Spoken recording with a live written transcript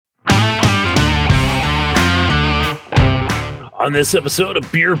On this episode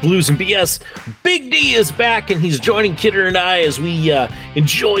of Beer, Blues, and BS, Big D is back, and he's joining Kidder and I as we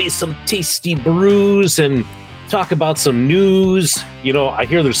enjoy some tasty brews and talk about some news. You know, I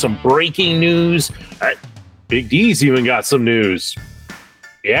hear there's some breaking news. Big D's even got some news.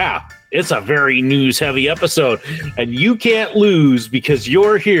 Yeah, it's a very news-heavy episode, and you can't lose because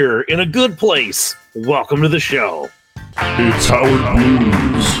you're here in a good place. Welcome to the show. It's Howard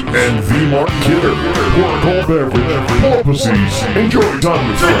Blues and the Mark Kidder. Pour a cold beverage, pull pussies, enjoy time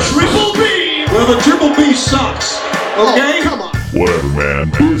with friends. The Triple B! Well, the Triple B sucks. Okay? Come on. Whatever,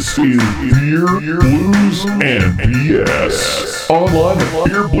 man. This is Beer, Blues, and BS. Online at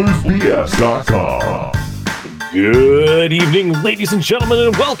beerbluesbs.com. Good evening, ladies and gentlemen,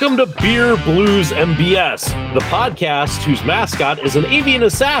 and welcome to Beer, Blues, and BS, the podcast whose mascot is an avian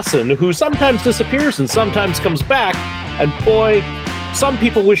assassin who sometimes disappears and sometimes comes back. And boy, some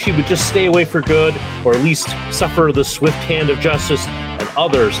people wish he would just stay away for good, or at least suffer the swift hand of justice. And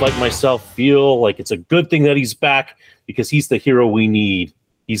others, like myself, feel like it's a good thing that he's back because he's the hero we need.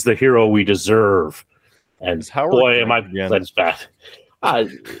 He's the hero we deserve. And boy, am I glad he's back. I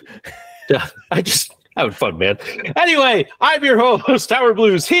just having fun, man. Anyway, I'm your host, Howard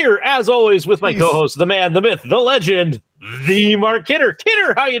Blues, here as always with my co-host, the man, the myth, the legend, the Mark Kidder.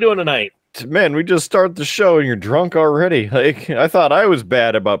 Kidder, how you doing tonight? Man, we just started the show and you're drunk already. Like, I thought I was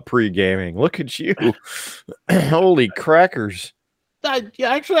bad about pre-gaming. Look at you. Holy crackers.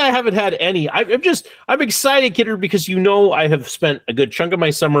 Actually, I haven't had any. I'm excited, Kidder, because you know I have spent a good chunk of my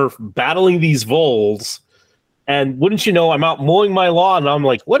summer battling these voles. And wouldn't you know, I'm out mowing my lawn, and I'm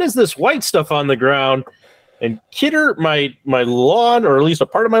like, what is this white stuff on the ground? And Kidder, my lawn, or at least a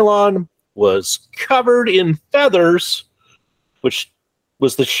part of my lawn, was covered in feathers, which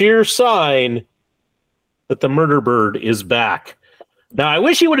was the sheer sign that the murder bird is back. Now, I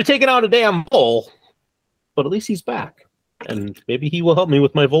wish he would have taken out a damn vole, but at least he's back. And maybe he will help me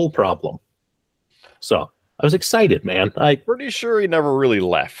with my vole problem. So, I was excited, man. Pretty sure he never really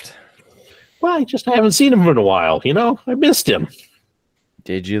left. Well, I haven't seen him in a while, you know? I missed him.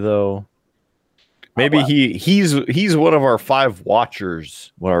 Did you, though? Maybe he's one of our 5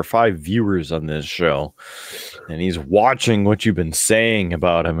 watchers, one of our 5 viewers on this show. And he's watching what you've been saying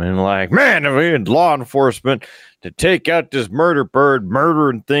about him. And like, man, if we had law enforcement to take out this murder bird,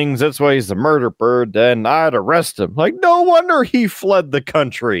 murdering things, that's why he's the murder bird, then I'd arrest him. Like, no wonder he fled the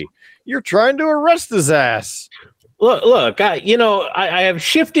country. You're trying to arrest his ass. Look, I have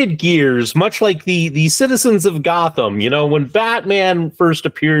shifted gears, much like the citizens of Gotham. You know, when Batman first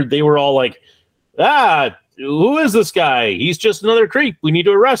appeared, they were all like, who is this guy? He's just another creep. We need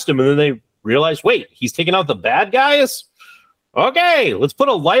to arrest him. And then they realized, wait, he's taking out the bad guys? Okay, let's put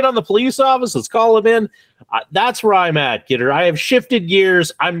a light on the police office. Let's call him in. That's where I'm at, Kidder. I have shifted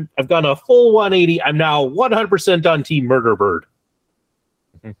gears. I've gone a full 180. I'm now 100% on Team Murder Bird.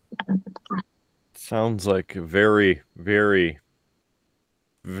 Sounds like a very, very,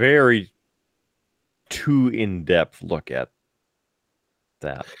 very too in-depth look at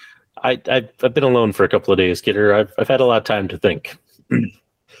that. I've been alone for a couple of days, Kidder. I've had a lot of time to think.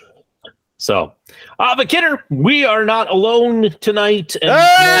 So, but Kidder, we are not alone tonight.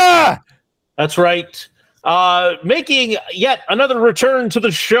 And that's right. Making yet another return to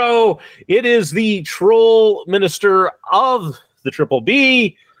the show, it is the troll minister of the Triple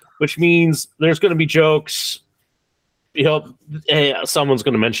B, which means there's going to be jokes. You know, someone's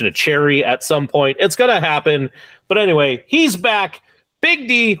going to mention a cherry at some point. It's going to happen. But anyway, he's back. Big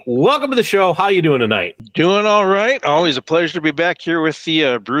D, welcome to the show. How you doing tonight? Doing all right. Always a pleasure to be back here with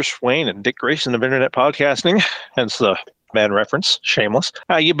the Bruce Wayne and Dick Grayson of internet podcasting. Hence the man reference. Shameless.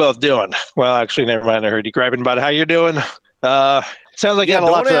 How you both doing? Well, actually, never mind. I heard you griping about how you're doing. Sounds like you had a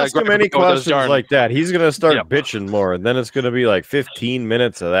lot to to ask him any questions like that. He's going to start bitching more, and then it's going to be like 15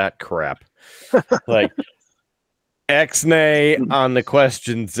 minutes of that crap. Like, X-nay on the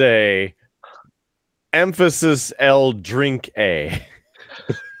questions A, emphasis L, drink A.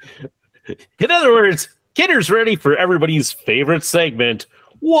 In other words, Kidder's ready for everybody's favorite segment,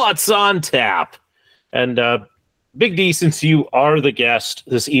 What's on Tap? And Big D, since you are the guest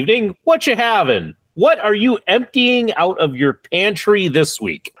this evening, what you having? What are you emptying out of your pantry this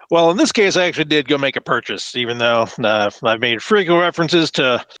week? Well, in this case, I actually did go make a purchase, even though I've made frequent references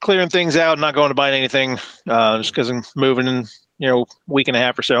to clearing things out, not going to buy anything, just because I'm moving in, week and a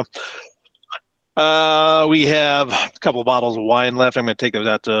half or so. We have a couple of bottles of wine left. I'm going to take those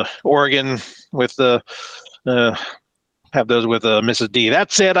out to Oregon with have those with Mrs. D.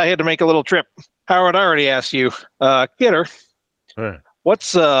 That said, I had to make a little trip. Howard, I already asked you, Kidder,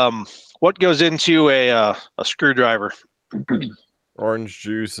 what goes into a screwdriver? Orange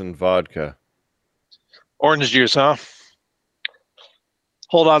juice and vodka. Orange juice, huh?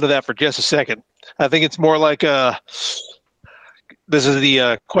 hold on to that for just a second. I think it's more like this is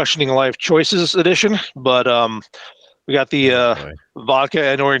the questioning life choices edition, but we got the vodka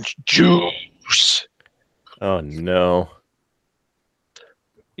and orange juice. Oh no.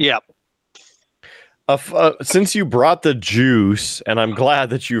 Yeah. Since you brought the juice, and I'm glad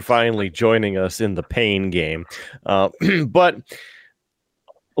that you're finally joining us in the pain game, but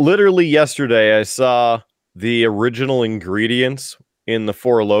literally yesterday I saw the original ingredients in the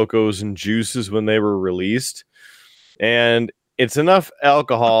Four Locos and juices when they were released, and it's enough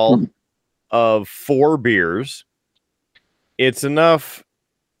alcohol of 4 beers. It's enough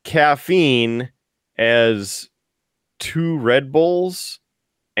caffeine as 2 Red Bulls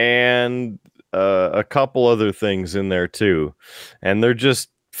and a couple other things in there too, and they're just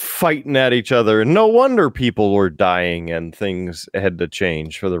fighting at each other. And no wonder people were dying and things had to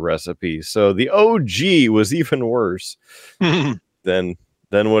change for the recipe. So the OG was even worse than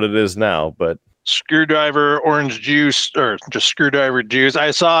what it is now. But Screwdriver orange juice, or just screwdriver juice.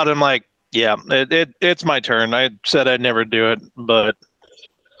 I saw it. I'm like, yeah, it's my turn. I said I'd never do it, but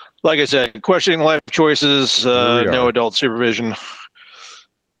like I said, questioning life choices. No adult supervision.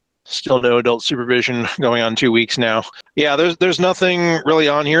 Still no adult supervision, going on 2 weeks now. Yeah, there's nothing really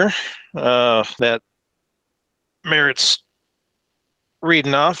on here that merits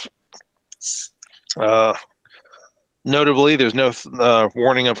reading off. Notably, there's no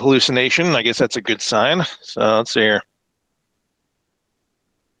warning of hallucination. I guess that's a good sign. So let's see here.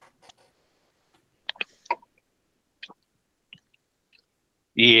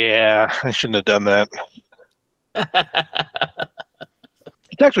 Yeah, I shouldn't have done that.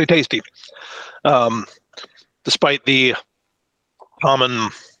 It's actually tasty, despite the common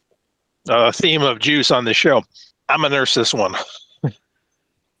theme of juice on this show. I'm gonna nurse this one.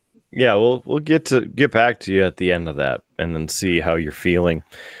 yeah, we'll get back to you at the end of that, and then see how you're feeling,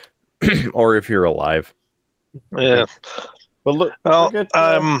 or if you're alive. Yeah. But look, well,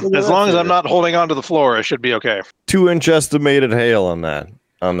 as long as I'm not holding onto the floor, I should be okay. 2-inch estimated hail on that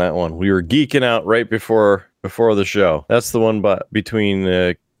one. We were geeking out right before the show. That's the one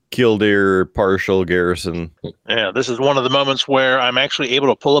between Killdeer, Partial, Garrison. Yeah, this is one of the moments where I'm actually able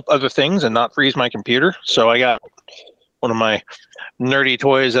to pull up other things and not freeze my computer. So I got one of my nerdy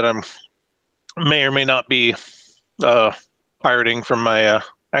toys that I'm may or may not be pirating from my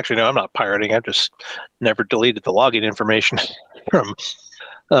actually no, I'm not pirating. I've just never deleted the login information from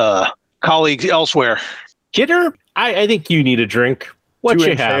colleagues elsewhere. Kidder, I think you need a drink. What you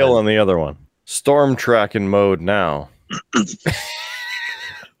 2-inch have? hail on the other one. Storm tracking mode now.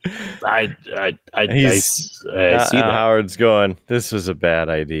 I see that. Howard's going, this was a bad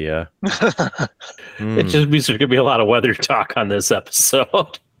idea. It just means there's gonna be a lot of weather talk on this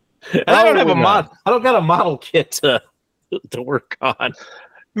episode. And I don't have I don't got a model kit to work on.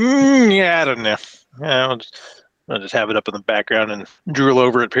 Yeah, I don't know. Yeah, I'll just have it up in the background and drool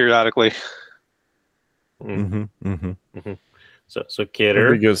over it periodically. So Kidder,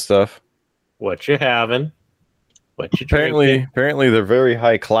 pretty good stuff. What you having? What you drinking? Apparently they're very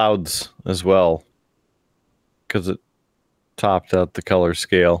high clouds as well, because it topped out the color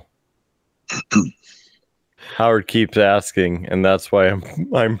scale. Howard keeps asking, and that's why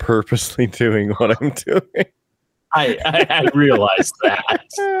I'm purposely doing what I'm doing. I realize that.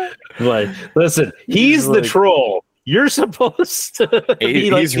 But listen, he's the troll. You're supposed to be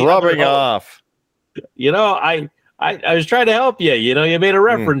he's rubbing off. You know, I was trying to help you. You know, you made a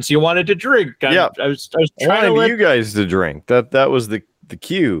reference. You wanted to drink. I was trying to let you guys to drink. That was the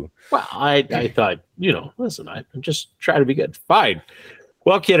cue. Well, I thought, you know, listen, I'm just trying to be good. Fine.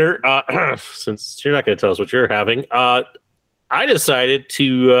 Well, Kidder, since you're not going to tell us what you're having, I decided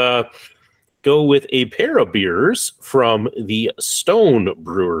to go with a pair of beers from the Stone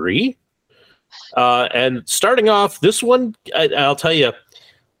Brewery. And starting off, this one, I'll tell you,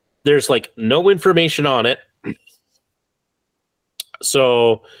 there's like no information on it.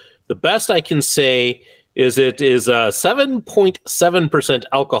 So the best I can say is it is 7.7%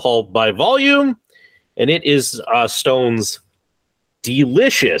 alcohol by volume, and it is Stone's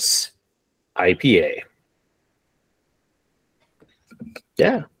Delicious IPA.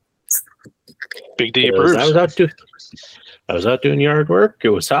 Yeah. Big D approves. I was out doing yard work. It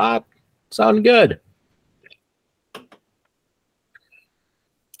was hot. Sounded good.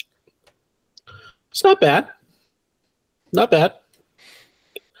 It's not bad. Not bad.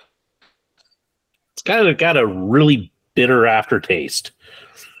 It's kind of got a really bitter aftertaste.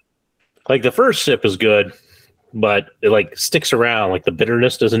 Like the first sip is good, but it like sticks around. Like the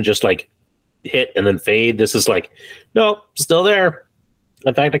bitterness doesn't just like hit and then fade. This is like, nope, still there.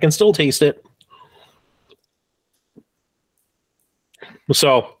 In fact, I can still taste it.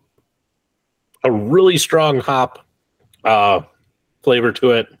 So a really strong hop flavor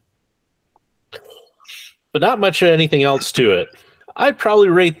to it, but not much of anything else to it. I'd probably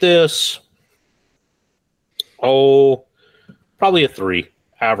rate this, probably a 3,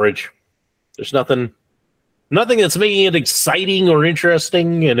 average. There's nothing that's making it exciting or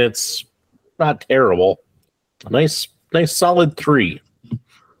interesting, and it's not terrible. A nice solid 3.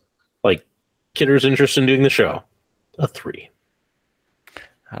 Like Kidder's interest in doing the show. A 3.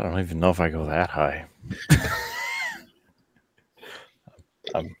 I don't even know if I go that high.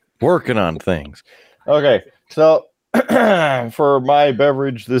 I'm working on things. Okay, so for my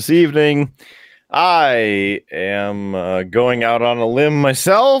beverage this evening, I am going out on a limb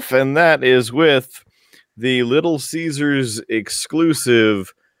myself, and that is with the Little Caesars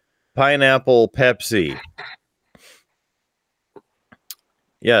exclusive pineapple Pepsi.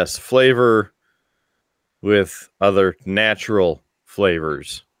 Yes, flavor with other natural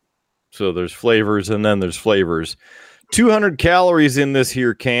flavors. So there's flavors and then there's flavors. 200 calories in this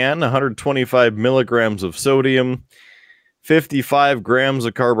here can, 125 milligrams of sodium, 55 grams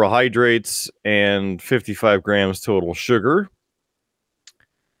of carbohydrates, and 55 grams total sugar.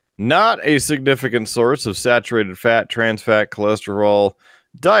 Not a significant source of saturated fat, trans fat, cholesterol,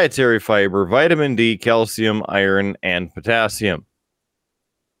 dietary fiber, vitamin D, calcium, iron, and potassium.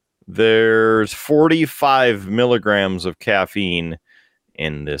 There's 45 milligrams of caffeine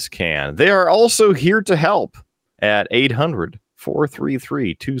in this can. They are also here to help at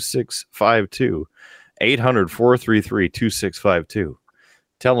 800-433-2652. 800-433-2652.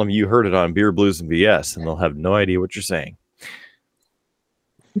 Tell them you heard it on Beer, Blues, and BS, and they'll have no idea what you're saying.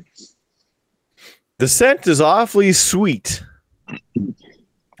 The scent is awfully sweet,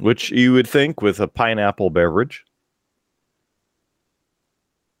 which you would think with a pineapple beverage.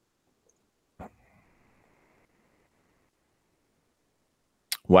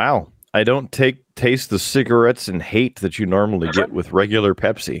 Wow. I don't taste the cigarettes and hate that you normally get with regular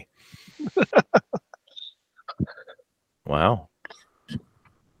Pepsi. Wow.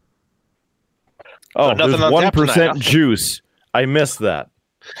 Oh, there's 1% juice. I missed that.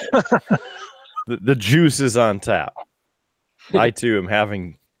 The juice is on tap. I, too, am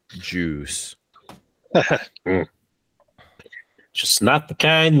having juice. Just not the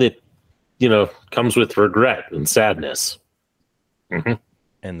kind that, comes with regret and sadness. Mm-hmm.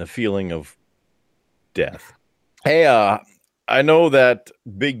 And the feeling of death. Hey, I know that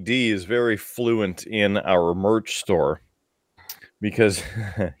Big D is very fluent in our merch store because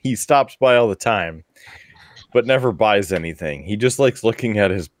he stops by all the time, but never buys anything. He just likes looking at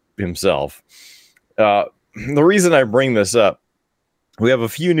himself. The reason I bring this up, we have a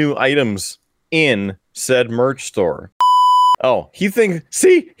few new items in said merch store. Oh, he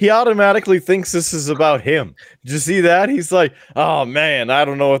automatically thinks this is about him. Did you see that? He's like, oh man, I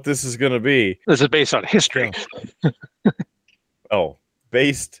don't know what this is going to be. This is based on history. Oh,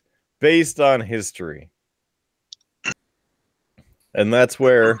 based on history. And that's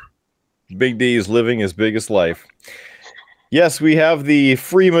where Big D is living his biggest life. Yes, we have the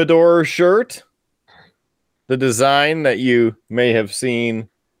Freemador shirt, the design that you may have seen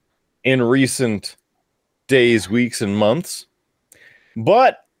in recent days, weeks, and months.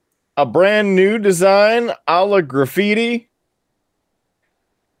 But a brand new design a la graffiti.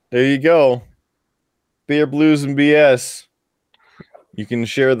 There you go. Beer, Blues, and BS. You can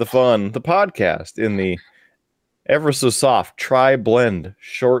share the fun. The podcast in the ever so soft tri-blend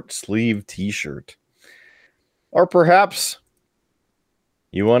short sleeve t-shirt. Or perhaps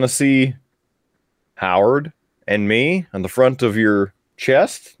you want to see Howard and me on the front of your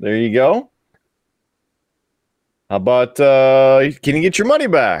chest. There you go. How about, can you get your money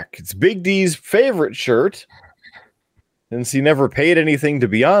back? It's Big D's favorite shirt. Since he never paid anything to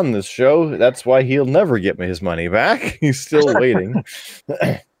be on this show, that's why he'll never get his money back. He's still waiting.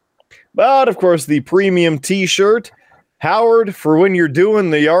 But, of course, the premium t-shirt. Howard, for when you're doing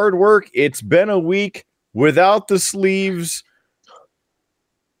the yard work, it's been a week without the sleeves,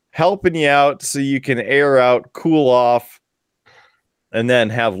 helping you out so you can air out, cool off, and then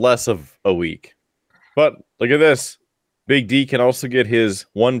have less of a week. But look at this. Big D can also get his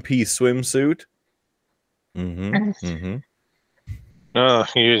one-piece swimsuit. You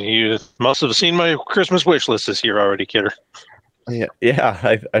must have seen my Christmas wish list this year already, Kidder.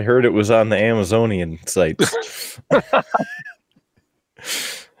 Yeah. I heard it was on the Amazonian sites.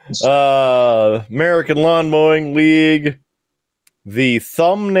 American Lawn Mowing League, the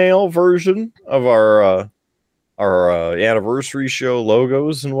thumbnail version of our anniversary show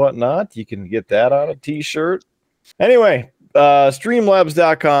logos and whatnot. You can get that on a t-shirt. Anyway,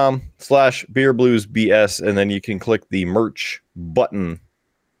 streamlabs.com/beerbluesbs, and then you can click the merch button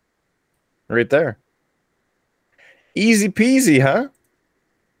right there. Easy peasy, huh?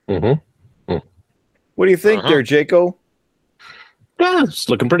 Mm-hmm. What do you think there, Jaco? Yeah, it's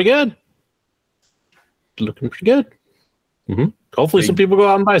looking pretty good. Looking pretty good. Mm-hmm. Hopefully some people go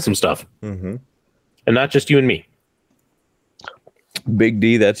out and buy some stuff. Mm-hmm. And not just you and me. Big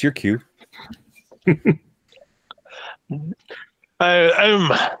D, that's your cue.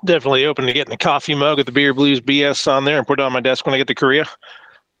 I'm definitely open to getting a coffee mug with the Beer Blues BS on there and put it on my desk when I get to Korea.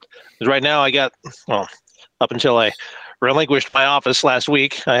 Because right now I got, well, up until I relinquished my office last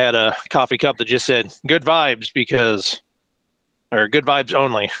week, I had a coffee cup that just said good vibes or good vibes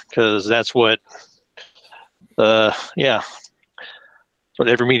only, because that's what, yeah, what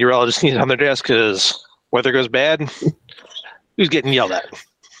every meteorologist needs on their desk, because weather goes bad, who's getting yelled at?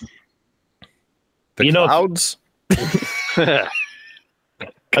 The clouds? I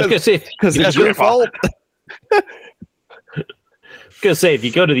was gonna say, because it's your fault. I was gonna say, if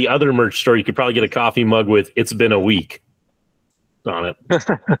you go to the other merch store, you could probably get a coffee mug with "It's been a week" on it.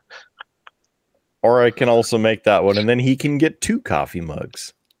 Or I can also make that one, and then he can get 2 coffee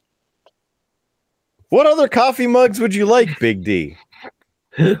mugs. What other coffee mugs would you like, Big D?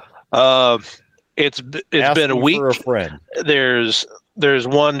 It's Ask been a me week. for a friend. There's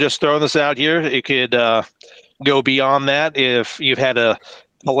one, just throwing this out here. It could go beyond that. If you've had a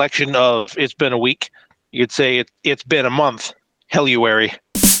collection of "It's been a week," you could say it's been a month. Helluary.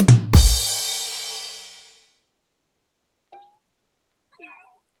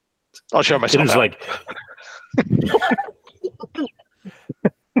 I'll show myself. It's Out. like,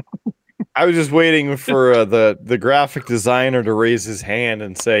 I was just waiting for the graphic designer to raise his hand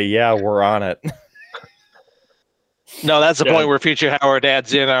and say, "Yeah, we're on it." No, that's the Yeah. point where Future Howard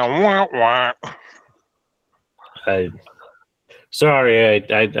adds in a wah wah. sorry,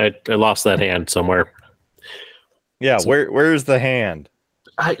 I lost that hand somewhere. Yeah, where's the hand?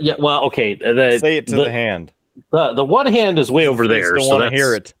 Yeah, well, okay. Say it to the hand. The one hand is way over there, Don't so want to that's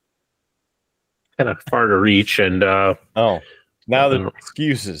hear it. kind of far to reach. And Oh, now the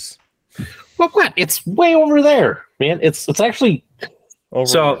excuses. well, what? It's way over there, man. It's actually Over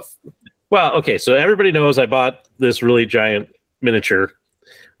so. Well, okay. So everybody knows I bought this really giant miniature,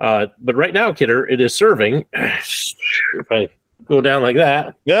 but right now, Kidder, it is serving. If I go down like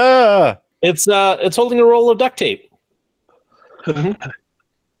that, yeah. it's holding a roll of duct tape.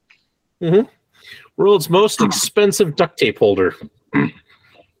 World's most expensive duct tape holder.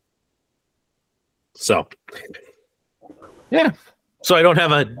 So, yeah. So I don't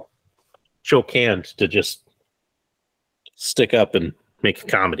have a joke hand to just stick up and make a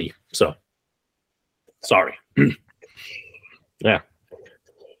comedy. So, sorry. Yeah.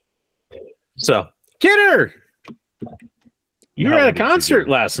 So, Kidder, you were How at a did you concert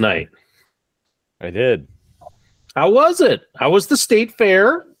do? last night. I did. How was it? How was the state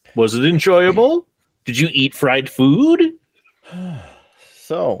fair? Was it enjoyable? Did you eat fried food?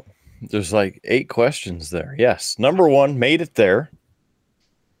 So there's like 8 questions there. Yes. Number 1, made it there.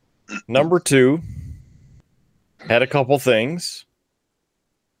 Number 2, had a couple things.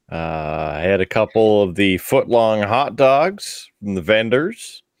 I had a couple of the foot-long hot dogs from the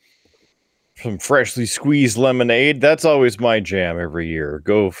vendors. Some freshly squeezed lemonade. That's always my jam every year.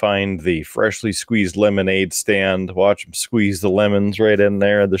 Go find the freshly squeezed lemonade stand. Watch them squeeze the lemons right in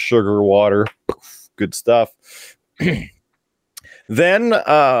there. The sugar water. Good stuff. Then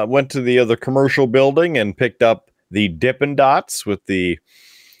went to the other commercial building and picked up the Dippin' Dots with the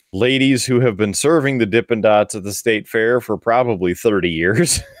ladies who have been serving the Dippin' Dots at the state fair for probably 30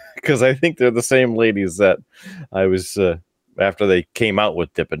 years. Because I think they're the same ladies that I was... after they came out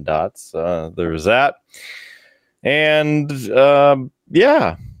with Dippin' Dots. There was that. And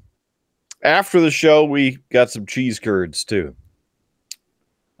yeah, after the show, we got some cheese curds too.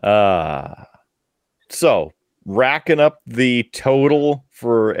 So racking up the total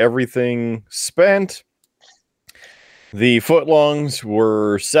for everything spent. The footlongs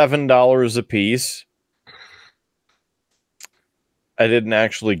were $7 a piece. I didn't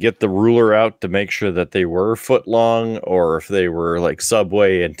actually get the ruler out to make sure that they were foot long or if they were like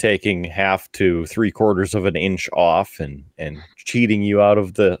Subway and taking 1/2 to 3/4 of an inch off and cheating you out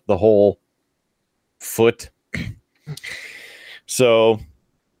of the whole foot. So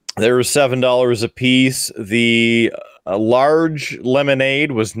there was $7 a piece. The large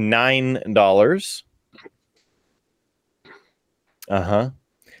lemonade was $9.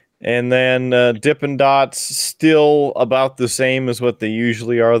 And then Dippin' Dots, still about the same as what they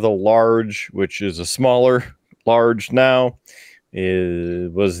usually are. The large, which is a smaller large now,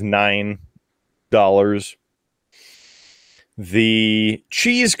 was $9. The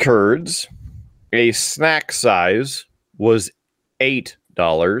cheese curds, a snack size, was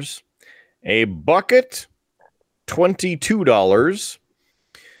 $28. A bucket, $22.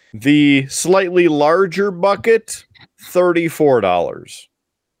 The slightly larger bucket, $34.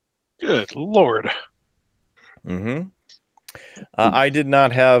 Good Lord. Mm-hmm. I did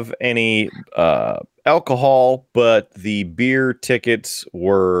not have any alcohol, but the beer tickets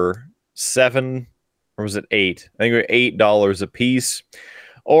were $7, or was it $8? I think they were $8 a piece.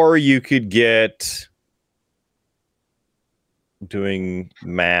 Or you could get, doing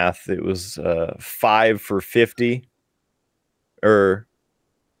math, it was 5 for $50. Or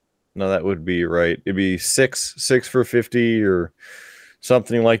no, that would be right. It'd be six for $50 or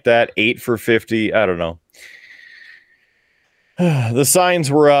something like that. 8 for $50. I don't know. The signs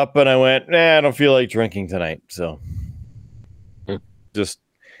were up, and I went, I don't feel like drinking tonight. So just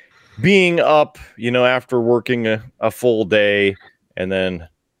being up, after working a full day and then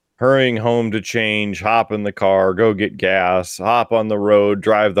hurrying home to change, hop in the car, go get gas, hop on the road,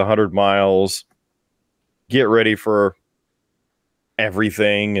 drive the 100 miles, get ready for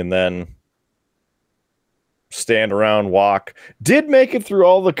everything, and then stand around, walk. Did make it through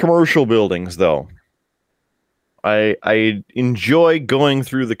all the commercial buildings, though. I enjoy going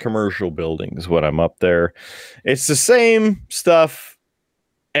through the commercial buildings when I'm up there. It's the same stuff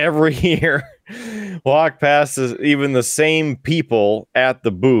every year. Walk past even the same people at the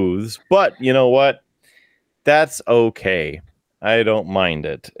booths, but you know what? That's okay. I don't mind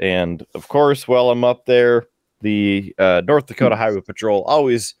it. And of course, while I'm up there, the North Dakota Highway Patrol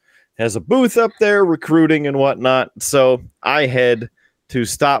always has a booth up there recruiting and whatnot. So I had to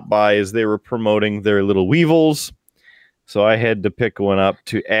stop by as they were promoting their little Weevils. So I had to pick one up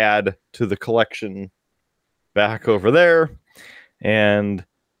to add to the collection back over there. And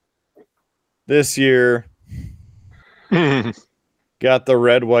this year, got the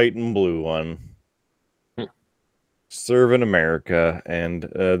red, white, and blue one. Serving America. And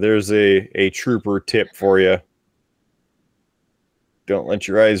there's a trooper tip for you. Don't let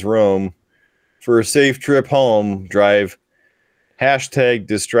your eyes roam. For a safe trip home, drive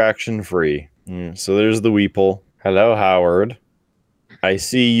 #distraction free. So there's the Weeple. Hello, Howard. I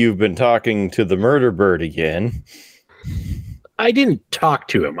see you've been talking to the murder bird again. I didn't talk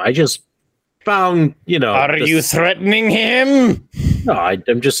to him. I just found, Are you threatening him? No,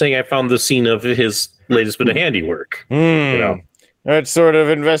 I'm just saying I found the scene of his latest bit of handiwork. What sort of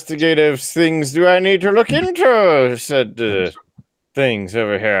investigative things do I need to look into? Said things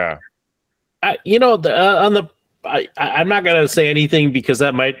over here. I'm not going to say anything because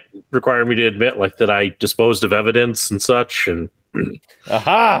that might require me to admit that I disposed of evidence and such. And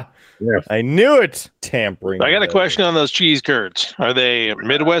aha! Yeah. I knew it. Tampering. I got a question on those cheese curds. Are they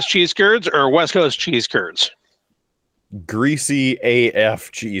Midwest cheese curds or West Coast cheese curds? Greasy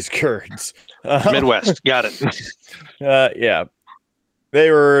AF cheese curds. Midwest. Got it. Yeah. They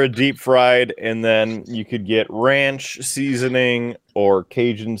were deep fried, and then you could get ranch seasoning or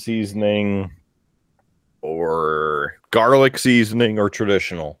Cajun seasoning or garlic seasoning or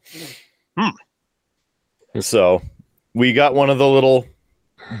traditional. So we got one of the little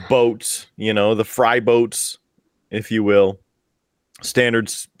boats, the fry boats, if you will. Standard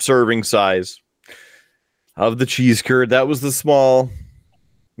serving size of the cheese curd. That was the small.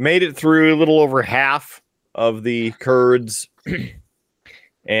 Made it through a little over half of the curds.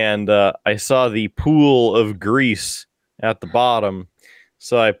 And I saw the pool of grease at the bottom.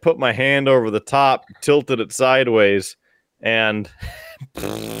 So I put my hand over the top, tilted it sideways, and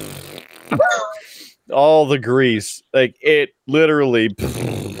all the grease, it literally,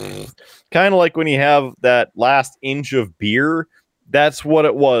 kind of like when you have that last inch of beer, that's what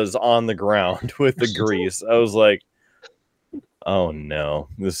it was on the ground with the grease. I was like, oh no,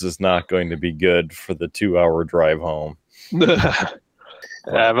 this is not going to be good for the 2-hour drive home.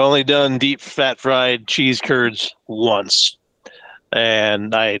 I've only done deep fat fried cheese curds once.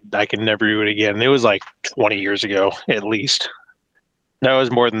 And I can never do it again. It was 20 years ago, at least. No, it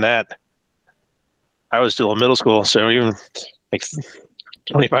was more than that. I was still in middle school, so even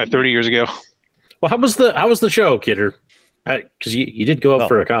 25, 30 years ago. Well, how was the show, Kidder? Because you did go up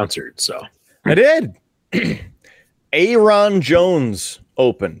for a concert, so. I did. Aaron Jones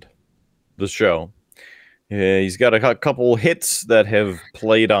opened the show. He's got a couple hits that have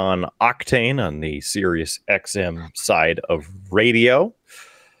played on Octane on the Sirius XM side of radio.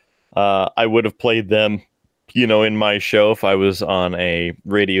 I would have played them, in my show if I was on a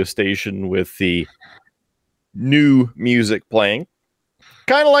radio station with the new music playing.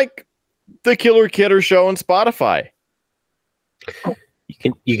 Kind of like the Killer Kidder show on Spotify.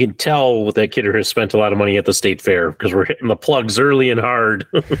 You can tell that Kidder has spent a lot of money at the state fair because we're hitting the plugs early and hard.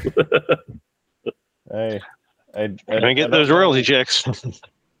 I I get those royalty checks.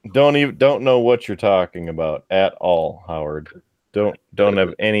 Don't know what you're talking about at all, Howard. Don't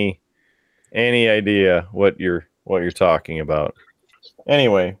have any idea what you're talking about.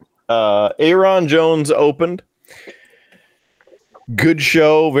 Anyway, Aaron Jones opened. Good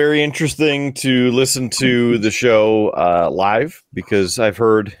show, very interesting to listen to the show live, because I've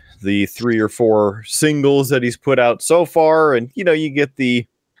heard the 3 or 4 singles that he's put out so far, and you get the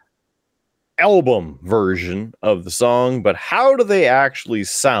album version of the song, but how do they actually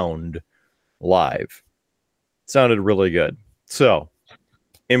sound live? Sounded really good. So,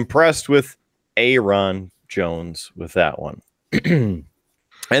 impressed with Aaron Jones with that one. And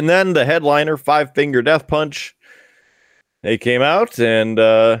then the headliner, Five Finger Death Punch. They came out and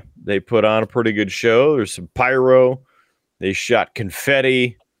they put on a pretty good show. There's some pyro. They shot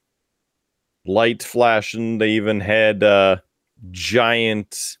confetti, lights flashing. They even had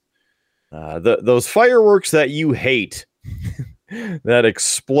giant, those fireworks that you hate that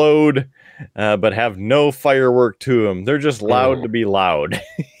explode but have no firework to them. They're just loud to be loud.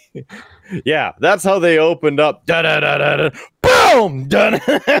 Yeah, that's how they opened up. Da da da da da. Boom! Done.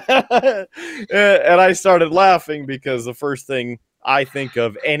 And I started laughing because the first thing I think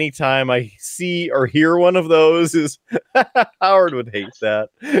of anytime I see or hear one of those is Howard would hate that.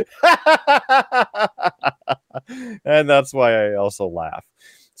 And that's why I also laugh.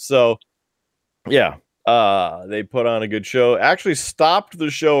 So, yeah, they put on a good show. Actually stopped the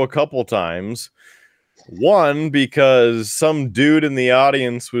show a couple times. One, because some dude in the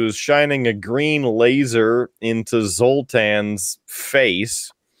audience was shining a green laser into Zoltan's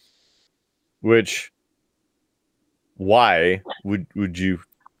face, which, why would you,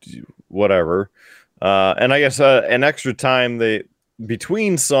 whatever. And I guess an extra time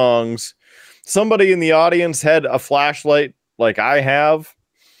between songs, somebody in the audience had a flashlight like I have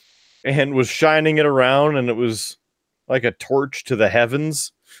and was shining it around, and it was like a torch to the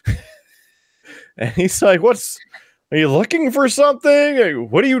heavens. And he's like, are you looking for something?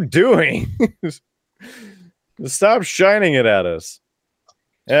 What are you doing? Stop shining it at us.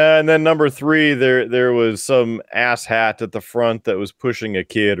 And then number 3, there was some ass hat at the front that was pushing a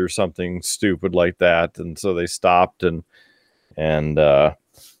kid or something stupid like that. And so they stopped and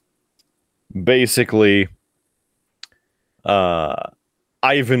basically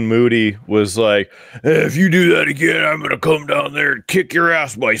Ivan Moody was like, hey, if you do that again, I'm going to come down there and kick your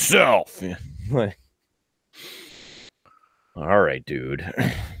ass myself. Like, all right, dude.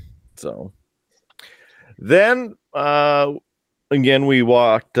 So then again, we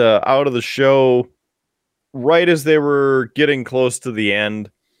walked out of the show right as they were getting close to the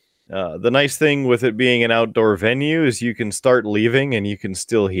end. The nice thing with it being an outdoor venue is you can start leaving and you can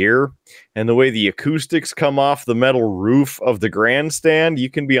still hear. And the way the acoustics come off the metal roof of the grandstand, you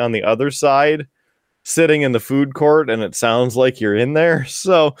can be on the other side sitting in the food court and it sounds like you're in there.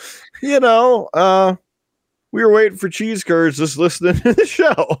 So, we were waiting for cheese curds just listening to the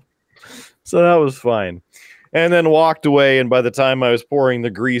show. So that was fine. And then walked away, and by the time I was pouring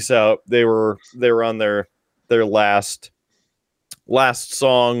the grease out, they were on their last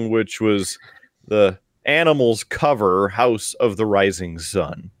song, which was the Animals cover, House of the Rising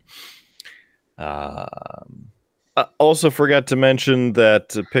Sun. I also forgot to mention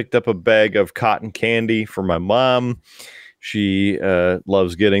that I picked up a bag of cotton candy for my mom. She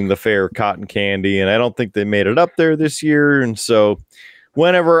loves getting the fair cotton candy, and I don't think they made it up there this year. And so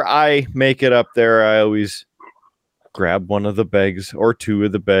whenever I make it up there, I always grab one of the bags or 2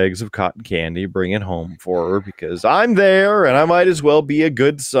 of the bags of cotton candy, bring it home for her because I'm there and I might as well be a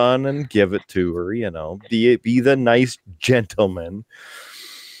good son and give it to her, be the nice gentleman.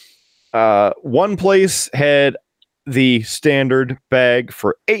 One place had the standard bag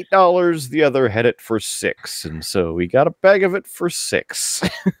for $8, the other had it for $6, and so we got a bag of it for $6.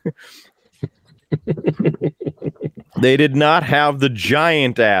 They did not have the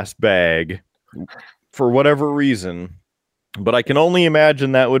giant ass bag for whatever reason, but I can only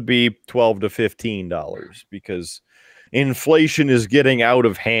imagine that would be $12 to $15 because inflation is getting out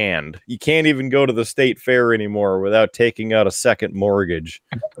of hand. You can't even go to the state fair anymore without taking out a second mortgage.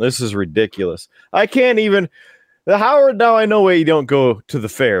 This is ridiculous. I can't even. The Howard, now I know why you don't go to the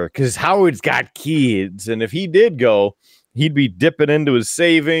fair, because Howard's got kids, and if he did go, he'd be dipping into his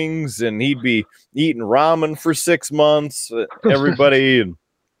savings, and he'd be eating ramen for 6 months. Everybody, and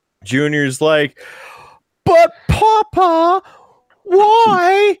Junior's like, but Papa,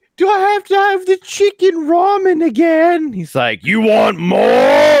 why do I have to have the chicken ramen again? He's like, you want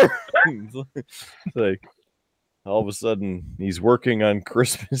more? It's like, all of a sudden he's working on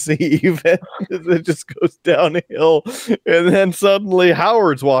Christmas Eve and it just goes downhill. And then suddenly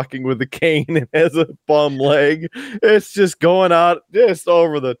Howard's walking with a cane and has a bum leg. It's just going out just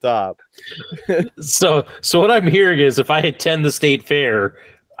over the top. So what I'm hearing is if I attend the state fair,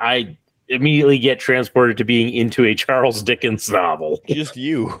 I immediately get transported to being into a Charles Dickens novel. Just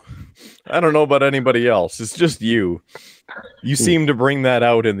you. I don't know about anybody else. It's just you. You seem to bring that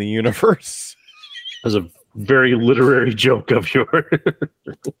out in the universe. As a very literary joke of yours.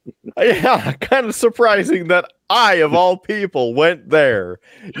 Yeah, kind of surprising that I, of all people, went there.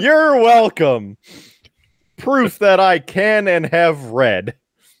 You're welcome. Proof that I can and have read.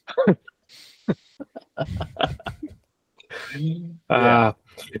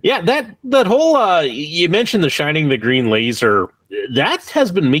 Yeah, that whole you mentioned the Shining the Green Laser, that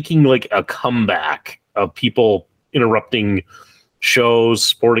has been making like a comeback of people interrupting shows,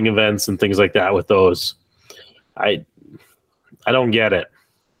 sporting events, and things like that with those. I don't get it.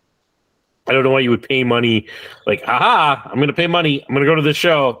 I don't know why you would pay money. Like, aha, I'm going to pay money. I'm going to go to the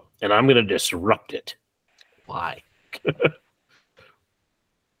show and I'm going to disrupt it. Why?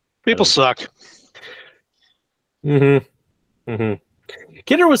 People suck.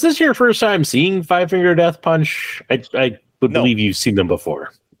 Kidder, was this your first time seeing Five Finger Death Punch? I would believe you've seen them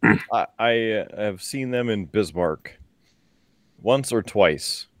before. I have seen them in Bismarck once or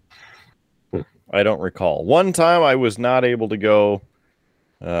twice. I don't recall. One time I was not able to go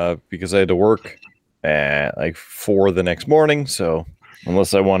because I had to work at like 4 the next morning. So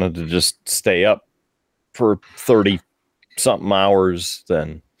unless I wanted to just stay up for 30 something hours,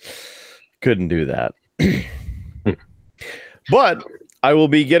 then couldn't do that. But I will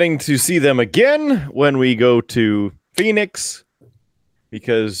be getting to see them again when we go to Phoenix,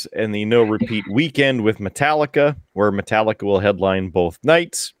 because in the No Repeat weekend with Metallica, where Metallica will headline both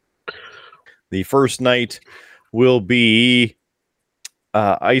nights. The first night will be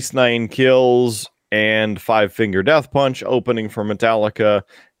Ice Nine Kills and Five Finger Death Punch opening for Metallica.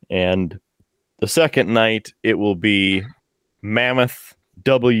 And the second night, it will be Mammoth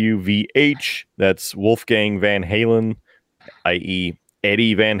WVH. That's Wolfgang Van Halen, i.e.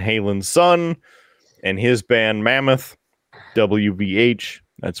 Eddie Van Halen's son, and his band Mammoth WVH.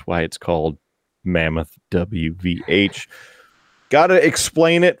 That's why it's called Mammoth WVH. Gotta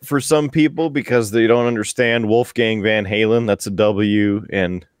explain it for some people because they don't understand Wolfgang Van Halen. That's a W,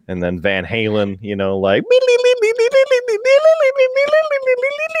 and then Van Halen, you know, like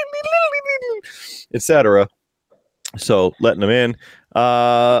etc. So letting them in.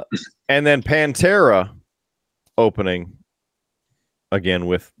 And then Pantera opening again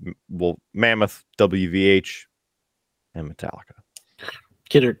with Mammoth, WVH, and Metallica.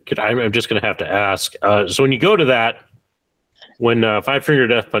 Kidder, I'm just going to have to ask. So when you go to that, when Five Finger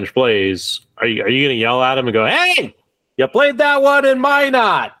Death Punch plays, are you going to yell at him and go, "Hey, you played that one and my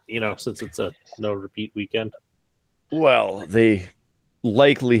not"? You know, since it's a no repeat weekend. Well, they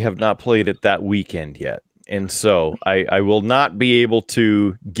likely have not played it that weekend yet. And so I will not be able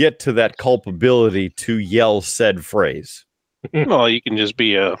to get to that culpability to yell said phrase. Well, you can just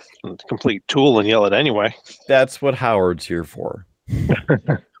be a complete tool and yell it anyway. That's what Howard's here for.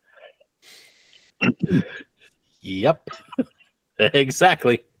 Yep.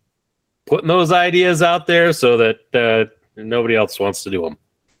 Exactly. Putting those ideas out there so that nobody else wants to do them.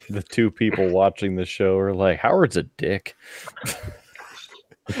 The two people watching the show are like, Howard's a dick.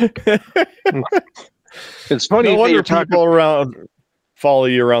 It's funny. No wonder people around follow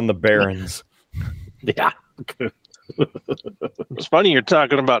you around the Barrens. Yeah. It's funny you're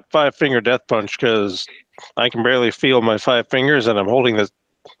talking about Five Finger Death Punch because I can barely feel my 5 fingers and I'm holding this.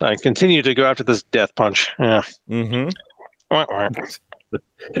 I continue to go after this death punch. Yeah. Mm-hmm.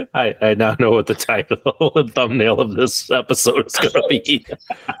 I now know what the title and thumbnail of this episode is going to be.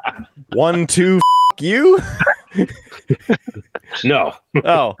 1, 2, you? No.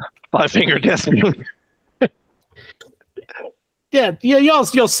 Oh. 5 Finger Death Punch. Yeah,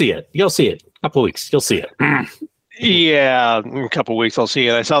 you'll see it. You'll see it. A couple weeks, you'll see it. Yeah, in a couple weeks I'll see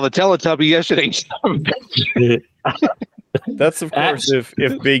it. I saw the Teletubby yesterday. That's of course if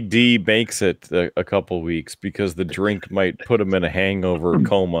Big D makes it a couple weeks because the drink might put him in a hangover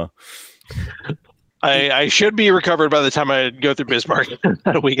coma. I should be recovered by the time I go through Bismarck.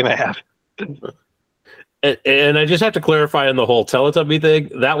 About a week and a half. And I just have to clarify on the whole Teletubby thing.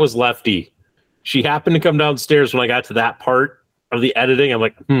 That was Lefty. She happened to come downstairs when I got to that part of the editing. I'm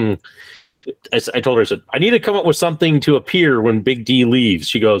like, I told her, I said, I need to come up with something to appear when Big D leaves.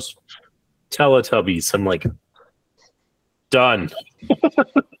 She goes, Teletubbies. I'm like, done.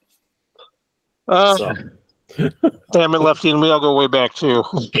 So Damn it, Lefty, and we all go way back too.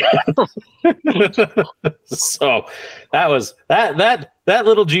 So that was that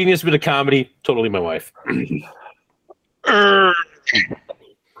little genius bit of comedy. Totally my wife.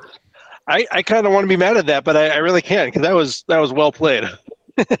 I kind of want to be mad at that, but I really can't because that was well played.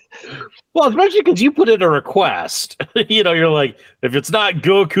 Well, especially because you put in a request. You're like, if it's not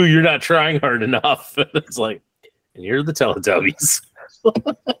Goku, you're not trying hard enough. It's like, and you're the Teletubbies.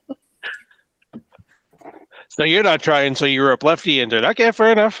 So you're not trying, so you were up Lefty into it. Okay,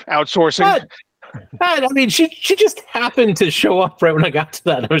 fair enough. Outsourcing. I mean, she just happened to show up right when I got to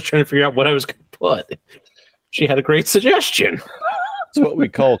that. I was trying to figure out what I was going to put. She had a great suggestion. It's what we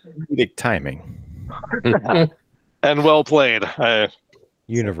call comedic timing. And well played.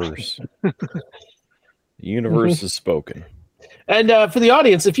 Universe. The universe is spoken. And for the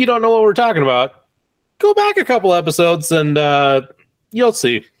audience, if you don't know what we're talking about, go back a couple episodes and you'll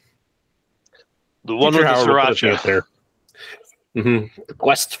see. The one with the sriracha. There. The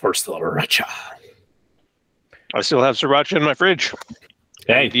quest for sriracha. I still have sriracha in my fridge.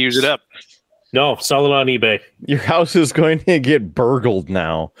 Hey, to use it up. No, sell it on eBay. Your house is going to get burgled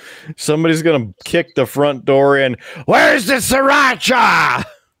now. Somebody's going to kick the front door in. Where's the sriracha?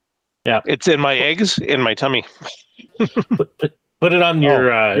 Yeah, it's in my eggs, in my tummy. Put it on your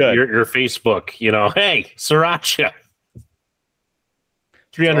Facebook. Hey, sriracha.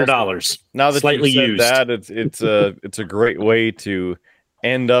 $300. Now that slightly you said used. that, it's a great way to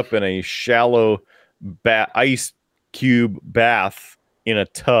end up in a shallow ice cube bath in a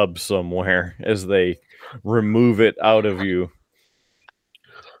tub somewhere as they remove it out of you.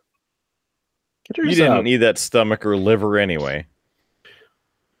 You didn't need that stomach or liver anyway.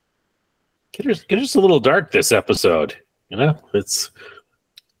 Kidder's a little dark this episode. It's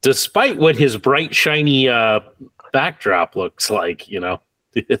despite what his bright, shiny backdrop looks like.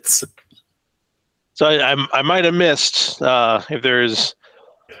 It's so I might have missed if there's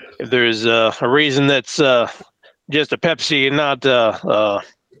a reason that's just a Pepsi and not a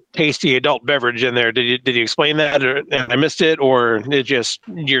tasty adult beverage in there. Did you explain that, or I missed it, or it just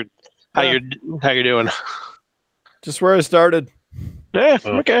how you're doing? Just where I started. Yeah,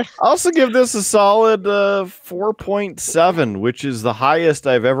 okay. I also give this a solid 4.7, which is the highest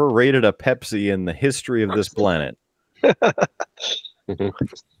I've ever rated a Pepsi in the history of this planet.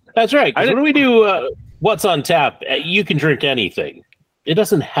 That's right. When we do What's on Tap, you can drink anything. It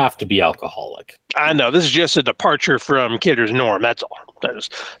doesn't have to be alcoholic. I know. This is just a departure from Kidder's norm. That's all.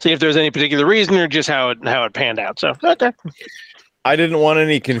 See if there's any particular reason or just how it panned out. So, okay. I didn't want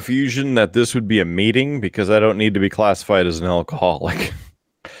any confusion that this would be a meeting because I don't need to be classified as an alcoholic.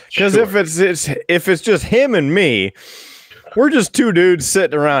 Because if it's just him and me, we're just two dudes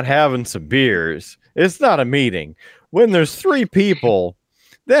sitting around having some beers. It's not a meeting. When there's three people,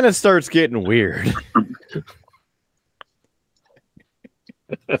 then it starts getting weird.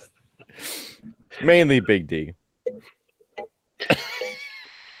 Mainly Big D.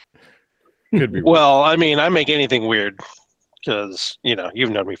 Could be. Well, I mean, I make anything weird because you've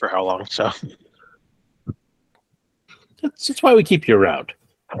known me for how long, so that's why we keep you around.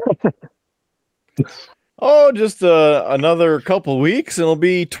 Oh, just another couple weeks, and it'll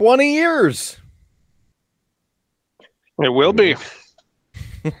be 20 years. It will be.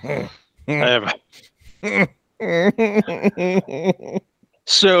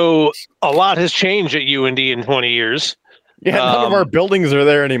 So a lot has changed at UND in 20 years. Yeah, none of our buildings are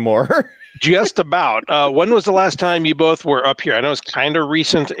there anymore. Just about. When was the last time you both were up here? I know it's kind of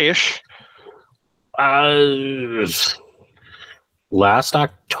recent-ish. Last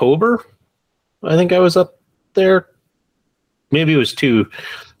October, I think I was up there. Maybe it was 2.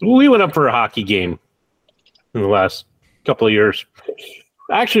 We went up for a hockey game in the last couple of years.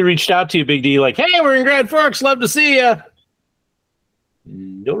 I actually reached out to you, Big D, like, hey, we're in Grand Forks. Love to see you.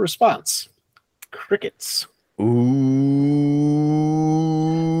 No response. Crickets. Ooh.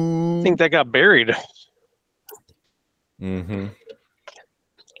 I think that got buried. Mm-hmm.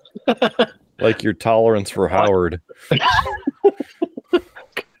 Like your tolerance for Howard.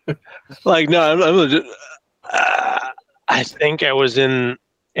 Like, no, I think I was in.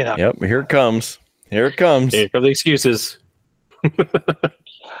 Yep, here it comes. Here it comes. Here come the excuses.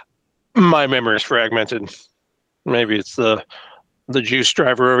 My memory is fragmented. Maybe it's the juice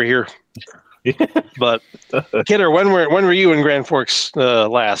driver over here. But Kidder, when were you in Grand Forks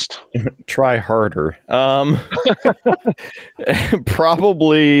last? Try harder.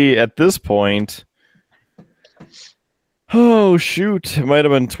 Probably at this point. Oh shoot! It might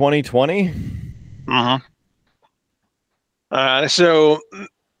have been 2020. Mm-hmm. So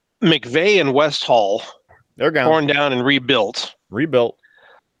McVeigh and West Hall, they're gone. torn down and rebuilt. Rebuilt.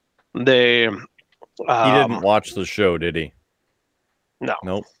 They He didn't watch the show, did he? No.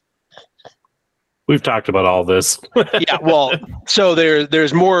 Nope. We've talked about all this. Yeah, well, so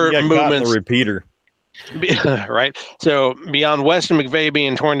there's more He got caught in movements. the repeater. Right. So beyond Weston McVeigh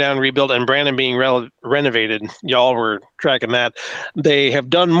being torn down, rebuilt, and Brandon being renovated, y'all were tracking that. They have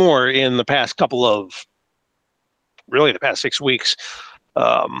done more in the past the past 6 weeks.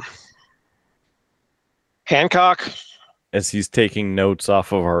 Hancock. As he's taking notes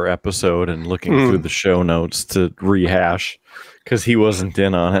off of our episode and looking through the show notes to rehash because he wasn't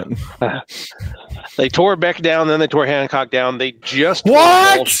in on it. They tore Beck down, then they tore Hancock down. They just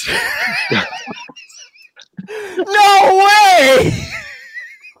What? No way!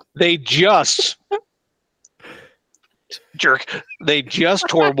 They just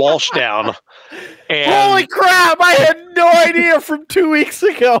tore Walsh down. And Holy crap! I had no idea from 2 weeks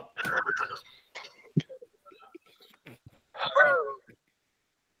ago.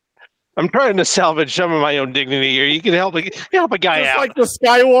 I'm trying to salvage some of my own dignity here. You can help a guy Just out. like the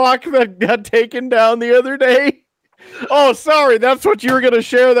skywalk that got taken down the other day. Oh, sorry. That's what you were going to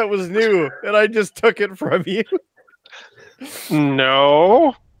share that was new. And I just took it from you.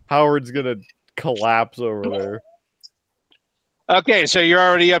 No. Howard's going to collapse over there. Okay, so you're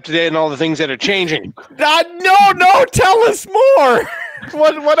already up to date on all the things that are changing. No, tell us more.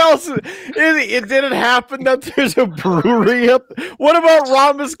 What else? Did it happen that there's a brewery up? What about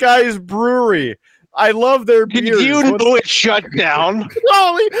Rhombus Guy's Brewery? I love their Did beers. you know it shut down?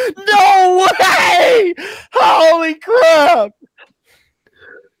 No way! Holy crap!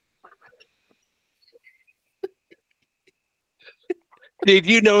 Did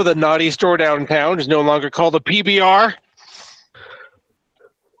you know the naughty store downtown is no longer called the PBR?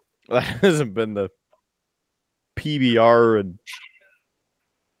 That hasn't been the PBR in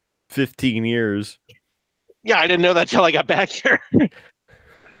 15 years. Yeah, I didn't know that till I got back here. I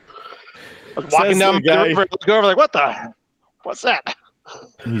was walking Says down the the guy- river, let's go over like, what's that?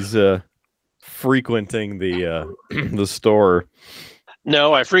 He's frequenting the the store.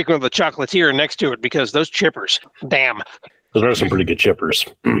 No, I frequent the chocolatier next to it because those chippers, damn. Those are some pretty good chippers.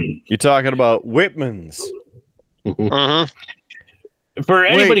 You're talking about Whitman's. Mm-hmm. For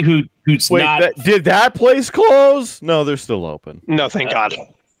anybody who's not, Did that place close? No, they're still open. No, thank God.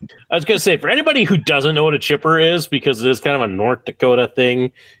 I was going to say, for anybody who doesn't know what a chipper is, because it is kind of a North Dakota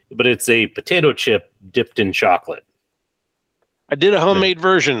thing, but it's a potato chip dipped in chocolate. I did a homemade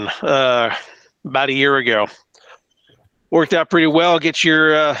version about a year ago. Worked out pretty well. Get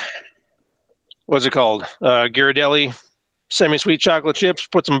your, what's it called? Ghirardelli semi-sweet chocolate chips.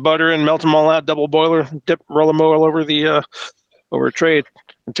 Put some butter in, melt them all out, double boiler, roll them all over the over a tray.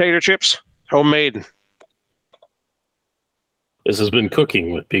 Potato chips, homemade. This has been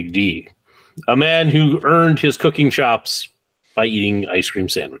Cooking with Big D, a man who earned his cooking chops by eating ice cream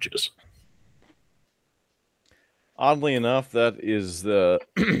sandwiches. Oddly enough, that is the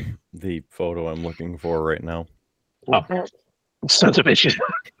the photo I'm looking for right now. Oh. Sons of bitches.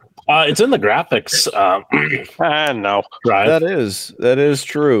 It's in the graphics. I know. Drive. That is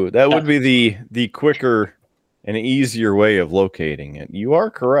true. That would be the quicker and easier way of locating it. You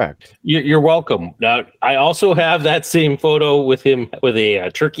are correct. You're welcome. Now, I also have that same photo with him with a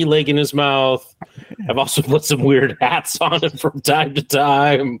turkey leg in his mouth. I've also put some weird hats on him from time to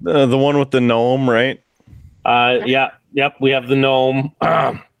time. The one with the gnome, right? Yep. We have the gnome.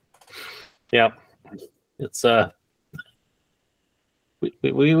 Yep. It's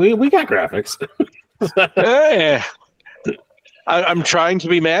we got graphics. Hey. I'm trying to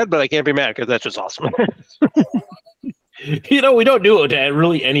be mad, but I can't be mad because that's just awesome. We don't do it to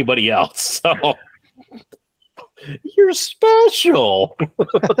really anybody else. So you're special.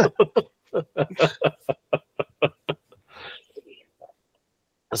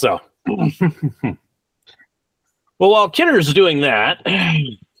 So, well, while Kidder's doing that,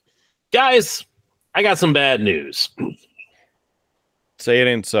 guys, I got some bad news. Say it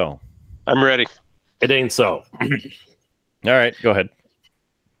ain't so. I'm ready. It ain't so. All right, go ahead.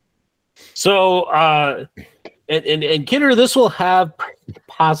 So, and Kidder, this will have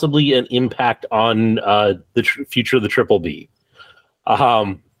possibly an impact on the future of the Triple B.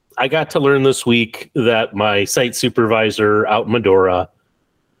 I got to learn this week that my site supervisor out in Medora,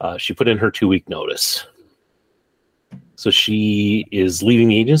 she put in her 2-week notice. So she is leaving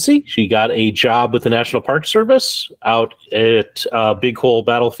the agency. She got a job with the National Park Service out at Big Hole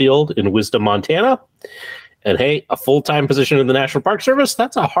Battlefield in Wisdom, Montana. And hey, a full-time position in the National Park Service,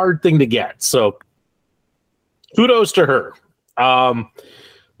 that's a hard thing to get. So kudos to her.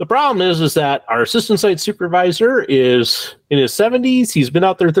 The problem is that our assistant site supervisor is in his 70s. He's been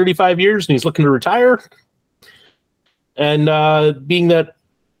out there 35 years and he's looking to retire. And being that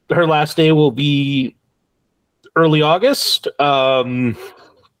her last day will be early August. We're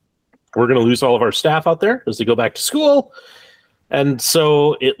going to lose all of our staff out there as they go back to school. And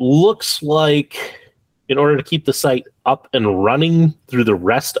so it looks like in order to keep the site up and running through the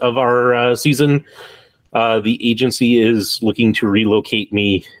rest of our season, the agency is looking to relocate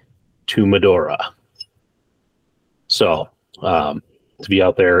me to Medora. So to be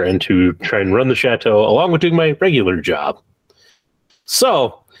out there and to try and run the chateau along with doing my regular job.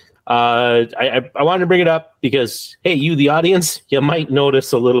 So I wanted to bring it up because, hey, you, the audience, you might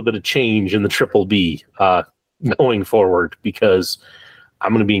notice a little bit of change in the Triple B going forward because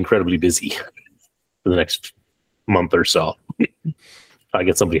I'm going to be incredibly busy for the next month or so. I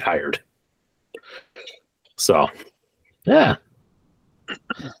get somebody hired. So, yeah.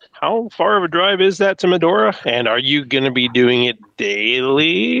 How far of a drive is that to Medora? And are you going to be doing it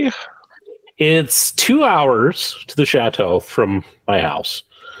daily? It's 2 hours to the chateau from my house.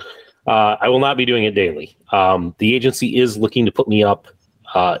 I will not be doing it daily. The agency is looking to put me up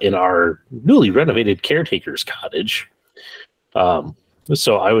in our newly renovated caretaker's cottage.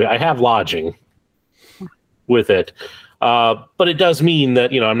 So I have lodging with it. But it does mean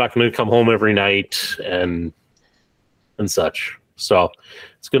that, I'm not going to come home every night and such. So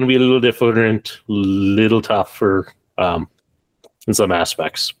it's going to be a little different, little tougher in some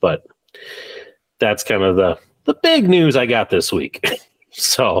aspects. But that's kind of the big news I got this week.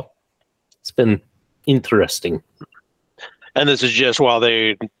 So it's been interesting. And this is just while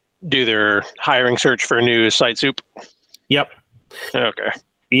they do their hiring search for a new site soup? Yep. Okay.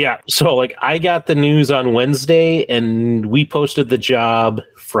 Yeah. So I got the news on Wednesday and we posted the job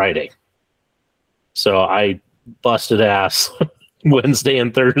Friday. So I busted ass Wednesday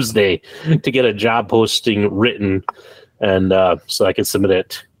and Thursday to get a job posting written and so I could submit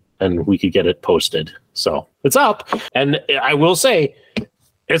it and we could get it posted. So it's up. And I will say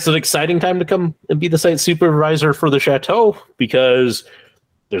it's an exciting time to come and be the site supervisor for the chateau because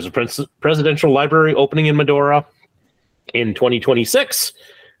there's a presidential library opening in Medora in 2026.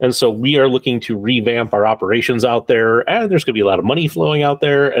 And so we are looking to revamp our operations out there, and there's going to be a lot of money flowing out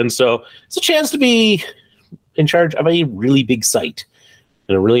there. And so it's a chance to be in charge of a really big site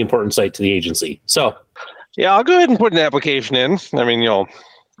and a really important site to the agency. So, yeah, I'll go ahead and put an application in. I mean, you'll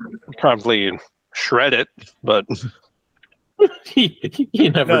probably shred it, but you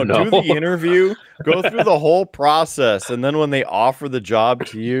never know. Do the interview, go through the whole process, and then when they offer the job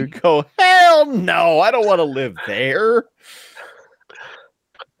to you, go, hell no, I don't want to live there.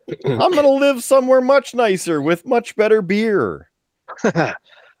 I'm going to live somewhere much nicer with much better beer.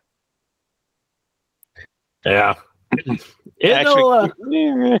 Yeah.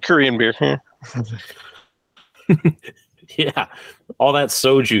 Actually, Korean beer. Yeah. All that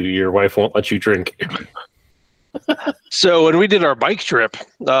soju your wife won't let you drink. So when we did our bike trip,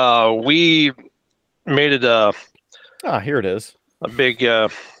 we made it here it is. a big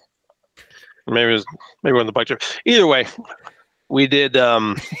maybe one of the bike trip. Either way, we did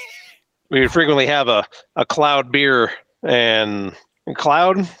we would frequently have a Cloud beer, and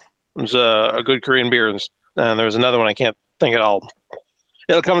Cloud was a good Korean beer, and there was another one I can't think at all.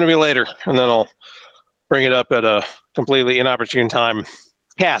 It'll come to me later, and then I'll bring it up at a completely inopportune time.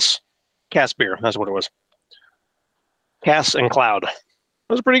 Cass beer, that's what it was. Cass and Cloud. It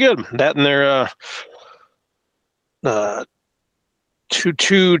was pretty good. That and their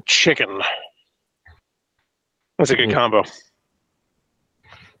tutu chicken. That's a good combo.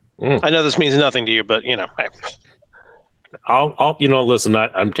 I know this means nothing to you, but I'll listen,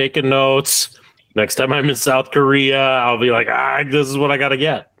 I'm taking notes. Next time I'm in South Korea, I'll be like, this is what I got to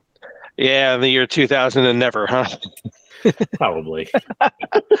get. Yeah, in the year 2000 and never, huh? Probably.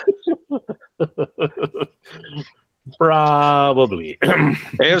 Probably.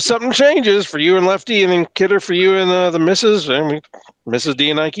 If something changes for you and Lefty, and then Kidder for you and the missus, and Mrs. D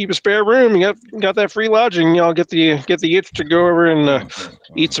and I keep a spare room. You got that free lodging. Y'all get the itch to go over and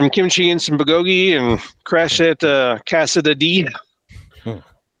eat some kimchi and some bulgogi and crash at Casa de D.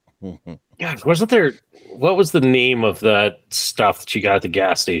 God, wasn't there? What was the name of that stuff that you got at the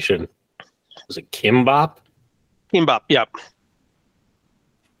gas station? Was it Kimbap? Kimbap, yep.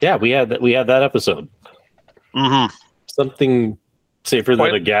 Yeah, we had that episode. Mm-hmm. Something safer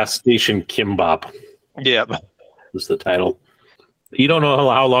than a gas station Kimbap. Yep. Was the title. You don't know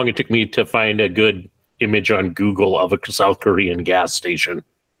how long it took me to find a good image on Google of a South Korean gas station.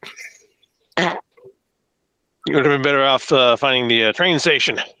 You would have been better off finding the train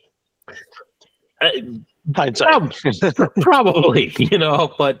station. Hindsight. Probably,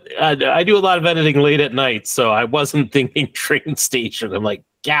 but I do a lot of editing late at night, so I wasn't thinking train station. I'm like,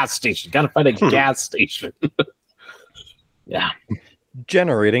 gas station. Got to find a gas station. Yeah.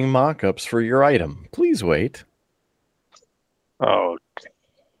 Generating mock-ups for your item. Please wait. Oh,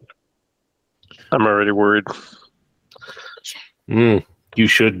 I'm already worried. You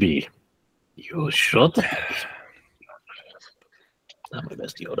should be. You should. Not my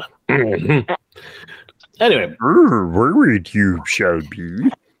best Yoda. Anyway, Worried you shall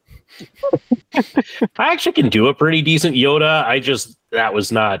be. I actually can do a pretty decent Yoda. That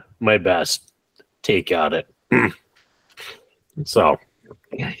was not my best take on it. So.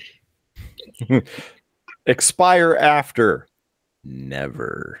 Expire after.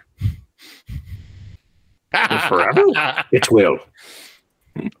 Never. Forever? It will.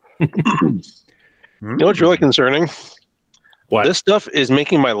 You know what's really concerning? What? This stuff is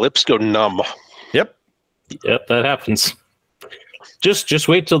making my lips go numb. Yep. Yep, that happens. Just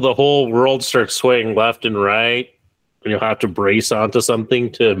wait till the whole world starts swaying left and right, and you'll have to brace onto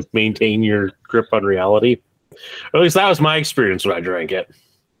something to maintain your grip on reality. Or at least that was my experience when I drank it.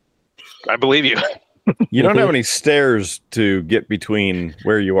 I believe you. You don't have any stairs to get between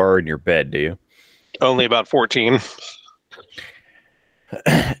where you are and your bed, do you? Only about 14.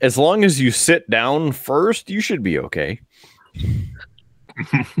 As long as you sit down first, you should be okay.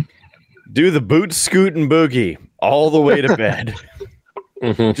 Do the boot, scoot, and boogie all the way to bed.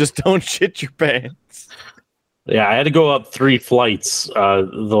 Just don't shit your pants. Yeah, I had to go up 3 flights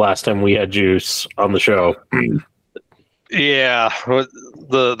the last time we had juice on the show. Yeah,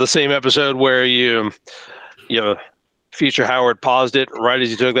 the same episode where you Future Howard paused it right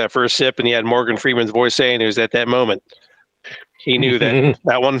as you took that first sip, and he had Morgan Freeman's voice saying it was at that moment. He knew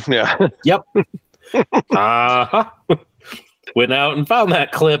that one. Yeah. Yep. Went out and found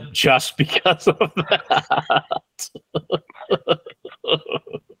that clip just because of that.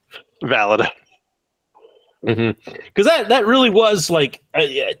 Valid. Because that really was like,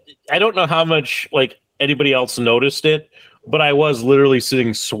 I don't know how much like anybody else noticed it, but I was literally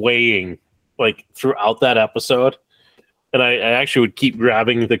sitting swaying like throughout that episode, and I actually would keep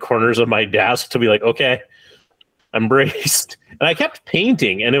grabbing the corners of my desk to be like, okay, I'm braced. And I kept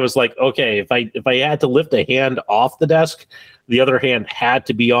painting, and it was like, okay, if I had to lift a hand off the desk, the other hand had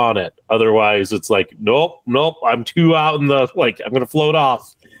to be on it. Otherwise, it's like, nope, I'm too out in the, like, I'm gonna float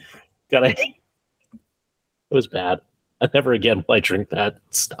off. It was bad. I never again will I drink that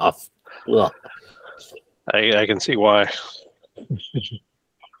stuff. Ugh. I can see why.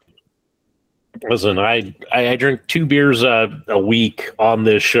 Listen, I drink 2 beers a week on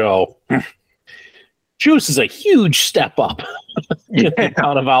this show. Juice is a huge step up in the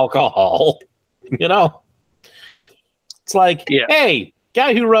amount of alcohol. You know, it's like, hey,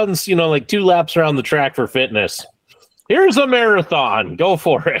 guy who runs, like 2 laps around the track for fitness. Here's a marathon. Go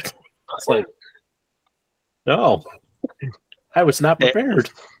for it. It's like, no, I was not prepared.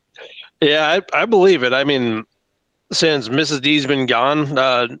 Yeah, I believe it. I mean, since Mrs. D's been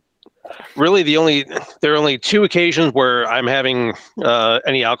gone, really there are only 2 occasions where I'm having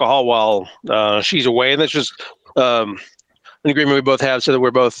any alcohol while she's away, and that's just an agreement we both have so that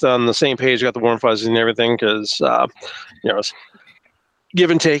we're both on the same page, got the warm fuzzies and everything, because it's give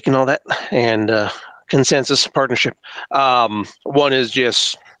and take and all that, and consensus partnership. One is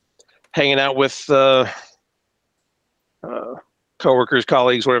just hanging out with coworkers,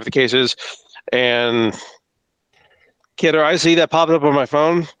 colleagues, whatever the case is, and Kidder, I see that popped up on my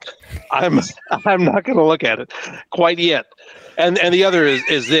phone. I'm not going to look at it quite yet. And the other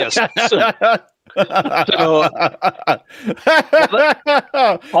is this. So,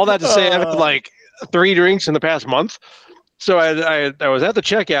 all that to say, I've had like 3 drinks in the past month. So I was at the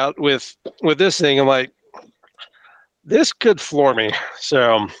checkout with this thing. I'm like, this could floor me.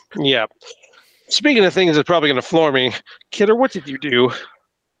 So yeah. Speaking of things that's probably going to floor me, Kidder, what did you do?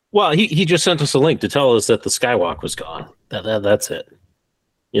 Well, he just sent us a link to tell us that the Skywalk was gone. That's it.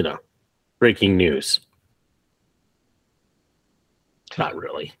 Breaking news. Not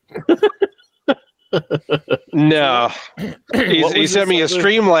really. No. He sent me a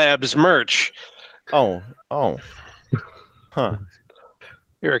Streamlabs merch. Oh. Huh.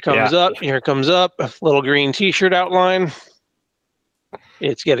 Here it comes up. Here it comes up. A little green t-shirt outline.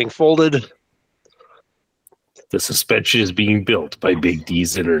 It's getting folded. The suspension is being built by Big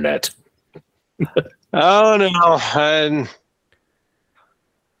D's Internet. Oh, no. And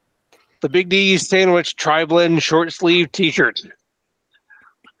the Big D Sandwich Tri-Blend short sleeve t-shirt.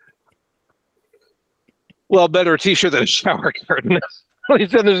 Well, better a t-shirt than a shower curtain. At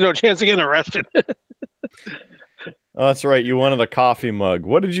least then there's no chance of getting arrested. Oh, that's right. You wanted a coffee mug.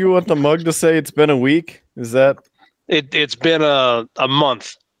 What did you want the mug to say? It's been a week? Is that? It's been a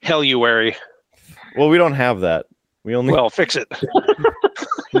month. Helluary. Well, we don't have that. We only. Well, fix it.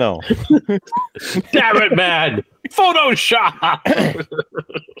 No. Damn it, man! Photoshop.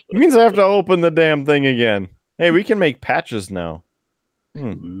 It means I have to open the damn thing again. Hey, we can make patches now.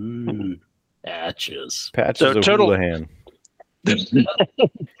 Ooh, patches. Patches of total- Houlihan.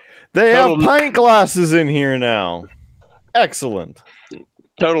 They have pint glasses in here now. Excellent.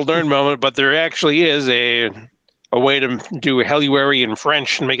 Total nerd moment, but there actually is a way to do Helluary in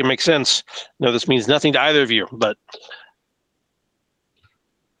French and make it make sense. No, this means nothing to either of you, but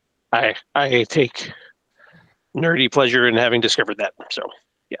I take nerdy pleasure in having discovered that. So,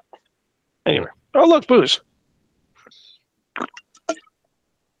 yeah. Anyway. Oh, look, booze.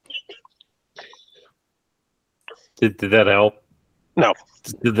 Did that help? No.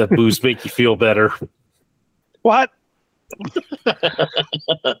 Did that booze make you feel better? What?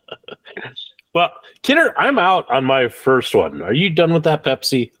 Well, Kidder, I'm out on my first one. Are you done with that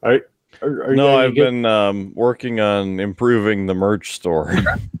Pepsi? Are No, you I've been working on improving the merch store.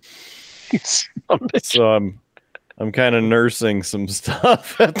 So I'm kind of nursing some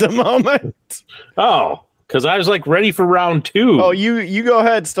stuff at the moment. Oh, because I was like ready for round 2. Oh, you go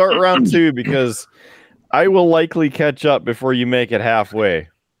ahead, start round 2 because I will likely catch up before you make it halfway.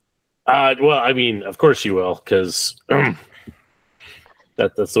 Well, I mean, of course you will, because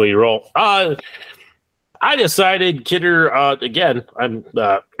that's the way you roll. I decided, Kidder, again,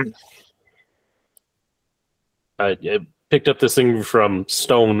 I picked up this thing from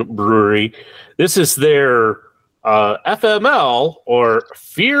Stone Brewery. This is their FML, or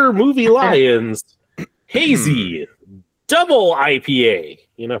Fear Movie Lions Hazy Double IPA.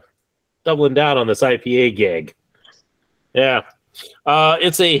 You know, doubling down on this IPA gig. Yeah.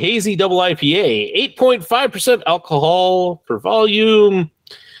 It's a hazy double IPA, 8.5% alcohol per volume.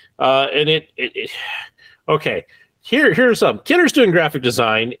 And it okay. Here's some. Kidder's doing graphic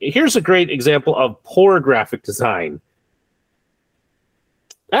design. Here's a great example of poor graphic design.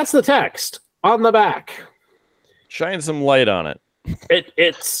 That's the text on the back. Shine some light on it.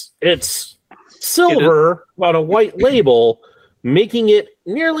 It's silver on a white label, making it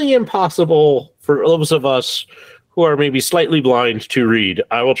nearly impossible for those of us who are maybe slightly blind to read.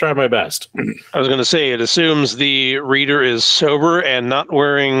 I will try my best. I was going to say, it assumes the reader is sober and not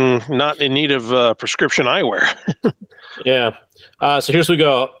in need of prescription eyewear. Yeah. So here's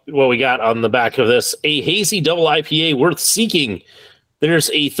what we got on the back of this. A hazy double IPA worth seeking. There's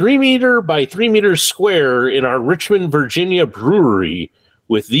a 3 meter by 3 meter square in our Richmond, Virginia brewery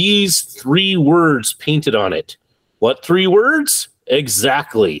with these 3 words painted on it. What 3 words?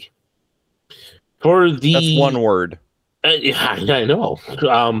 Exactly. That's one word. I know.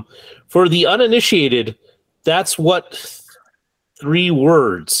 For the uninitiated, that's what 3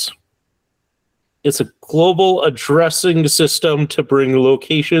 words. It's a global addressing system to bring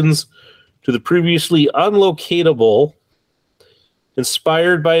locations to the previously unlocatable.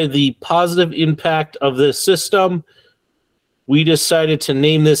 Inspired by the positive impact of this system, we decided to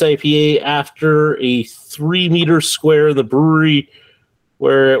name this IPA after a 3 meter square in the brewery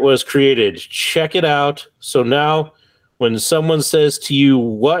where it was created. Check it out. So now when someone says to you,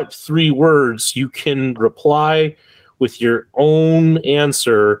 what 3 words, you can reply with your own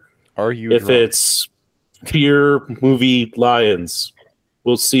answer. Are you if drunk? It's Fear Movie Lions.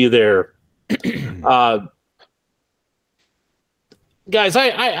 We'll see you there. Guys,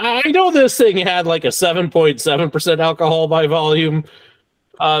 I know this thing had like a 7.7% alcohol by volume.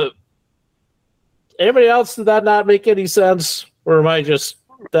 Anybody else, did that not make any sense? Or am I just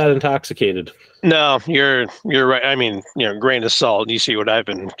that intoxicated? No, you're right. I mean, grain of salt. You see what I've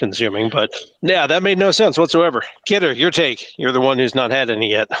been consuming, but yeah, that made no sense whatsoever. Kidder, your take. You're the one who's not had any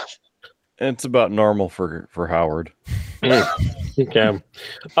yet. It's about normal for Howard. Okay.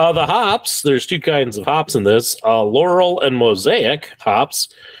 The hops, there's 2 kinds of hops in this. Laurel and Mosaic hops.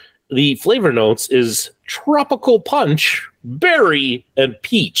 The flavor notes is tropical punch, berry, and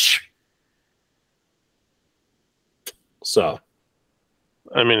peach. So,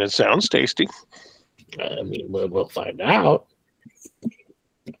 I mean, it sounds tasty. I mean, we'll find out.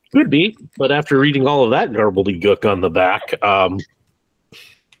 Could be, but after reading all of that gobbledygook on the back, I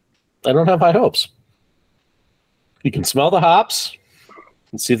don't have high hopes. You can smell the hops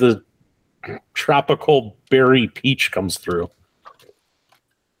and see the tropical berry peach comes through.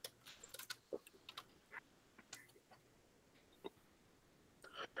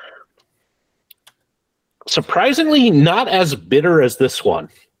 Surprisingly, not as bitter as this one.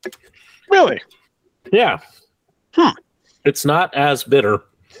 Really? Yeah. It's not as bitter.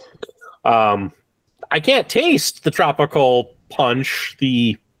 I can't taste the tropical punch,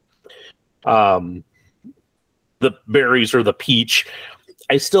 the berries or the peach.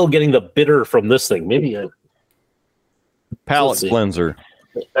 I'm still getting the bitter from this thing. Maybe a Palate cleanser.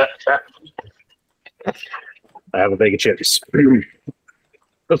 I have a bag of chips.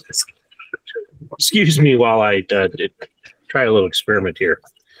 Excuse me while I try a little experiment here.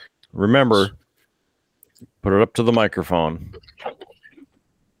 Remember, put it up to the microphone.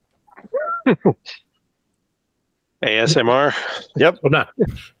 ASMR. Yep.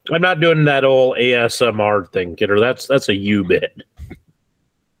 I'm not doing that old ASMR thing, kidder. That's a you bit.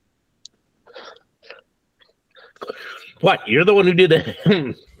 What? You're the one who did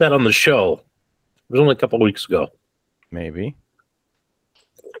that on the show. It was only a couple weeks ago. Maybe.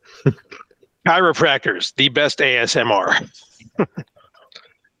 Chiropractors, the best ASMR.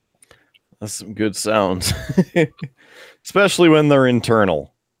 That's some good sounds. Especially when they're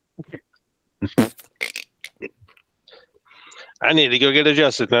internal. I need to go get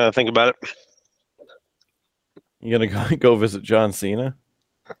adjusted now that I think about it. You gonna go visit John Cena?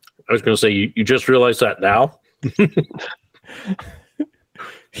 I was going to say, you just realized that now?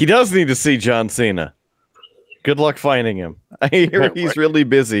 He does need to see John Cena. Good luck finding him. I hear he's really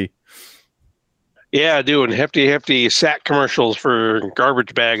busy. Yeah, doing hefty sack commercials for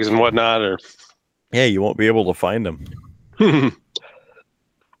garbage bags and whatnot. Or Yeah, you won't be able to find him.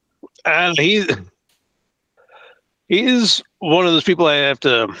 and he's one of those people I have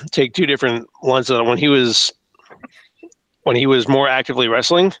to take two different lenses on. When he was more actively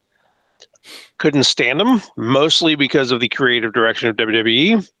wrestling, couldn't stand him, mostly because of the creative direction of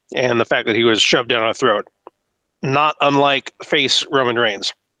WWE and the fact that he was shoved down our throat. Not unlike face Roman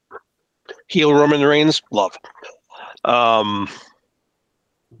Reigns. Heel Roman Reigns, love. But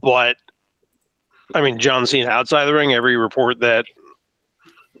I mean, John Cena outside the ring, every report that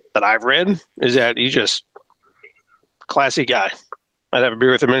I've read is that he's just classy guy. I'd have a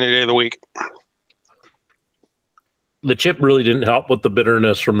beer with him any day of the week. The chip really didn't help with the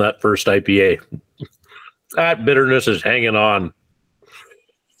bitterness from that first IPA. That bitterness is hanging on.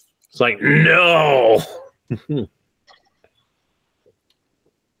 It's like, no.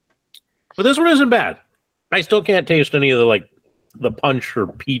 But this one isn't bad. I still can't taste any of the punch or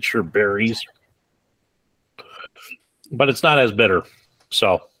peach or berries. But it's not as bitter.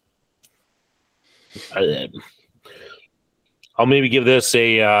 So I'll maybe give this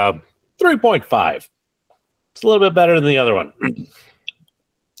a 3.5. It's a little bit better than the other one.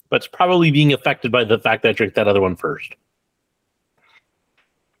 But it's probably being affected by the fact that I drank that other one first.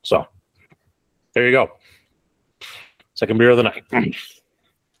 So there you go. Second beer of the night.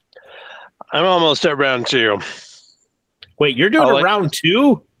 I'm almost at round 2. Wait, you're doing round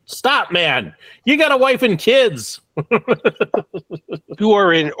 2? Stop, man. You got a wife and kids. Who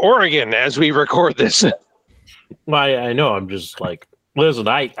are in Oregon as we record this. I know. I'm just like, listen,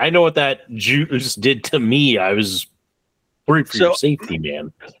 I know what that juice did to me. I was worried for your safety,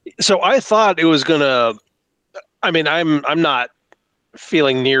 man. So I thought it was gonna. I mean, I'm not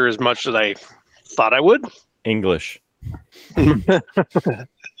feeling near as much as I thought I would. English.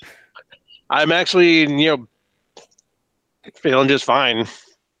 I'm actually, feeling just fine.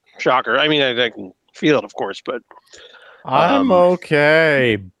 Shocker. I mean, I can feel it, of course, but I'm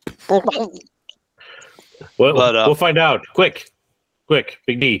okay. We'll find out. Quick, Big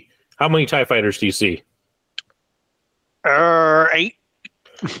D. How many TIE fighters do you see? 8.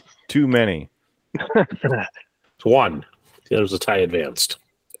 Too many. It's 1. The other's a TIE Advanced.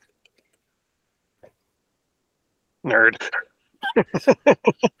 Nerd.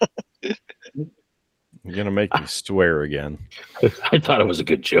 You're gonna make me swear again. I thought it was a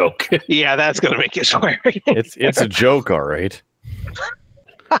good joke. Yeah, that's gonna make you swear. It's a joke, all right.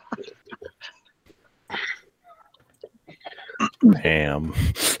 Damn.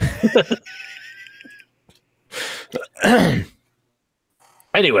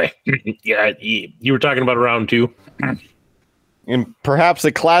 Anyway, yeah, you were talking about round 2. And perhaps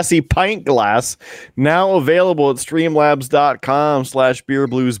a classy pint glass now available at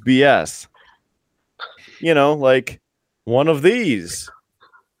streamlabs.com/beerbluesbs. Like one of these,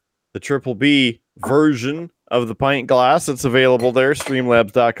 the Triple B version of the pint glass that's available there,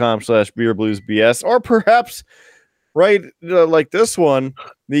 streamlabs.com/beerbluesbs, or perhaps right like this one,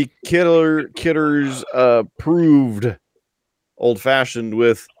 the Kidders approved old fashioned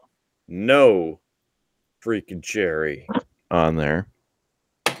with no freaking cherry on there.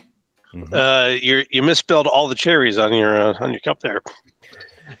 You misspelled all the cherries on your cup there.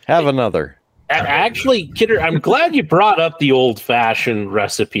 Have another. Actually, Kidder, I'm glad you brought up the old-fashioned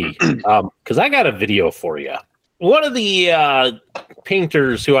recipe because I got a video for you. One of the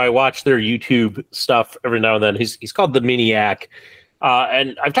painters who I watch their YouTube stuff every now and then, he's called The Miniac.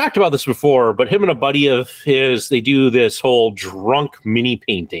 And I've talked about this before, but him and a buddy of his, they do this whole drunk mini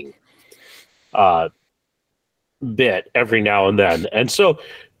painting. bit every now and then. And so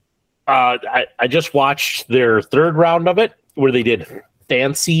I just watched their third round of it where they did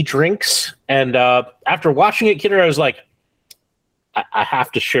fancy drinks. And after watching it, Kidder, I was like, I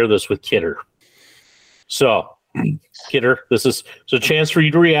have to share this with Kidder. So, Kidder, this is a chance for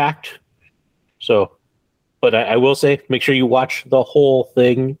you to react. So, but I will say, make sure you watch the whole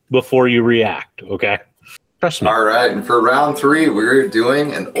thing before you react, okay? Trust me. All right, and for round 3, we're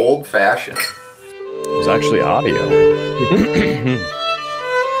doing an old fashioned. It's actually audio.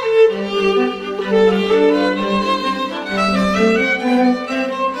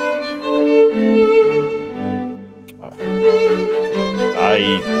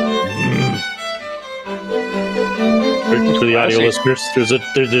 For the audio listeners,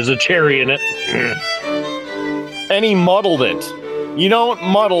 there's a cherry in it. And he muddled it. You don't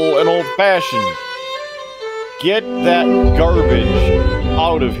muddle an old fashioned. Get that garbage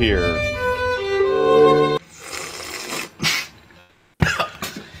out of here.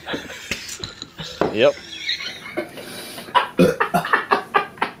 Yep.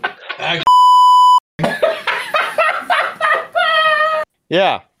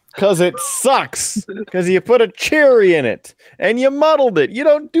 Yeah, because it sucks. Because you put a cherry in it and you muddled it. You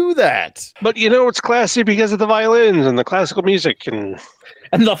don't do that. But it's classy because of the violins and the classical music and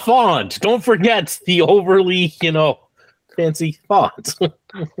the font. Don't forget the overly, fancy font.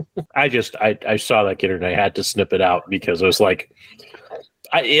 I saw that, Kidder, and I had to snip it out because I was like,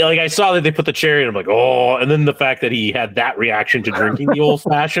 I saw that they put the cherry, and I'm like, oh, and then the fact that he had that reaction to drinking the old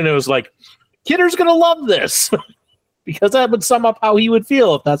fashioned, it was like, Kidder's gonna love this because that would sum up how he would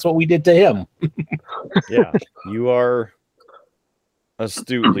feel if that's what we did to him. Yeah, you are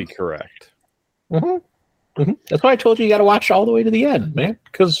astutely correct. Mm-hmm. Mm-hmm. That's why I told you got to watch all the way to the end, man,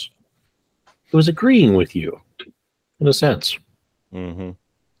 because it was agreeing with you in a sense. Mm-hmm.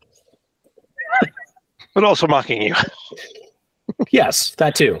 but also mocking you. Yes,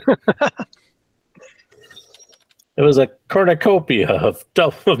 that too. It was a cornucopia of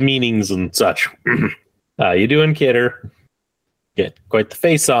meanings and such. You doing, Kidder? Get quite the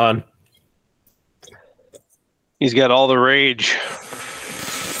face on. He's got all the rage.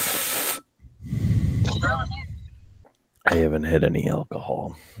 I haven't had any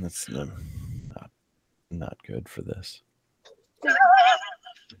alcohol. That's not good for this.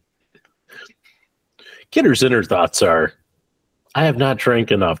 Kidder's inner thoughts are, I have not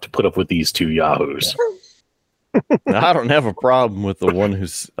drank enough to put up with these two yahoos. I don't have a problem with the one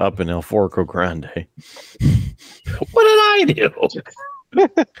who's up in El Forco Grande. What did I do?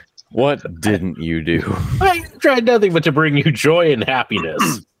 What didn't you do? I tried nothing but to bring you joy and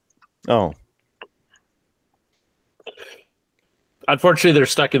happiness. Oh. Unfortunately, they're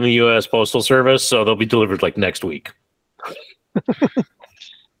stuck in the U.S. Postal Service, so they'll be delivered like next week.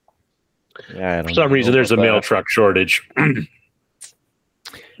 Yeah, For some reason, there's a mail truck shortage.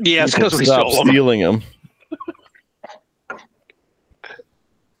 Yeah, it's because we Stop stole them. stealing them.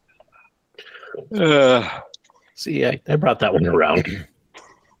 See, I brought that one around.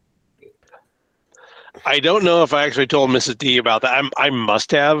 I don't know if I actually told Mrs. D about that. I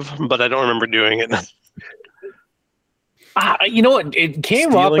must have, but I don't remember doing it. You know what? It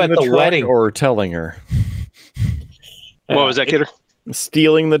came Stealing up at the truck wedding. or telling her. What was that, Kidder?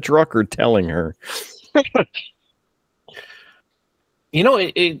 Stealing the truck or telling her. You know,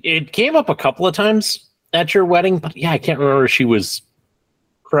 it came up a couple of times at your wedding, but yeah, I can't remember if she was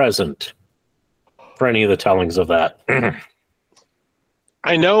present for any of the tellings of that.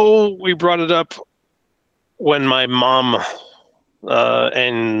 I know we brought it up when my mom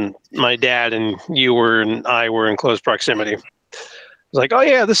and my dad and I were in close proximity. It was like, oh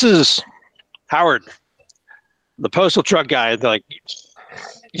yeah, this is Howard, the postal truck guy. They're like,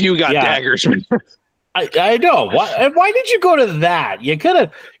 you got daggers. I know. Why did you go to that? You could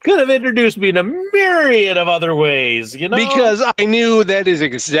have introduced me in a myriad of other ways, you know? Because I knew that is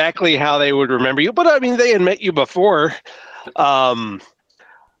exactly how they would remember you. But I mean, they had met you before. I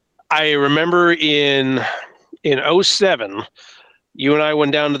remember in 2007, you and I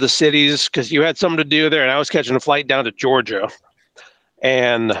went down to the cities because you had something to do there, and I was catching a flight down to Georgia.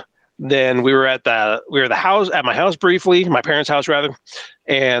 And then we were at the house, at my house briefly, my parents' house rather.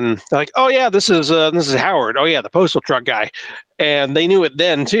 And they're like, oh yeah, this is Howard. Oh yeah, the postal truck guy. And they knew it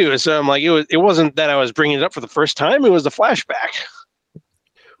then too. So I'm like, it wasn't that I was bringing it up for the first time. It was the flashback.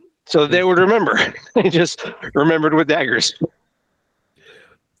 So they would remember. They just remembered with daggers.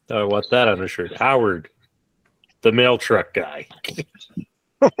 I want that on a shirt. Howard, the mail truck guy.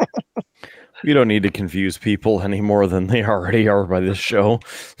 You don't need to confuse people any more than they already are by this show.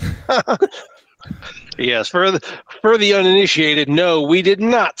 Yes, for the uninitiated, no, we did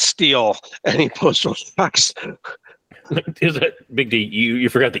not steal any postal trucks. Is it Big D? You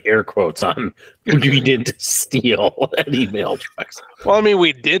forgot the air quotes on who you didn't steal any mail trucks. Well, I mean,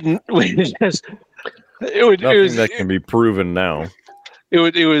 we didn't. We just Nothing that can be proven now.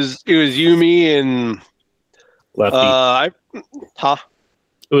 It was you, me, and Lefty.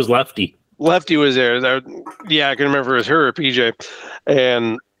 It was Lefty. Lefty was there. Yeah, I can remember it was her or PJ,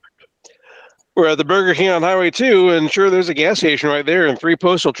 and we're at the Burger King on Highway 2, and sure, there's a gas station right there and 3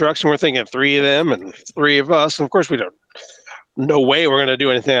 postal trucks, and we're thinking 3 of them and 3 of us. And of course, we don't. No way we're going to do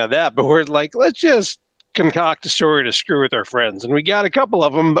anything like that. But we're like, let's just concoct a story to screw with our friends. And we got a couple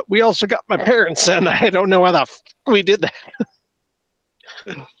of them, but we also got my parents, and I don't know how we did that.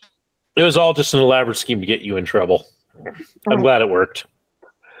 It was all just an elaborate scheme to get you in trouble. I'm glad it worked.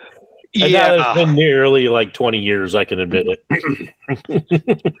 And now that it's been nearly like 20 years, I can admit it.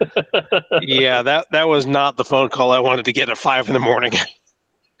 Yeah, that was not the phone call I wanted to get at 5 a.m.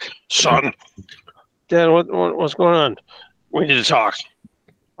 Son, Dad, what's going on? We need to talk.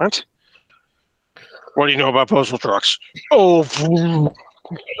 What? What do you know about postal trucks? Oh,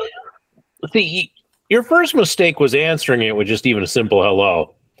 see, your first mistake was answering it with just even a simple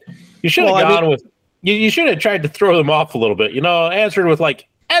hello. You should have with. You should have tried to throw them off a little bit. Answered with like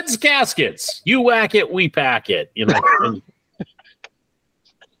Ed's Gaskets. You whack it, we pack it.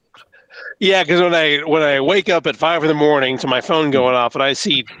 Yeah, because when I wake up at 5 a.m. to my phone going off and I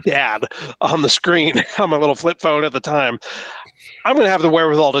see Dad on the screen on my little flip phone at the time, I'm going to have the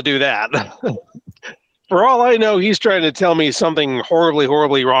wherewithal to do that. For all I know, he's trying to tell me something horribly,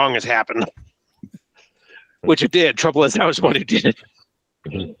 horribly wrong has happened, which it did. Trouble is, I was the one who did it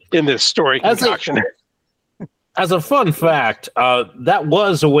in this story concoction. As a fun fact, that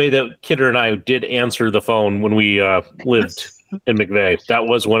was a way that Kidder and I did answer the phone when we lived in McVeigh. That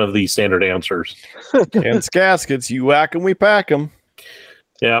was one of the standard answers. And Gaskets, you whack them, we pack them.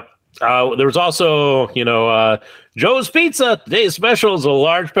 Yeah. There was also, Joe's Pizza. Today's special is a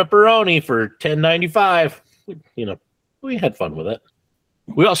large pepperoni for $10.95. We had fun with it.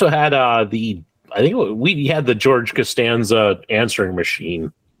 We also had we had the George Costanza answering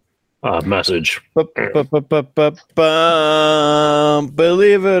machine message. Believe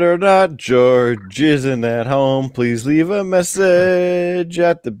it or not, George isn't at home. Please leave a message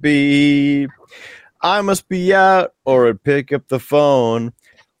at the beep. I must be out or I'd pick up the phone.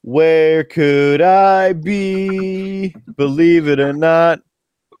 Where could I be? Believe it or not,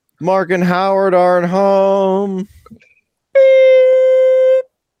 Mark and Howard aren't home.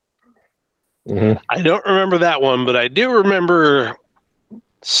 Mm-hmm. I don't remember that one, but I do remember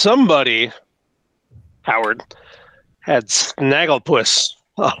somebody, Howard, had Snagglepuss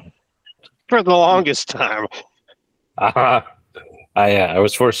for the longest time. I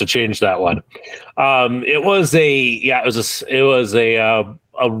was forced to change that one. It was a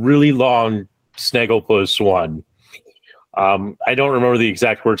really long Snagglepuss one. I don't remember the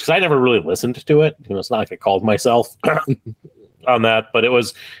exact words because I never really listened to it. It's not like I called myself on that, but it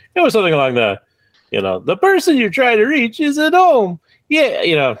was something along the person you're trying to reach is at home.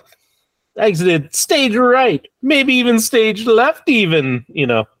 Yeah, exited stage right, maybe even stage left. Even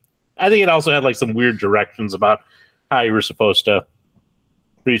I think it also had like some weird directions about how you were supposed to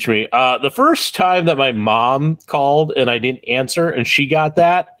reach me. The first time that my mom called and I didn't answer and she got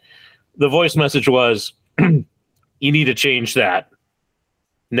that, the voice message was, "You need to change that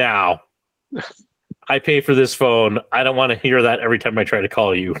now. I pay for this phone. I don't want to hear that every time I try to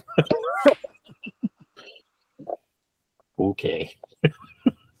call you." Okay.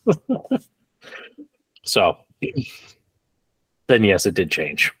 So then, yes, it did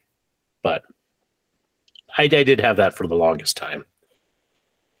change, but I did have that for the longest time.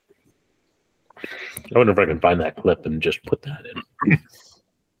 I wonder if I can find that clip and just put that in.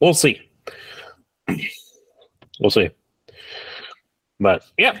 We'll see. We'll see. But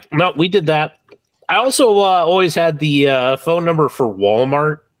yeah, no, we did that. I also always had the phone number for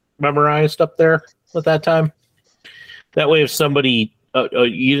Walmart memorized up there at that time. That way, if somebody,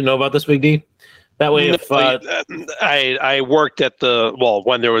 you didn't know about this, Big D? That way, if I worked at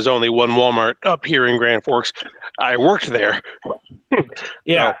when there was only one Walmart up here in Grand Forks, I worked there.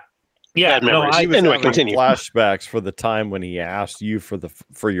 Yeah. Yeah, no, he was having flashbacks for the time when he asked you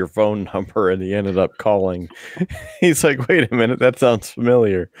for your phone number and he ended up calling. He's like, wait a minute, that sounds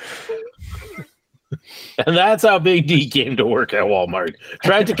familiar. And that's how Big D came to work at Walmart.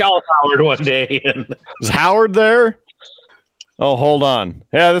 Tried to call Howard one day. And is Howard there? Oh, hold on.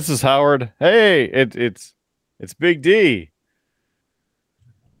 Yeah, this is Howard. Hey, it's Big D.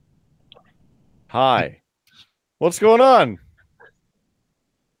 Hi. What's going on?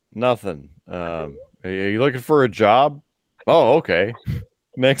 Nothing. Are you looking for a job? Oh, okay.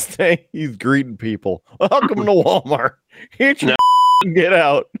 Next day, he's greeting people. Welcome to Walmart. Get your get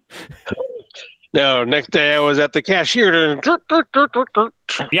out. No, next day I was at the cashier.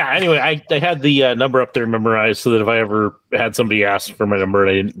 Yeah, anyway, I had the number up there memorized so that if I ever had somebody ask for my number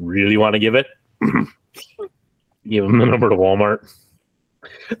and I didn't really want to give it, give them the number to Walmart.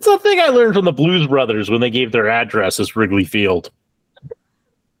 It's a thing I learned from the Blues Brothers when they gave their address as Wrigley Field.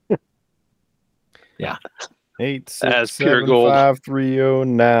 Yeah.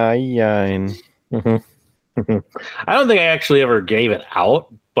 8675309. I don't think I actually ever gave it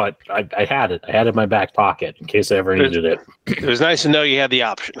out, but I had it. I had it in my back pocket in case I ever needed it. It was nice to know you had the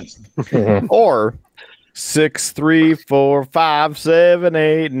option. Or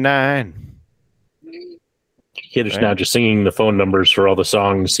 6345789. Kid is now just singing the phone numbers for all the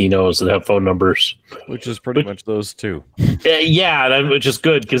songs he knows that have phone numbers. Which is pretty much those two. Yeah, which is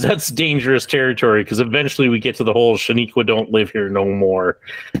good because that's dangerous territory because eventually we get to the whole Shaniqua don't live here no more.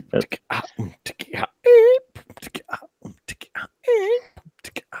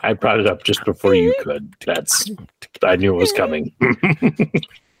 I brought it up just before you could. I knew it was coming.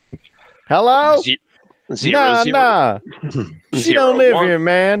 Hello? Zero. Nah. She don't live here,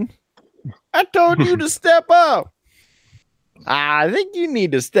 man. I told you to step up. I think you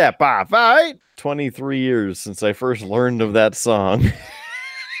need to step off, all right? 23 years since I first learned of that song.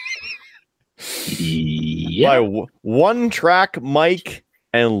 Yeah. By One Track Mike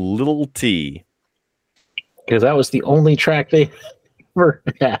and Little T. Because that was the only track they ever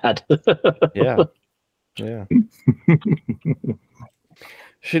had. Yeah.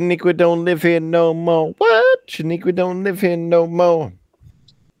 Shaniqua don't live here no more. What? Shaniqua don't live here no more.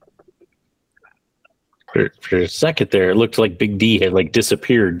 For a second there, it looked like Big D had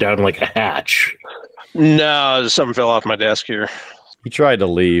disappeared down like a hatch. No, something fell off my desk here. He tried to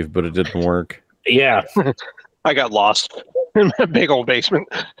leave, but it didn't work. Yeah. I got lost in my big old basement.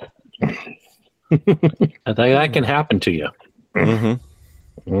 I think that can happen to you.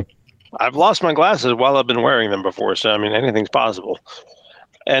 Mm-hmm. I've lost my glasses while I've been wearing them before, so I mean anything's possible.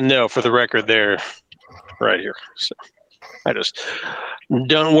 And no, for the record, they're right here. So I just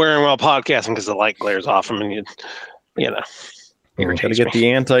don't wear them while podcasting because the light glares off them, and you know. Gotta get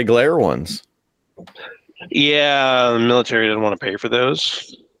the anti-glare ones. Yeah, the military doesn't want to pay for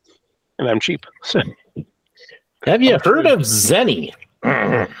those, and I'm cheap. So. Have you heard of Zenny?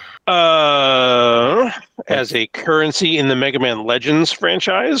 As a currency in the Mega Man Legends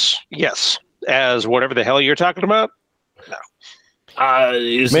franchise, yes. As whatever the hell you're talking about, no.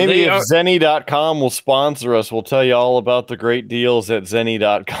 Maybe if Zenny.com will sponsor us, we'll tell you all about the great deals at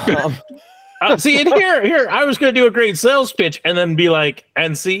Zenny.com. See, and here, I was going to do a great sales pitch and then be like,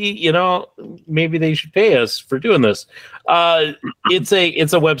 and see, maybe they should pay us for doing this. It's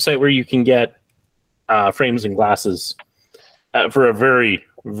a website where you can get frames and glasses for a very,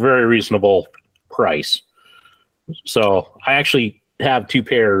 very reasonable price. So I actually have 2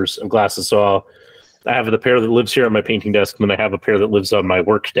 pairs of glasses. So I have the pair that lives here on my painting desk, and then I have a pair that lives on my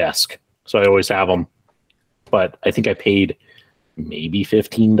work desk. So I always have them. But I think I paid maybe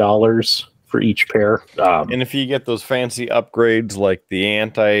 $15 for each pair. And if you get those fancy upgrades like the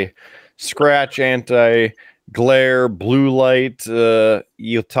anti-scratch, anti-glare, blue light,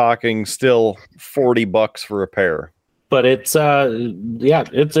 you're talking still $40 for a pair. But it's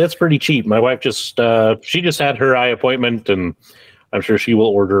it's pretty cheap. My wife just had her eye appointment, and I'm sure she will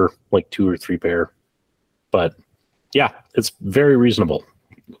order 2 or 3 pair. But yeah, it's very reasonable.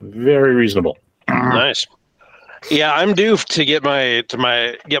 Very reasonable. Nice. Yeah, I'm due to get my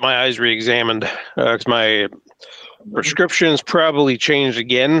eyes re-examined because my prescriptions probably changed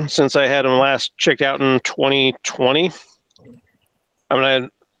again since I had them last checked out in 2020. I mean,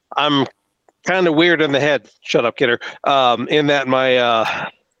 I'm kind of weird in the head. Shut up, kidder. In that I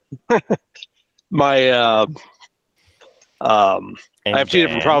have 2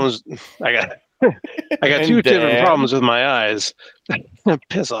 different problems. I got 2 different problems with my eyes.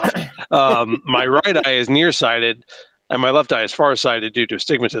 Piss off. My right eye is nearsighted, and my left eye is farsighted due to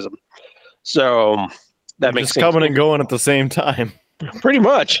astigmatism. So that makes sense. Coming and going at the same time. Pretty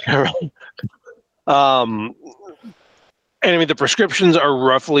much. And I mean, the prescriptions are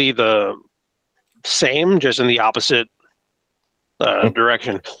roughly the same, just in the opposite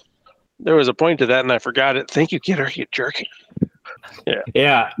direction. There was a point to that, and I forgot it. Thank you, kidder, you jerk.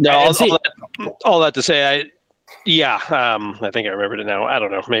 Yeah. No, all that to say, I think I remembered it now. I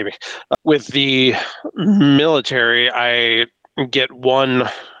don't know, maybe. With the military, I get one.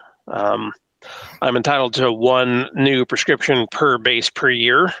 I'm entitled to 1 new prescription per base per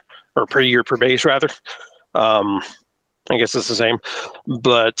year, or per year per base rather. And I guess it's the same.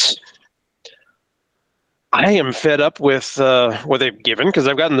 But I am fed up with what they've given because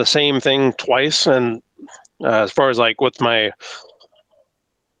I've gotten the same thing twice. And as far as like with my,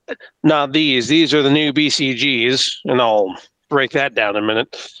 not these are the new BCGs, and I'll break that down in a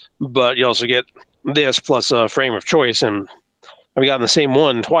minute. But you also get this plus a frame of choice, and I've gotten the same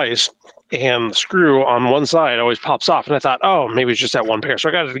one twice. And the screw on one side always pops off. And I thought, oh, maybe it's just that one pair. So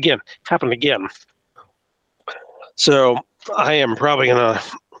I got it again. Happened again. So I am probably going to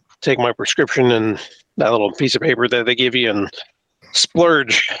take my prescription and that little piece of paper that they give you and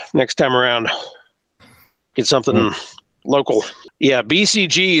splurge next time around. Get something local. Yeah,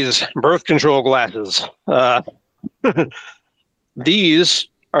 BCG's birth control glasses. These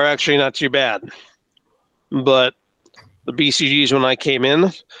are actually not too bad. But the BCGs when I came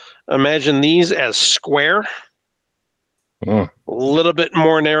in, imagine these as square, a little bit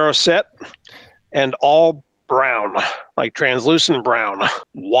more narrow set, and all brown, like translucent brown.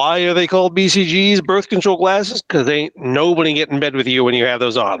 Why are they called BCGs, birth control glasses? Because ain't nobody get in bed with you when you have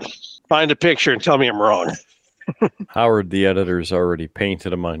those on. Find a picture and tell me I'm wrong. Howard, the editor's already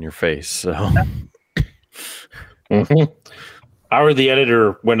painted them on your face. So Howard, the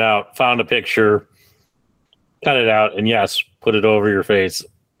editor, went out, found a picture, cut it out, and yes, put it over your face.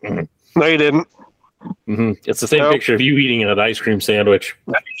 No, you didn't. It's the same picture of you eating an ice cream sandwich.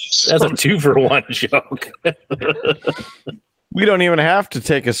 That's a 2-for-1 joke. we don't even have to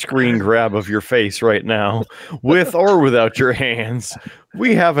take a screen grab of your face right now, with or without your hands.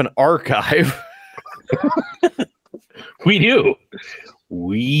 We have an archive. We do.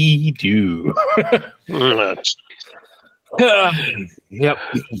 We do. Yep.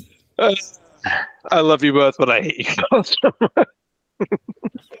 I love you both, but I hate you both.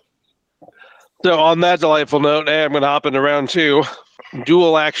 So on that delightful note, I'm going to hop into round 2.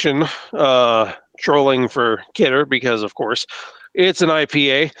 Dual action trolling for Kidder because, of course, it's an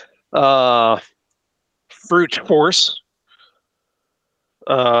IPA. Fruit Force.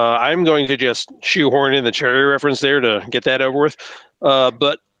 I'm going to just shoehorn in the cherry reference there to get that over with.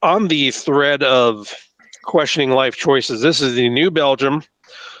 But on the thread of questioning life choices, this is the New Belgium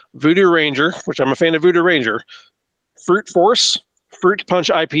Voodoo Ranger, which I'm a fan of Voodoo Ranger. Fruit Force Fruit Punch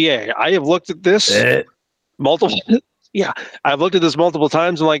IPA. I have looked at this multiple. Yeah, I've looked at this multiple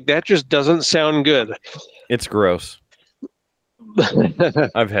times. I'm like, that just doesn't sound good. It's gross.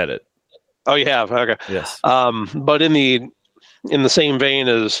 I've had it. Oh, you have? Okay. Yes. But in the same vein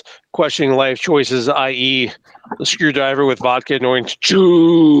as questioning life choices, i.e., the screwdriver with vodka and orange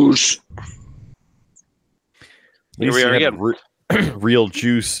juice. Here we are again. Real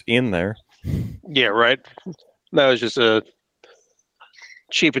juice in there. Yeah, right. That was just a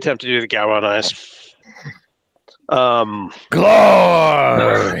cheap attempt to do the Gowon eyes.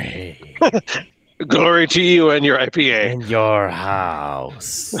 Glory! Glory to you and your IPA. In your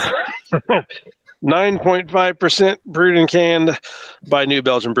house. 9.5% brewed and canned by New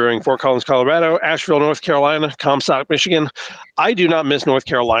Belgium Brewing, Fort Collins, Colorado, Asheville, North Carolina, Comstock, Michigan. I do not miss North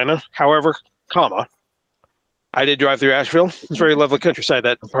Carolina. However, I did drive through Asheville. It's very lovely countryside,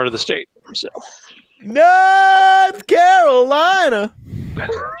 that part of the state. So, North Carolina. I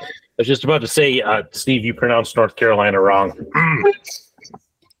was just about to say, Steve, you pronounced North Carolina wrong.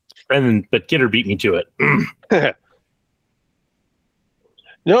 But Kidder beat me to it.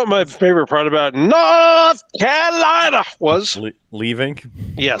 You know what my favorite part about North Carolina was? Leaving?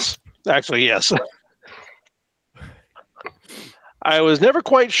 Yes. Actually, yes. I was never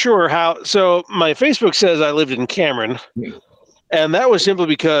quite sure how. So my Facebook says I lived in Cameron, and that was simply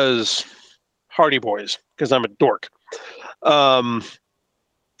because Hardy Boys, because I'm a dork.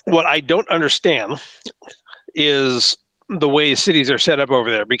 What I don't understand is the way cities are set up over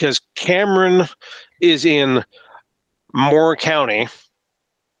there, because Cameron is in Moore County,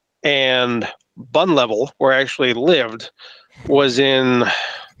 and Bun Level, where I actually lived, was in,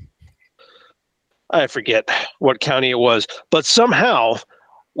 I forget what county it was, but somehow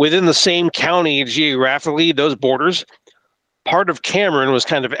within the same county geographically, those borders, part of Cameron was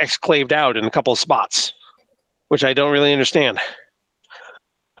kind of exclaved out in a couple of spots, which I don't really understand.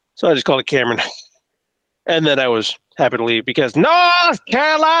 So I just called it Cameron. And then I was happy to leave because North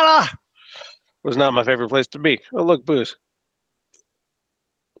Carolina was not my favorite place to be. Oh, look, booze.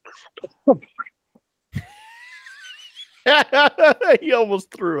 He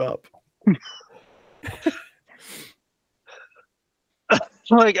almost threw up.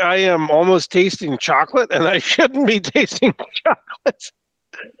 Like, I am almost tasting chocolate, and I shouldn't be tasting chocolate.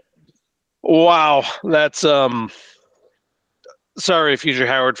 Wow, that's sorry, Future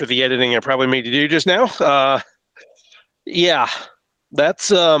Howard, for the editing I probably made you do just now. Yeah,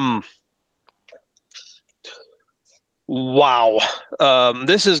 that's Wow.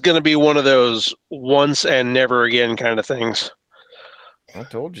 This is going to be one of those once and never again kind of things. I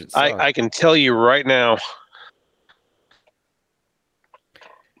told you. I can tell you right now.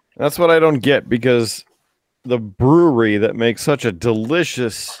 That's what I don't get, because the brewery that makes such a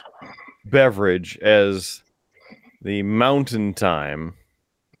delicious beverage as the Mountain Time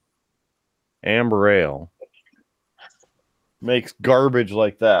Amber Ale makes garbage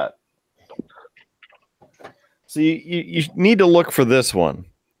like that. So you need to look for this one.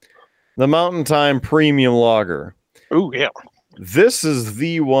 The Mountain Time Premium Lager. Oh, yeah. This is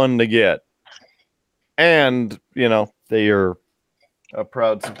the one to get. And, they are a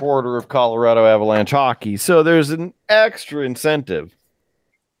proud supporter of Colorado Avalanche hockey. So there's an extra incentive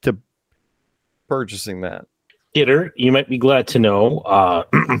to purchasing that. Kidder, you might be glad to know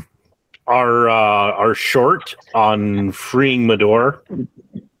our short on freeing Mador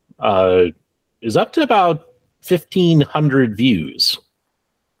is up to about 1,500 views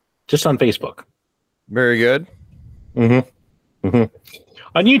just on Facebook. Very good. Mm-hmm. Mm-hmm.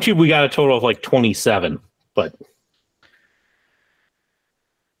 On YouTube, we got a total of like 27, but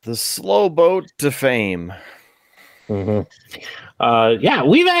the slow boat to fame. Mm-hmm. Yeah,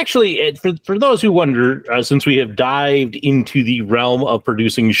 we've actually, for those who wonder, since we have dived into the realm of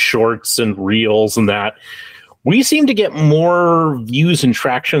producing shorts and reels and that, we seem to get more views and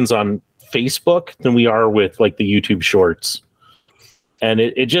tractions on Facebook than we are with like the YouTube shorts. And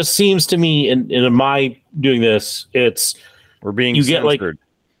it just seems to me, in my doing this, we're being you censored. Get like,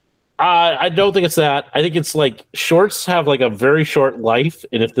 I don't think it's that. I think it's like shorts have like a very short life,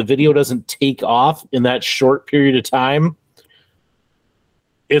 and if the video doesn't take off in that short period of time,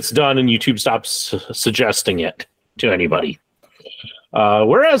 it's done, and YouTube stops suggesting it to anybody.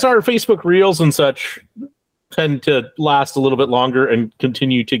 Whereas our Facebook Reels and such tend to last a little bit longer and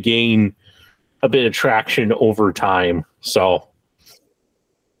continue to gain a bit of traction over time. So,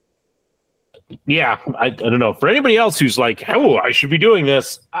 yeah, I don't know. For anybody else who's like, oh, I should be doing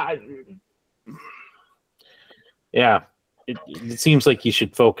this, it seems like you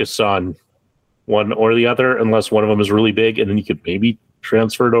should focus on one or the other, unless one of them is really big, and then you could maybe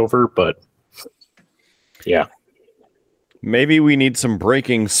transfer it over. But yeah, maybe we need some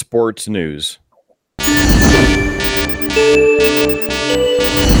breaking sports news.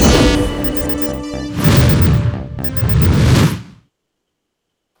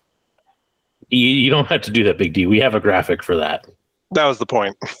 You don't have to do that, Big D. We have a graphic for that. That was the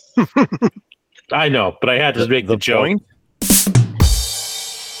point. I know, but I had to make the joke. Point?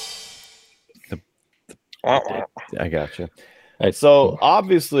 I gotcha. So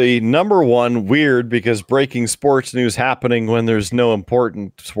obviously, number one, weird, because breaking sports news happening when there's no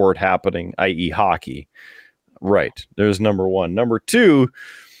important sport happening, i.e. hockey. Right. There's number one. Number two,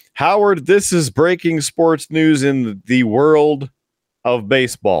 Howard, this is breaking sports news in the world of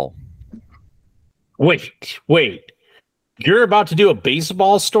baseball. Wait. You're about to do a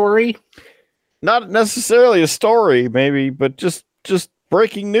baseball story? Not necessarily a story, maybe, but just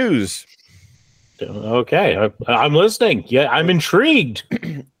breaking news. Okay, I'm listening. Yeah, I'm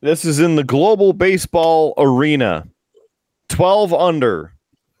intrigued. This is in the global baseball arena. 12 under.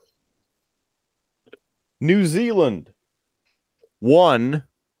 New Zealand 1.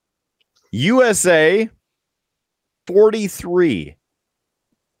 USA 43.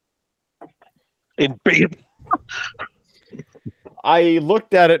 In baseball. I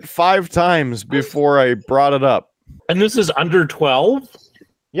looked at it 5 times before I brought it up. And this is under 12?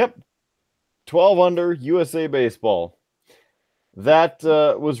 Yep. 12 under USA Baseball. That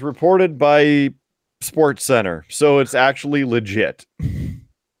was reported by Sports Center, so it's actually legit.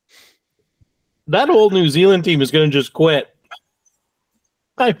 That whole New Zealand team is going to just quit.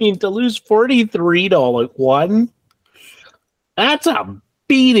 I mean, to lose 43 to like 1, that's a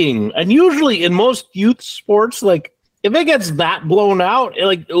beating. And usually in most youth sports, like if it gets that blown out,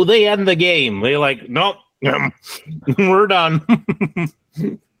 like they end the game. They're like, nope, we're done.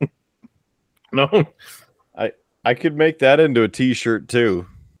 No, I could make that into a t-shirt too.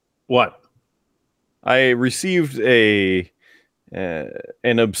 What? I received an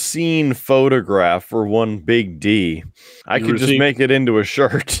obscene photograph for one Big D. I could just make it into a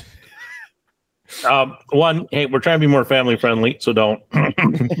shirt. One, hey, we're trying to be more family friendly, so don't.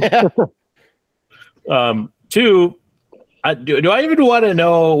 2, do I even want to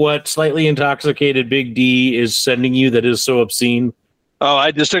know what slightly intoxicated Big D is sending you that is so obscene? Oh,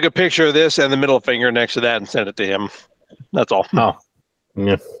 I just took a picture of this and the middle finger next to that and sent it to him. That's all. Oh,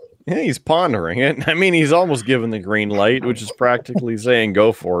 yeah. Yeah, he's pondering it. I mean, he's almost given the green light, which is practically saying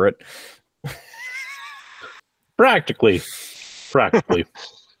go for it. Practically.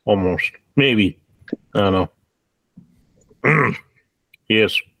 Almost. Maybe. I don't know.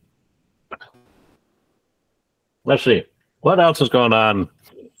 Yes. Let's see. What else is going on?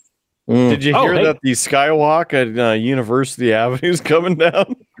 Did you hear hey. that the Skywalk at University Avenue is coming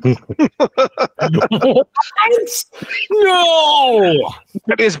down? What? No!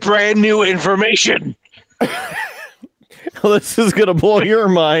 That is brand new information. This is gonna blow your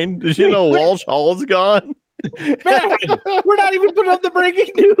mind. Did you know Walsh Hall's gone? Man, we're not even putting up the breaking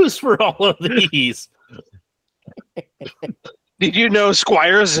news for all of these. Did you know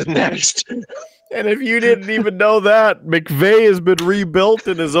Squires is next? And if you didn't even know that, McVeigh has been rebuilt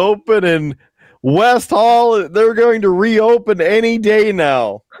and is open, and West Hall, they're going to reopen any day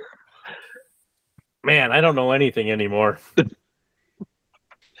now. Man, I don't know anything anymore.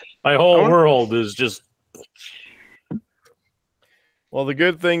 My whole world is just... Well, the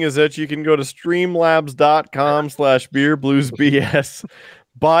good thing is that you can go to streamlabs.com/beerbluesbs,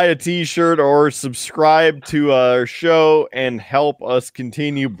 buy a t-shirt or subscribe to our show and help us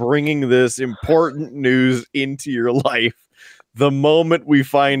continue bringing this important news into your life the moment we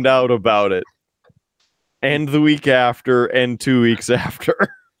find out about it. And the week after and 2 weeks after.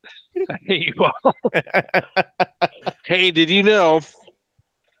 Hey, well. Hey, did you know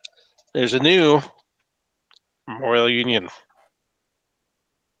there's a new Memorial Union?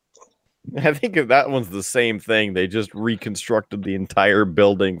 I think that one's the same thing. They just reconstructed the entire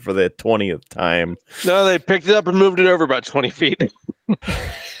building for the 20th time. No, they picked it up and moved it over about 20 feet. It's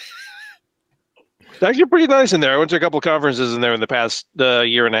actually pretty nice in there. I went to a couple of conferences in there in the past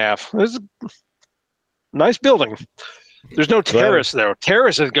year and a half. It's a nice building. There's no terrace, though.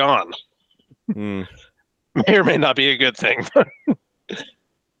 Terrace is gone. May or may not be a good thing.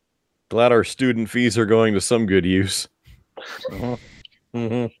 Glad our student fees are going to some good use.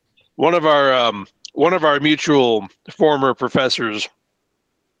 Mm-hmm. One of our mutual former professors,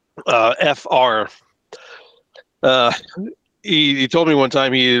 FR, he told me one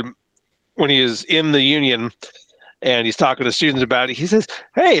time when he is in the union and he's talking to students about it, he says,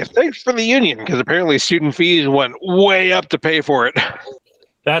 "Hey, thanks for the union," because apparently student fees went way up to pay for it.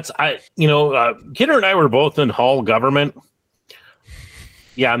 Kidder and I were both in hall government.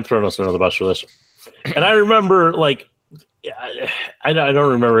 Yeah, I'm throwing us under the bus for this. And I remember, like, I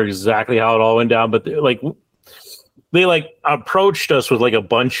don't remember exactly how it all went down, but they approached us with like a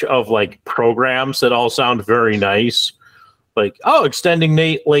bunch of like programs that all sound very nice, like, oh, extending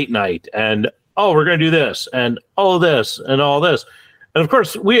late night, and oh, we're gonna do this, and all this, and all this, and of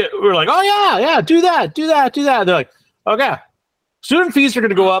course we were like, oh yeah, do that. And they're like, okay, student fees are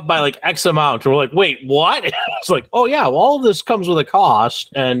gonna go up by like X amount, and we're like, wait, what? It's like, oh yeah, well, all of this comes with a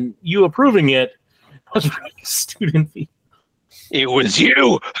cost, and you approving it was student fee. It was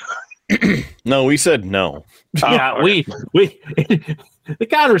you. No, we said no. Yeah, we the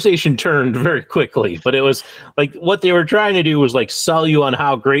conversation turned very quickly, but it was like what they were trying to do was like sell you on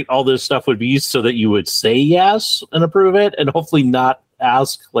how great all this stuff would be so that you would say yes and approve it, and hopefully not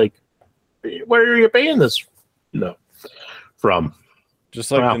ask like, where are you paying this from?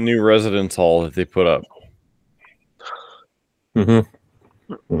 Just like the new residence hall that they put up.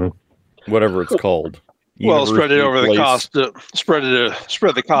 Whatever it's called. Well, spread it over the cost. Spread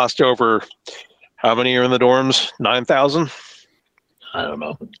the cost over. How many are in the dorms? 9,000. I don't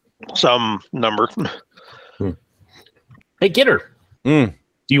know. Some number. Hey, Kidder. Do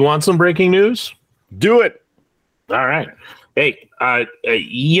you want some breaking news? Do it. All right. Hey,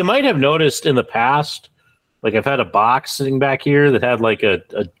 you might have noticed in the past, like I've had a box sitting back here that had like a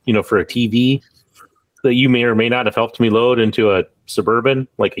for a TV that you may or may not have helped me load into a Suburban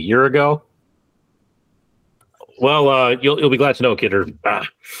like a year ago. Well, you'll be glad to know, Kidder.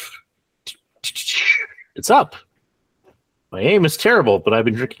 It's up. My aim is terrible, but I've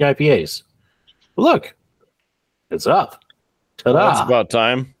been drinking IPAs. But look, it's up. Ta-da! Well, that's about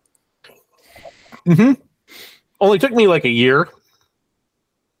time. Only took me like a year.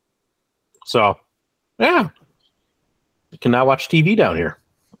 So, yeah. You can now watch TV down here.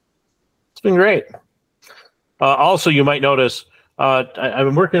 It's been great. Also, you might notice I've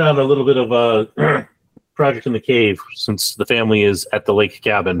been working on a little bit of a project in the cave since the family is at the lake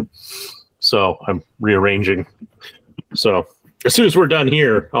cabin. So I'm rearranging. So as soon as we're done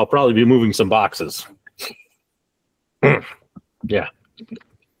here, I'll probably be moving some boxes. Yeah.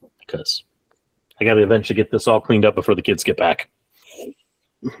 Because I got to eventually get this all cleaned up before the kids get back.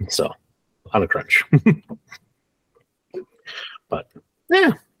 So on a crunch. But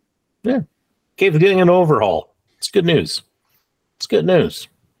yeah. Cave's getting an overhaul. It's good news.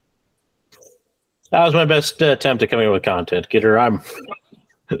 That was my best attempt at coming up with content. Kidder, I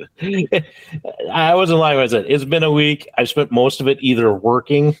wasn't lying when I said it's been a week. I've spent most of it either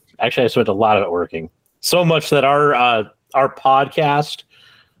working. Actually, I spent a lot of it working. So much that our our podcast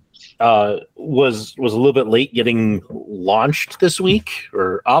was a little bit late getting launched this week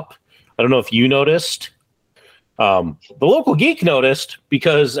or up. I don't know if you noticed. The local geek noticed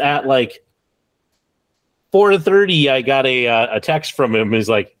because at like 4:30, I got a text from him. He's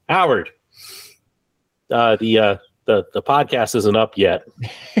like, Howard, the podcast isn't up yet.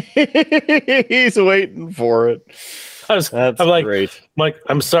 He's waiting for it. I'm like, great. Mike,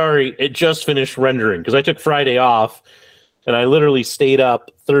 I'm sorry, it just finished rendering because I took Friday off, and I literally stayed up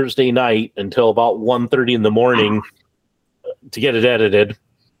Thursday night until about 1:30 in the morning to get it edited,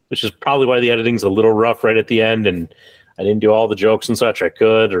 which is probably why the editing's a little rough right at the end, and I didn't do all the jokes and such I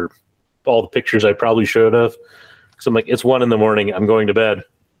could, or all the pictures I probably should have. So I'm like, it's 1 a.m, I'm going to bed.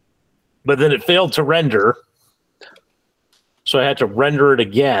 But then it failed to render, so I had to render it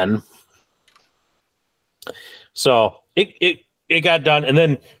again. So it got done, and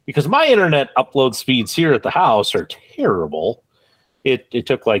then because my internet upload speeds here at the house are terrible, it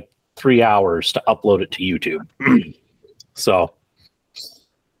took like 3 hours to upload it to YouTube. So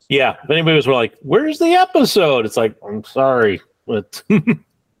yeah, if anybody was like, "Where's the episode?" It's like, I'm sorry, but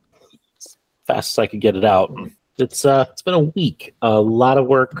fast as I could get it out. It's been a week, a lot of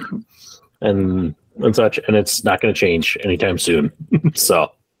work and such, and it's not going to change anytime soon.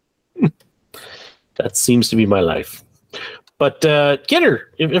 So that seems to be my life. But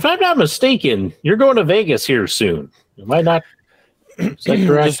Kidder, if I'm not mistaken, you're going to Vegas here soon. Am I not? Is that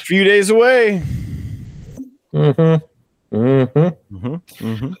correct? Just a few days away.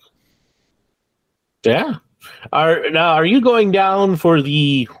 Yeah. Are you going down for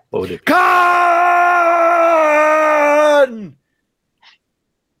the what would it be? Con!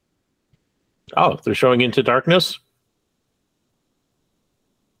 Oh, they're showing Into Darkness?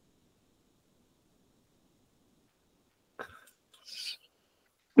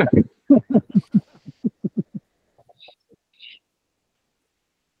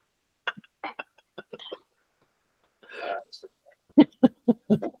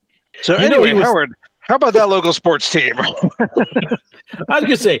 So anyway, Howard, how about that local sports team? I was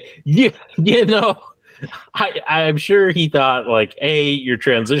gonna say, I'm sure he thought like, hey, your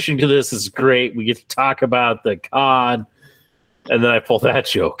transition to this is great. We get to talk about the con, and then I pull that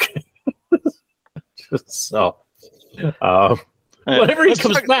joke. So, whenever he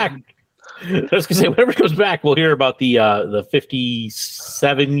comes back, I was gonna say, whenever he comes back, we'll hear about the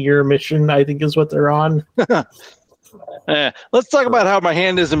 57-year mission. I think is what they're on. Let's talk about how my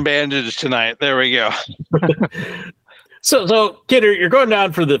hand isn't bandaged tonight. There we go. So Kidder, you're going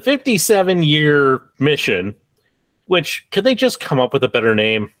down for the 57-year mission, which could they just come up with a better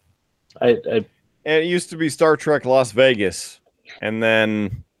name? It used to be Star Trek Las Vegas, and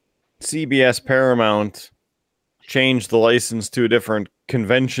then CBS Paramount changed the license to a different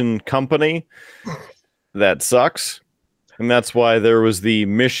convention company. That sucks. And that's why there was the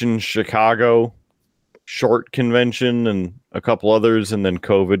Mission Chicago short convention and a couple others, and then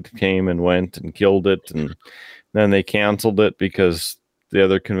COVID came and went and killed it, and then they canceled it because the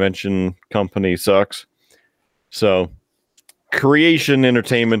other convention company sucks. So Creation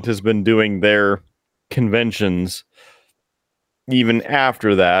Entertainment has been doing their conventions even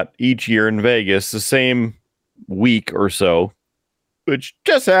after that each year in Vegas, the same week or so, which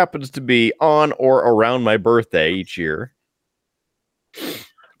just happens to be on or around my birthday each year.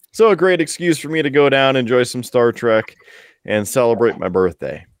 So a great excuse for me to go down, enjoy some Star Trek, and celebrate my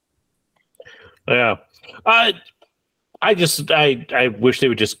birthday. Yeah. I wish they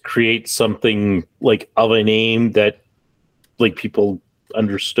would just create something like of a name that like people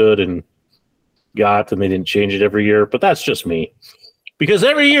understood and got, and they didn't change it every year. But that's just me. Because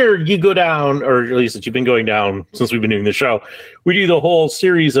every year you go down, or at least that you've been going down since we've been doing the show, we do the whole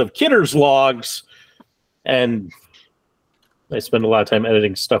series of Kidder's logs, and I spend a lot of time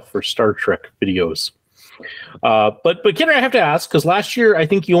editing stuff for Star Trek videos. But Kidder, I have to ask, because last year I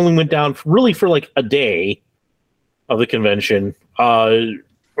think you only went down really for like a day of the convention, or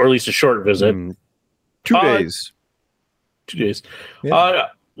at least a short visit. 2 days. 2 days. Yeah.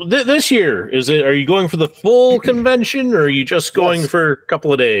 This year, are you going for the full convention, or are you just going for a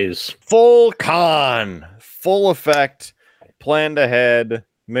couple of days? Full con, full effect, planned ahead,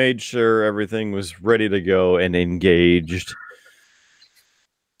 made sure everything was ready to go and engaged.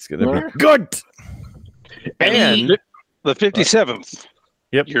 It's gonna be good. And the 57th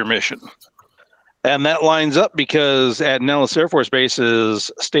year mission. And that lines up because at Nellis Air Force Base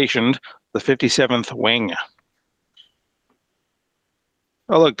is stationed the 57th Wing.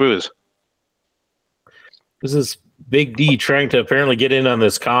 Oh, look, Booze. This is Big D trying to apparently get in on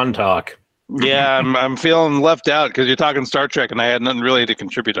this con talk. Yeah, I'm feeling left out because you're talking Star Trek, and I had nothing really to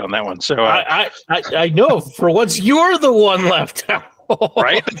contribute on that one. So I know for once you're the one left out.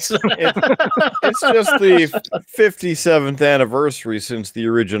 Right? It's just the 57th anniversary since the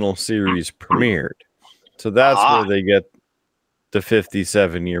original series premiered. So that's where they get the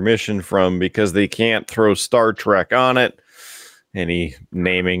 57-year mission from, because they can't throw Star Trek on it, any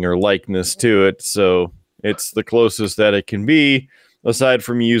naming or likeness to it. So it's the closest that it can be, aside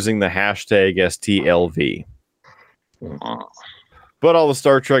from using the hashtag STLV. But all the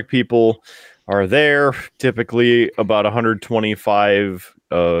Star Trek people are there, typically about 125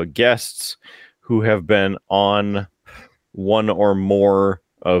 guests who have been on one or more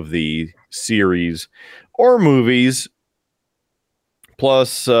of the series or movies,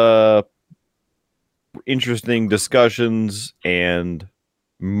 plus interesting discussions and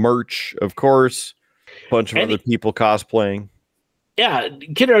merch, of course, a bunch of other people cosplaying. Yeah,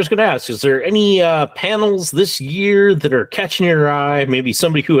 Kid, I was going to ask, is there any panels this year that are catching your eye? Maybe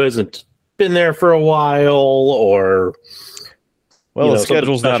somebody who hasn't been there for a while, or the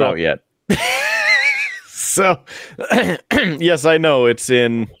schedule's not out yet. So yes, I know it's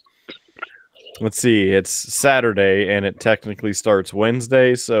in, let's see, it's Saturday and it technically starts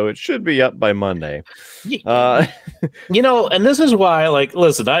Wednesday, so it should be up by Monday. And this is why,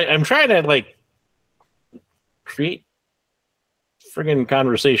 listen, I'm trying to create friggin'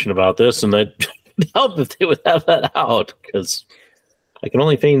 conversation about this, and I'd help if they would have that out, because I can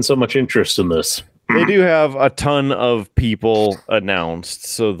only feign so much interest in this. They do have a ton of people announced,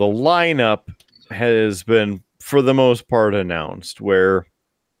 so the lineup has been, for the most part, announced, where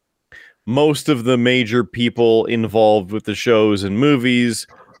most of the major people involved with the shows and movies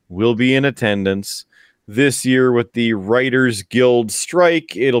will be in attendance. This year, with the Writers Guild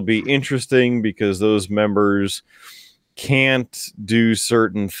strike, it'll be interesting because those members can't do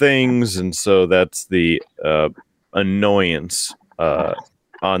certain things, and so that's the annoyance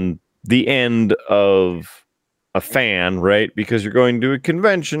on the end of a fan, right? Because you're going to a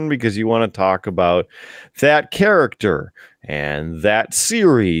convention because you want to talk about that character and that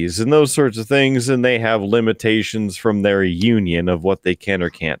series and those sorts of things, and they have limitations from their union of what they can or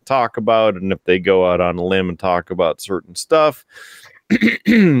can't talk about, and if they go out on a limb and talk about certain stuff,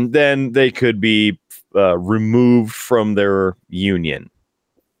 then they could be removed from their union,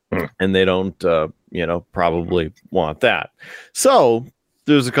 and they don't probably want that. So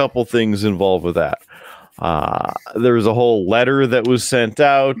there's a couple things involved with that. There was a whole letter that was sent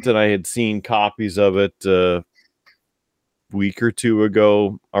out, and I had seen copies of it a week or two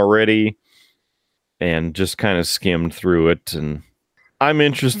ago already, and just kind of skimmed through it, and I'm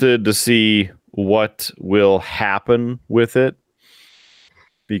interested to see what will happen with it,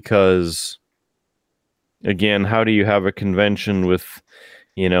 because again, how do you have a convention with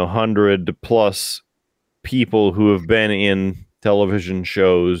 100 plus people who have been in television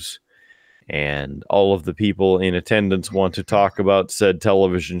shows, and all of the people in attendance want to talk about said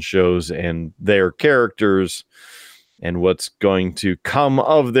television shows and their characters and what's going to come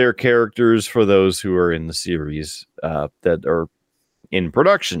of their characters for those who are in the series that are in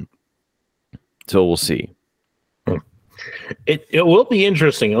production. So we'll see. It will be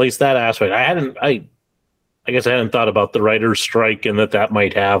interesting, at least that aspect. I guess I hadn't thought about the writer's strike and that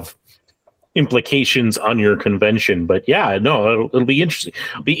might have implications on your convention. But yeah, no, it'll be interesting.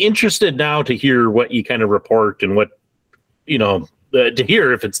 I'll be interested now to hear what you kind of report and what, to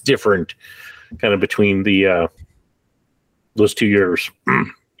hear if it's different kind of between the those 2 years.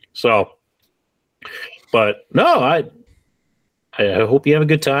 So, but no, I hope you have a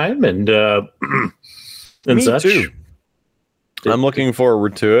good time and Me such. too. I'm looking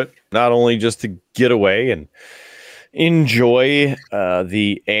forward to it, not only just to get away and enjoy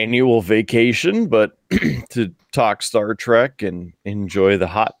the annual vacation, but to talk Star Trek and enjoy the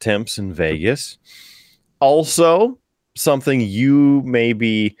hot temps in Vegas. Also, something you may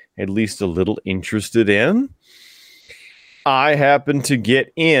be at least a little interested in. I happen to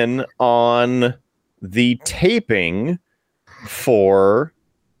get in on the taping for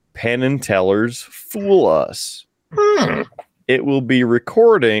Penn and Teller's Fool Us. It will be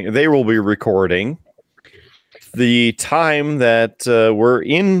recording. They will be recording the time that we're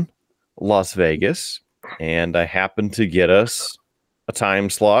in Las Vegas, and I happen to get us a time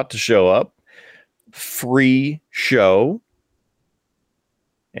slot to show up. Free show,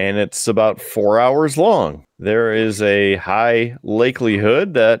 and it's about 4 hours long. There is a high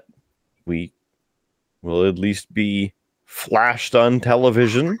likelihood that we will at least be flashed on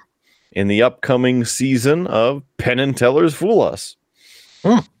television in the upcoming season of Penn and Teller's Fool Us.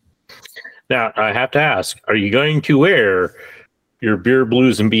 Now, I have to ask, are you going to wear your Beer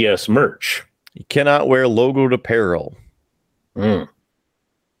Blues and BS merch. You cannot wear logoed apparel. Damn.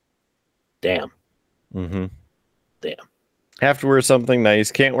 Mm-hmm. Damn. Have to wear something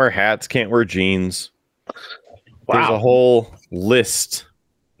nice. Can't wear hats. Can't wear jeans. Wow. There's a whole list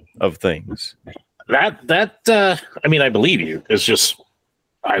of things. I mean, I believe you. It's just,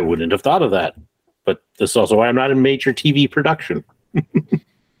 I wouldn't have thought of that. But this is also why I'm not in major TV production.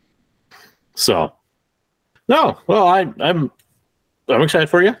 So, no, well, I'm excited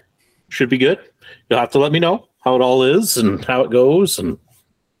for you. Should be good. You'll have to let me know how it all is and how it goes and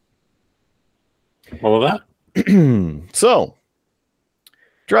all of that. So,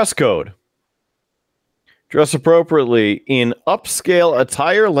 dress code. Dress appropriately in upscale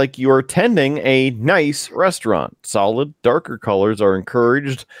attire like you're attending a nice restaurant. Solid, darker colors are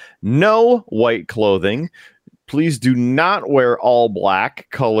encouraged. No white clothing. Please do not wear all black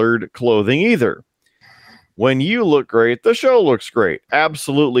colored clothing either. When you look great, the show looks great.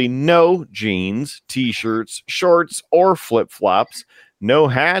 Absolutely no jeans, t-shirts, shorts, or flip-flops. No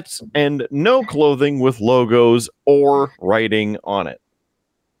hats, and no clothing with logos or writing on it.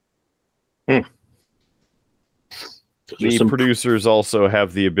 The producers also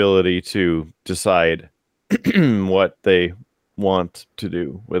have the ability to decide what they want to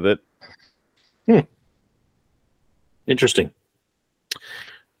do with it. Interesting.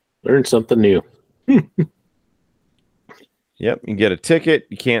 Learn something new. Yep, you get a ticket.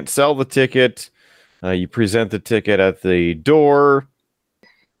 You can't sell the ticket. You present the ticket at the door.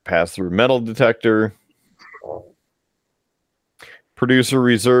 Pass through metal detector. Producer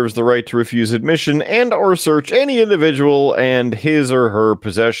reserves the right to refuse admission and or search any individual and his or her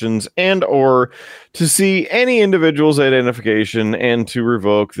possessions and or to see any individual's identification and to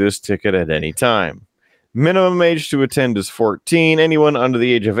revoke this ticket at any time. Minimum age to attend is 14. Anyone under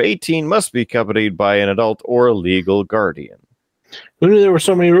the age of 18 must be accompanied by an adult or legal guardian. Who knew there were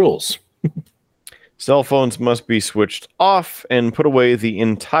so many rules? Cell phones must be switched off and put away the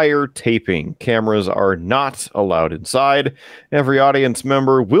entire taping. Cameras are not allowed inside. Every audience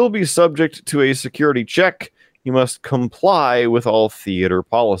member will be subject to a security check. You must comply with all theater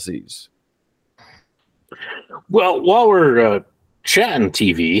policies. Well, while we're chatting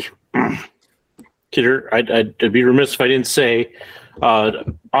TV, Kidder, I'd be remiss if I didn't say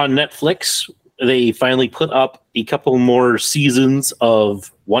on Netflix, they finally put up a couple more seasons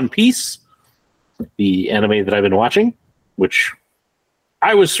of One Piece, the anime that I've been watching, which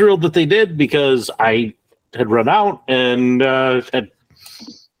I was thrilled that they did because I had run out and had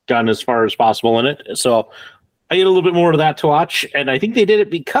gotten as far as possible in it. So I get a little bit more of that to watch. And I think they did it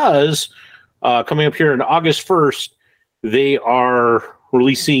because coming up here on August 1st, they are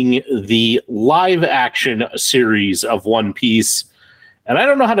releasing the live action series of One Piece. And I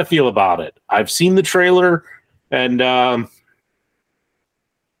don't know how to feel about it. I've seen the trailer and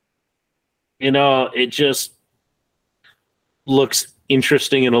it just looks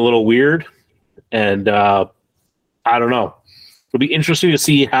interesting and a little weird. And I don't know. It'll be interesting to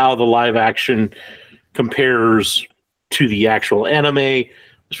see how the live action compares to the actual anime,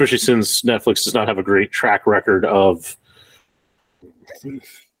 especially since Netflix does not have a great track record of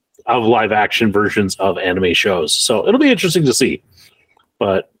live action versions of anime shows. So it'll be interesting to see.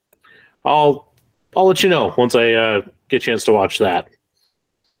 But I'll let you know once I get a chance to watch that.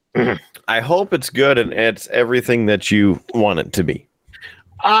 I hope it's good and it's everything that you want it to be.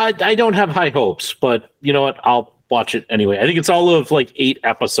 I don't have high hopes, but you know what? I'll watch it anyway. I think it's all of like 8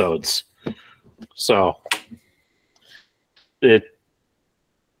 episodes. So it's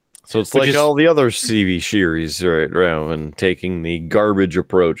like all the other TV series right around and taking the garbage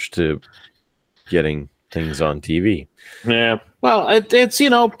approach to getting things on TV. Yeah. Well, it's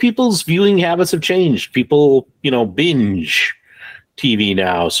people's viewing habits have changed. People, binge TV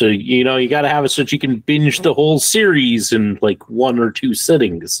now. So, you got to have it so that you can binge the whole series in like 1 or 2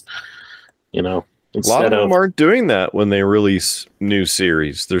 sittings. A lot of them aren't doing that when they release new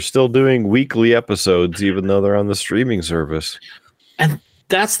series. They're still doing weekly episodes, even though they're on the streaming service. And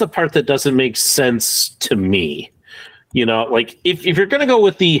that's the part that doesn't make sense to me. Like if you're going to go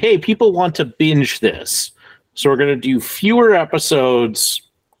with hey, people want to binge this, so we're going to do fewer episodes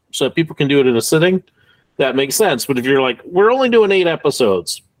so that people can do it in a sitting, that makes sense. But if you're like, we're only doing 8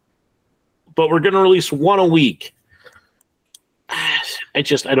 episodes, but we're going to release 1 a week, I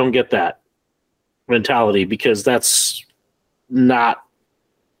don't get that mentality, because that's not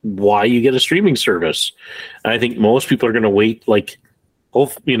why you get a streaming service. And I think most people are going to wait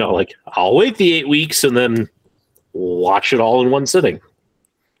I'll wait the 8 weeks and then watch it all in 1 sitting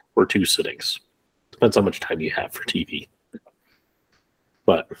or 2 sittings. Depends how much time you have for TV.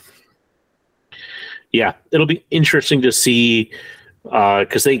 But yeah, it'll be interesting to see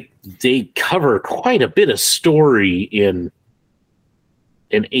because they cover quite a bit of story in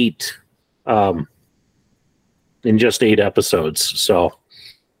 8 in just 8 episodes. So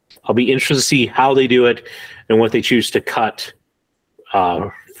I'll be interested to see how they do it and what they choose to cut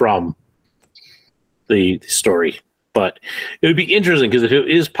from the story. But it would be interesting because if it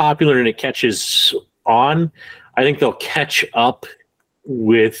is popular and it catches on, I think they'll catch up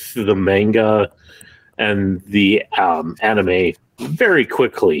with the manga and the anime very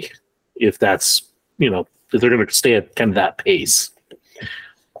quickly if that's, if they're going to stay at kind of that pace.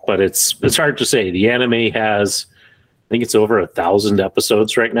 But it's hard to say. The anime has, I think it's over 1,000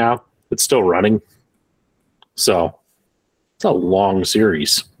 episodes right now. It's still running. So it's a long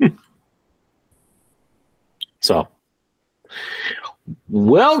series. So,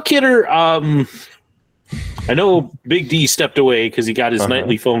 well, Kidder, I know Big D stepped away because he got his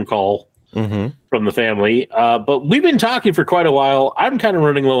nightly phone call from the family. But we've been talking for quite a while. I'm kind of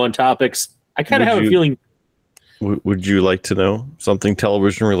running low on topics. I kind of have a feeling. Would you like to know something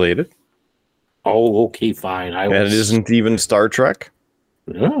television related? Oh, okay, fine. And it isn't even Star Trek?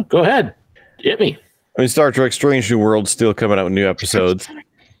 No, go ahead. Hit me. I mean, Star Trek Strange New World still coming out with new episodes.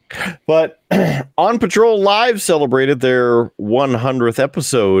 But On Patrol Live celebrated their 100th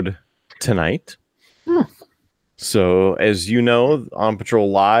episode tonight. So, as you know, On Patrol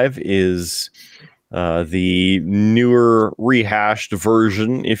Live is the newer, rehashed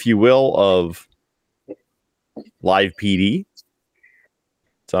version, if you will, of Live PD.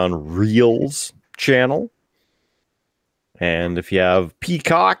 It's on Reel's channel. And if you have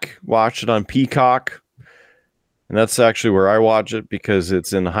Peacock, watch it on Peacock. And that's actually where I watch it because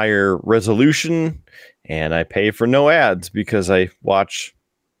it's in higher resolution. And I pay for no ads because I watch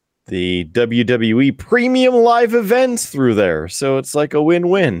the WWE premium live events through there. So it's like a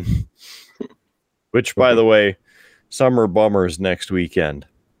win-win. Which, by the way, Summer Bummers next weekend.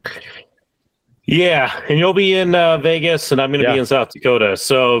 Yeah, and you'll be in Vegas, and I'm going to be in South Dakota.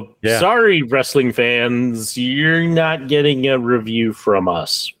 So, sorry, wrestling fans, you're not getting a review from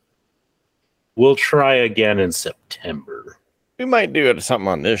us. We'll try again in September. We might do something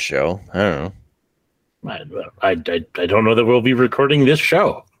on this show. I don't know. I don't know that we'll be recording this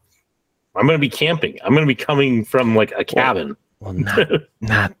show. I'm going to be camping. I'm going to be coming from like a cabin. Well,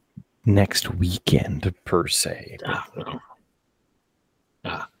 not next weekend per se.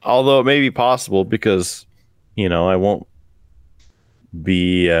 Although it may be possible because, I won't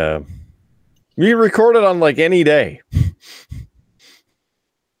be recorded on like any day.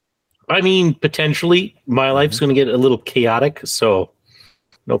 I mean, potentially my life's going to get a little chaotic, so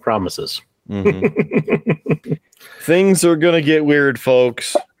no promises. Things are going to get weird,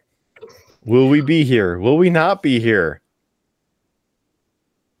 folks. Will we be here? Will we not be here?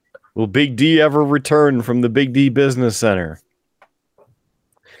 Will Big D ever return from the Big D Business Center?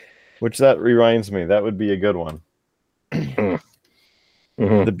 Which that reminds me, that would be a good one.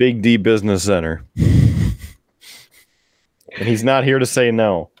 The Big D Business Center. And he's not here to say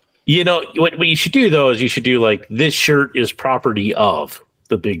no. What you should do, though, is you should do like, this shirt is property of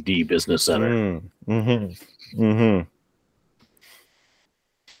the Big D Business Center. There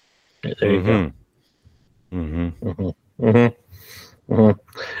you go.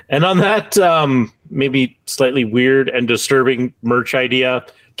 And on that maybe slightly weird and disturbing merch idea,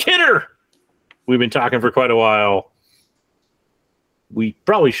 Kidder, we've been talking for quite a while. We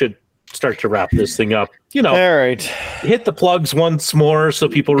probably should start to wrap this thing up. All right. Hit the plugs once more so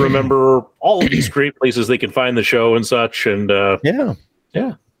people remember all of these great places they can find the show and such. And yeah.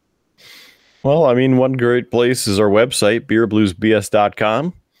 Well, I mean, one great place is our website,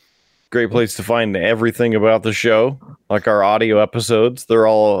 beerbluesbs.com. Great place to find everything about the show, like our audio episodes. They're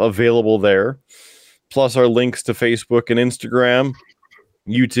all available there. Plus our links to Facebook and Instagram,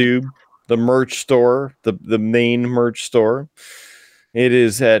 YouTube, the merch store, the main merch store. It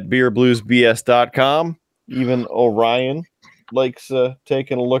is at beerbluesbs.com. Even Orion likes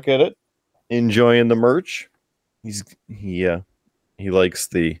taking a look at it, enjoying the merch. He likes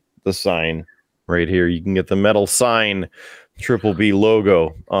the sign right here. You can get the metal sign, Triple B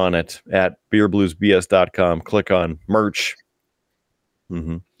logo on it at beerbluesbs.com. Click on merch.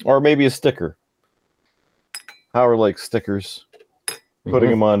 Or maybe a sticker. Howard likes stickers.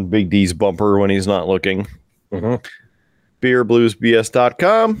 Putting them on Big D's bumper when he's not looking.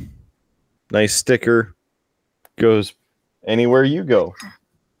 Beerbluesbs.com. Nice sticker. Goes anywhere you go.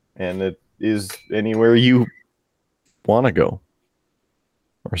 And it is anywhere you want to go.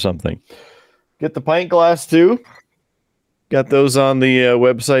 Or something. Get the pint glass too. Got those on the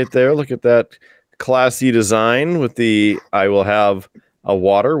website there. Look at that classy design with I will have a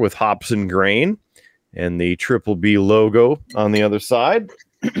water with hops and grain. and the Triple B logo on the other side.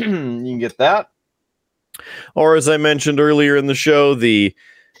 You can get that. Or as I mentioned earlier in the show, the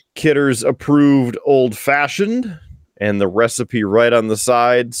Kidder's approved old fashioned and the recipe right on the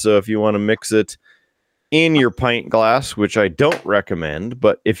side. So if you want to mix it in your pint glass, which I don't recommend,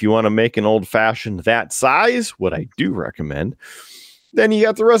 but if you want to make an old fashioned that size, what I do recommend, then you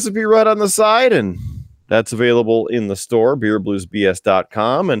got the recipe right on the side, and that's available in the store,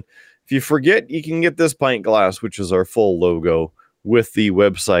 beerbluesbs.com. And if you forget, you can get this pint glass, which is our full logo with the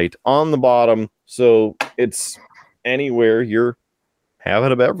website on the bottom. So it's anywhere you're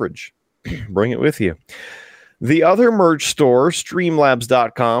having a beverage, bring it with you. The other merch store,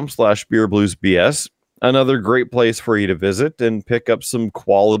 streamlabs.com/beerbluesbs, another great place for you to visit and pick up some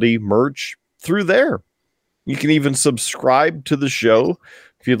quality merch through there. You can even subscribe to the show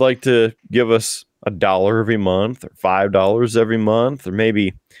if you'd like to give us $1 every month or $5 every month or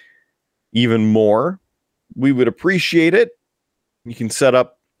maybe even more. We would appreciate it. You can set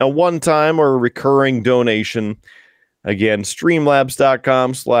up a one-time or a recurring donation. Again,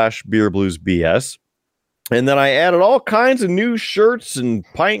 streamlabs.com/beerbluesbs. And then I added all kinds of new shirts and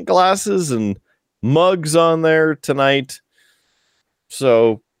pint glasses and mugs on there tonight.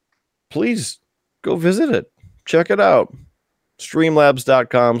 So please go visit it. Check it out.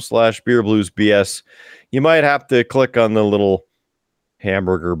 Streamlabs.com/beerbluesbs. You might have to click on the little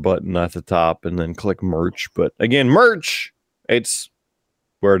hamburger button at the top and then click merch. But again, merch, it's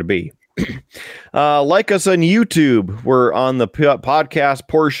where to be. Like us on YouTube. We're on the podcast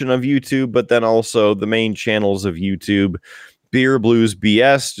portion of YouTube, but then also the main channels of YouTube. Beer Blues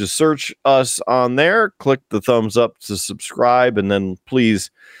BS. Just search us on there. Click the thumbs up to subscribe, and then please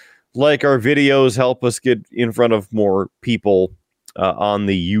like our videos. Help us get in front of more people on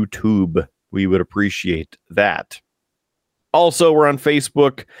the YouTube. We would appreciate that. Also, we're on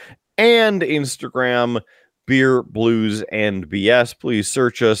Facebook and Instagram, Beer Blues and BS. Please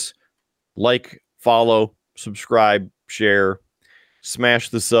search us. Like, follow, subscribe, share, smash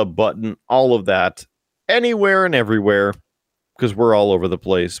the sub button, all of that, anywhere and everywhere, because we're all over the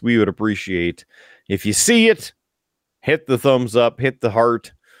place. We would appreciate if you see it, hit the thumbs up, hit the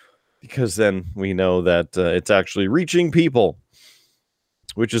heart, because then we know that it's actually reaching people,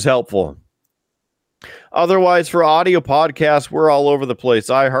 which is helpful. Otherwise, for audio podcasts, we're all over the place.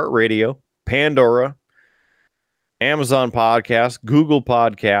 iHeartRadio, Pandora, Amazon Podcasts, Google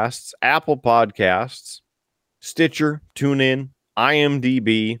Podcasts, Apple Podcasts, Stitcher, TuneIn,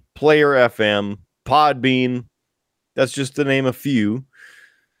 IMDb, Player FM, Podbean. That's just to name a few.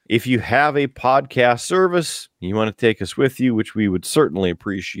 If you have a podcast service, you want to take us with you, which we would certainly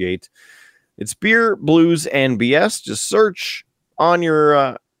appreciate. It's Beer, Blues, and BS. Just search on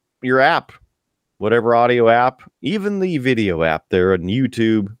your app, whatever audio app, even the video app there on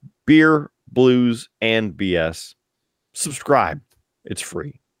YouTube, Beer, Blues, and BS. Subscribe. It's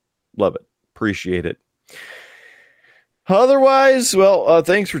free. Love it. Appreciate it. Otherwise, well,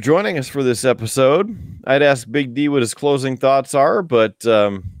 thanks for joining us for this episode. I'd ask Big D what his closing thoughts are, but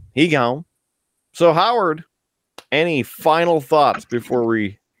he gone. So, Howard, any final thoughts before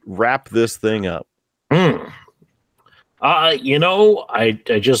we wrap this thing up? I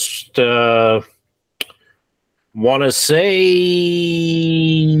just want to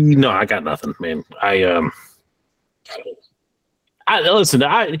say no. I got nothing, man. Listen.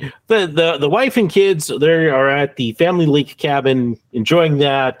 The wife and kids, they are at the family lake cabin enjoying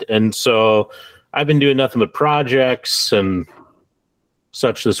that, and so I've been doing nothing but projects and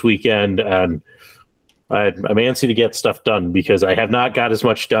such this weekend, and I'm antsy to get stuff done because I have not got as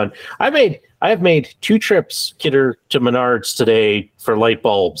much done. I have made 2 trips, Kidder, to Menards today for light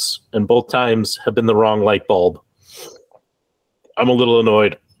bulbs, and both times have been the wrong light bulb. I'm a little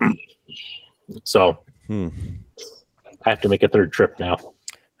annoyed, so I have to make a 3rd trip now.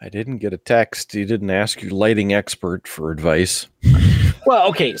 I didn't get a text. You didn't ask your lighting expert for advice. Well,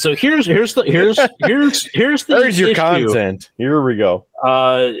 okay. So here's your issue. Content. Here we go.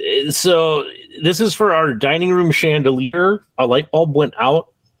 So this is for our dining room chandelier. A light bulb went out,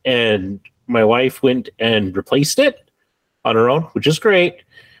 and my wife went and replaced it on her own, which is great.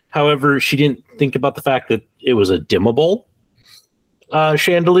 However, she didn't think about the fact that it was a dimmable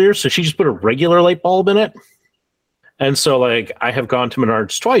chandelier, so she just put a regular light bulb in it. And so, I have gone to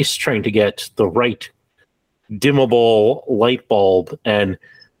Menards twice trying to get the right dimmable light bulb, and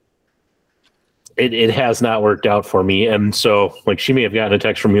it has not worked out for me. And so, she may have gotten a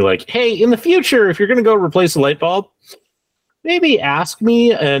text from me like, hey, in the future, if you're going to go replace a light bulb, maybe ask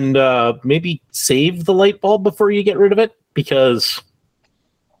me and maybe save the light bulb before you get rid of it, because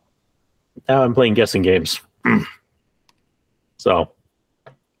now I'm playing guessing games. So.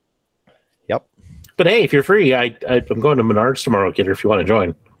 But hey, if you're free, I'm going to Menards tomorrow, Kidder, if you want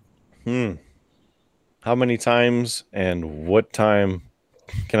to join. How many times and what time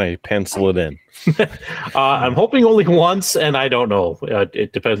can I pencil it in? I'm hoping only once, and I don't know.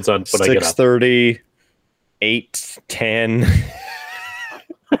 It depends on when I get up. 6:30, 8:10,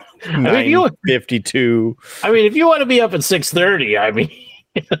 9:52. I mean, if you want to be up at 6:30, I mean,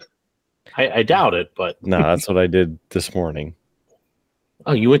 I doubt it, but No, that's what I did this morning.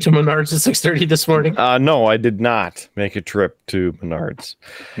 Oh, you went to Menards at 6:30 this morning? No, I did not make a trip to Menards.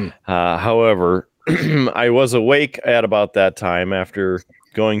 However, I was awake at about that time after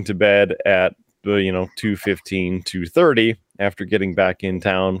going to bed at 2:15, 2:30 after getting back in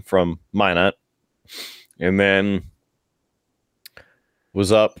town from Minot, and then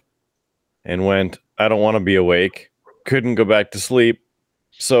was up and went, I don't want to be awake. Couldn't go back to sleep.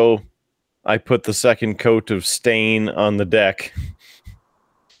 So I put the second coat of stain on the deck.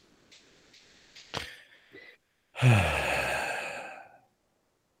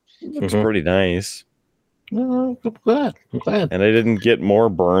 Looks pretty nice. I'm glad. And I didn't get more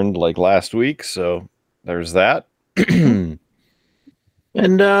burned like last week, so there's that. And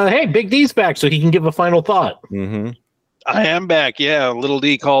hey, Big D's back, so he can give a final thought. I am back. Yeah, Little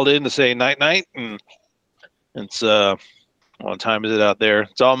D called in to say night, and it's what time is it out there?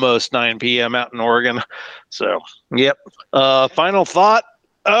 It's almost 9 p.m. out in Oregon. So, yep. Final thought.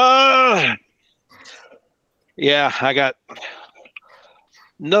 Yeah, I got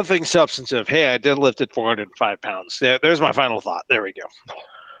nothing substantive. Hey, I deadlifted 405 pounds. There's my final thought. There we go.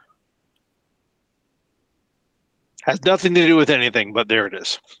 Has nothing to do with anything, but there it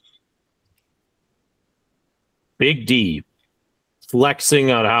is. Big D flexing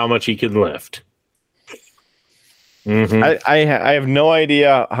on how much he can lift. I have no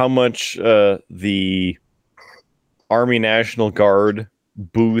idea how much the Army National Guard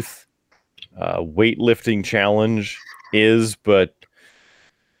booth weightlifting challenge is, but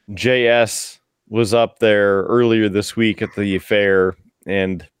JS was up there earlier this week at the fair,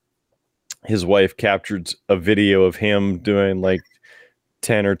 and his wife captured a video of him doing like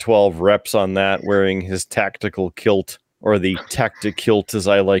 10 or 12 reps on that, wearing his tactical kilt, or the tactic kilt as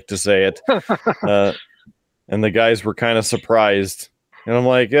I like to say it. And the guys were kind of surprised. And I'm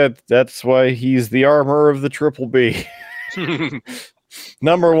like, that's why he's the armor of the Triple B.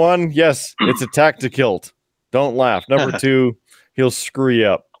 Number one, yes, it's a tactic kilt. Don't laugh. Number two, he'll screw you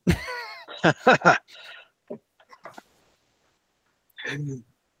up.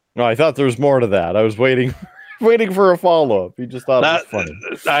 No, I thought there was more to that. I was waiting for a follow-up. He just thought it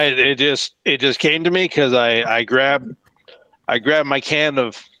was funny. It just came to me because I grabbed my can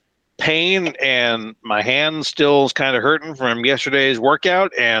of pain, and my hand still is kind of hurting from yesterday's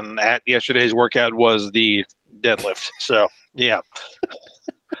workout, and at yesterday's workout was the deadlift. So yeah.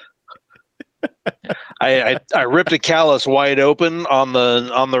 I ripped a callus wide open on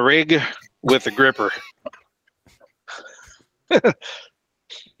the rig with a gripper.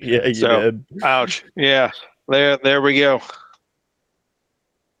 Yeah, you did. Ouch. Yeah. There we go.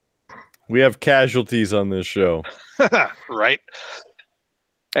 We have casualties on this show. Right.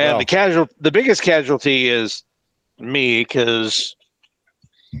 And the biggest casualty is me, because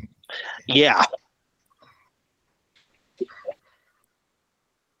yeah.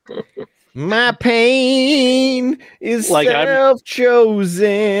 My pain is like self-chosen.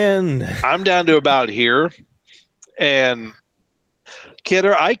 I'm down to about here. And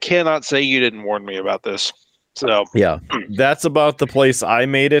Kidder, I cannot say you didn't warn me about this. So yeah, that's about the place I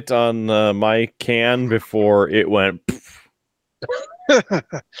made it on my can before it went.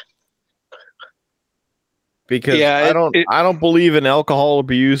 Because I don't believe in alcohol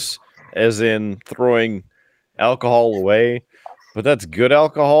abuse, as in throwing alcohol away, but that's good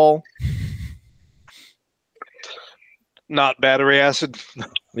alcohol. Not battery acid.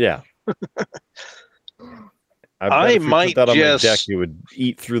 Yeah. I might put that on just my deck, it would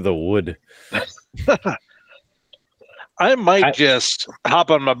eat through the wood. I might just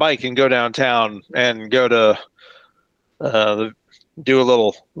hop on my bike and go downtown and go to do a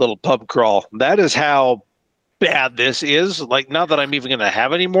little pub crawl. That is how bad this is. Like, not that I'm even going to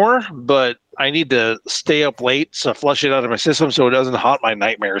have any more, but I need to stay up late to flush it out of my system so it doesn't haunt my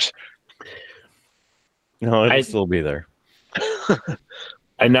nightmares. No, it'll still be there.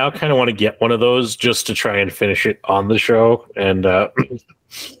 I now kind of want to get one of those just to try and finish it on the show. And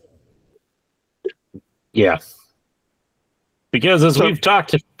yeah. Because as we've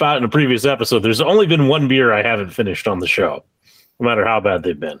talked about in a previous episode, there's only been one beer I haven't finished on the show, no matter how bad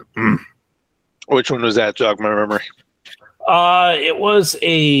they've been. Which one was that? Jog my memory. It was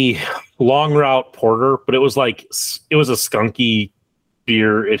a long route porter, but it was a skunky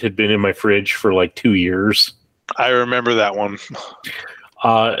beer. It had been in my fridge for like 2 years. I remember that one.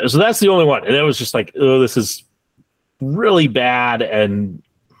 So that's the only one. And it was just like, oh, this is really bad. And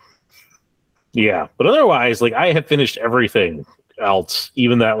yeah, but otherwise, like I have finished everything else,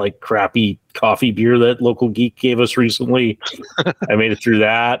 even that like crappy coffee beer that Local Geek gave us recently. I made it through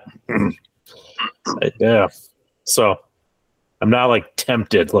that. Yeah. So I'm not like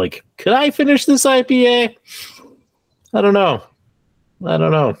tempted. Like, could I finish this IPA? I don't know.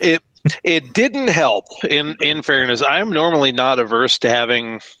 It didn't help. In fairness, I'm normally not averse to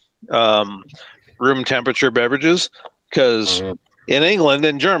having room temperature beverages because in England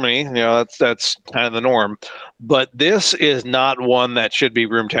and Germany, that's kind of the norm. But this is not one that should be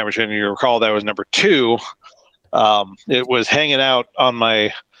room temperature. And you recall that was number 2. It was hanging out on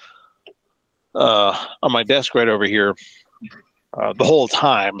my desk right over here the whole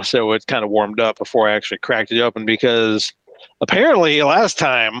time, so it kind of warmed up before I actually cracked it open because apparently last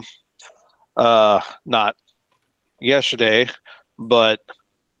time, not yesterday, but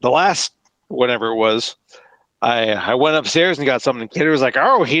the last whenever it was, I went upstairs and got something. Kid was like,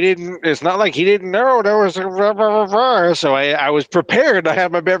 "Oh, it's not like he didn't know there was a." So I was prepared. I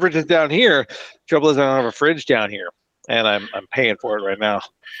have my beverages down here. Trouble is I don't have a fridge down here, and I'm paying for it right now.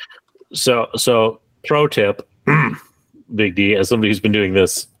 So pro tip, Big D, as somebody who's been doing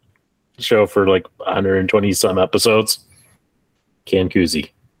this show for like 120 some episodes, can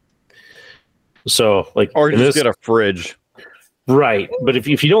koozie. So like, or just get a fridge. Right, but if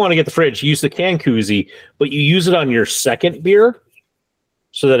you don't want to get the fridge, use the can koozie, but you use it on your second beer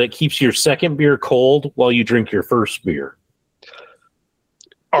so that it keeps your second beer cold while you drink your first beer.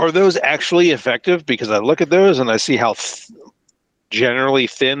 Are those actually effective? Because I look at those and I see how generally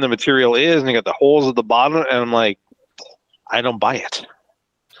thin the material is, and you got the holes at the bottom, and I'm like, I don't buy it.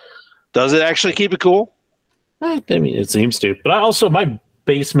 Does it actually keep it cool? I mean, it seems to. But my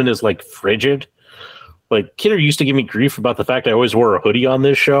basement is like frigid. Like, Kidder used to give me grief about the fact I always wore a hoodie on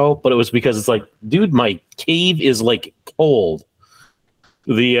this show, but it was because it's like, dude, my cave is like cold.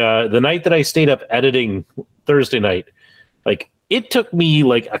 The night that I stayed up editing Thursday night, like it took me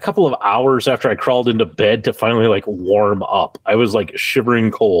like a couple of hours after I crawled into bed to finally like warm up. I was like shivering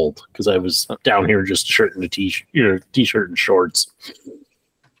cold because I was down here just shirt and a t-shirt and shorts.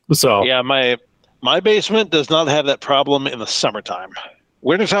 So yeah, my basement does not have that problem in the summertime.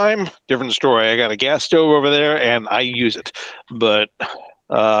 Wintertime, different story. I got a gas stove over there and I use it. But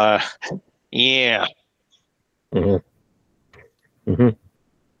yeah. Mm-hmm. Mm-hmm.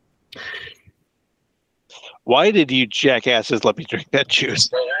 Why did you jackasses let me drink that juice?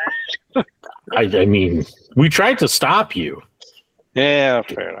 I mean, we tried to stop you. Yeah,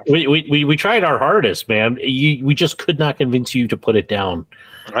 fair enough. We tried our hardest, man. We just could not convince you to put it down.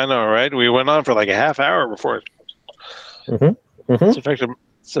 I know, right? We went on for like a half hour before it. Mm-hmm. Mm-hmm.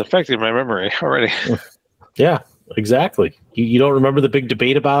 It's affected my memory already. Yeah, exactly. You don't remember the big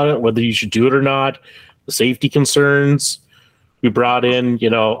debate about it, whether you should do it or not, the safety concerns. We brought in,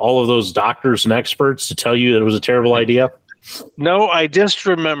 all of those doctors and experts to tell you that it was a terrible idea. No, I just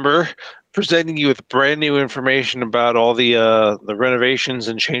remember presenting you with brand new information about all the renovations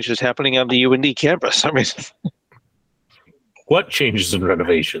and changes happening on the UND campus. I mean, what changes and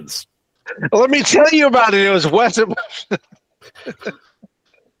renovations? Let me tell you about it. It was West.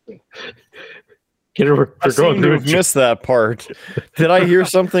 Missed that part. Did I hear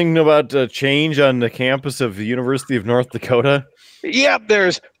something about a change on the campus of the University of North Dakota? Yep,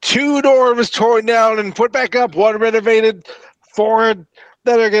 there's 2 dorms torn down and put back up, 1 renovated, 4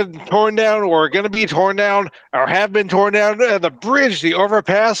 that are getting torn down or going to be torn down or have been torn down. The bridge, the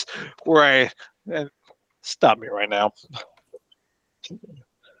overpass, where stop me right now.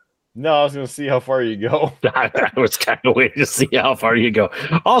 No, I was going to see how far you go. I was kind of waiting to see how far you go.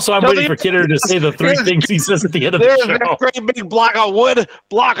 Also, I'm waiting for Kidder to say the 3 things he says at the end of the show. There's a great big block of wood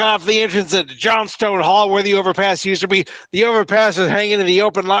blocking off the entrance at Johnstone Hall where the overpass used to be. The overpass is hanging in the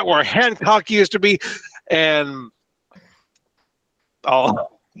open lot where Hancock used to be. And I'll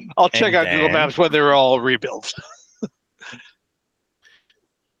check out Google Maps when they're all rebuilt.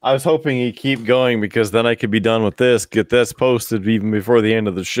 I was hoping he'd keep going because then I could be done with this, get this posted even before the end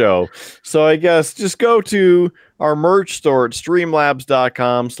of the show. So I guess just go to our merch store at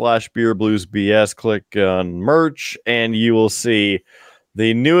streamlabs.com/beerbluesbs. Click on merch and you will see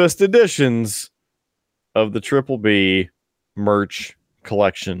the newest editions of the Triple B merch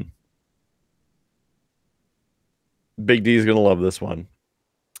collection. Big D's going to love this one.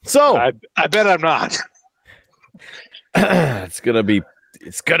 So I bet I'm not. It's going to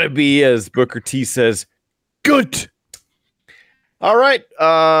be, as Booker T says, good. All right.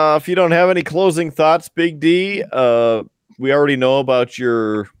 If you don't have any closing thoughts, Big D, we already know about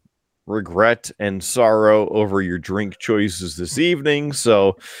your regret and sorrow over your drink choices this evening,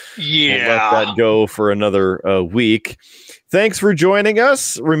 so we'll let that go for another week. Thanks for joining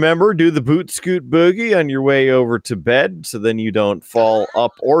us. Remember, do the boot scoot boogie on your way over to bed so then you don't fall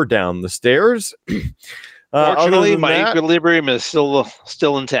up or down the stairs. Fortunately, my equilibrium is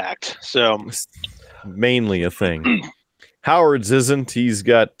still intact, so mainly a thing. Howard's isn't. He's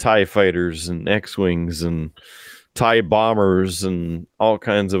got TIE fighters and X-Wings and TIE bombers and all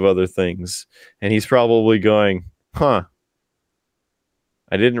kinds of other things. And he's probably going, I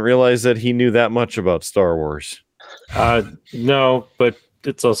didn't realize that he knew that much about Star Wars. No, but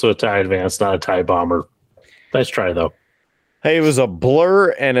it's also a TIE Advance, not a TIE bomber. Nice try, though. Hey, it was a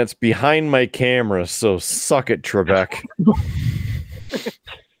blur, and it's behind my camera, so suck it, Trebek.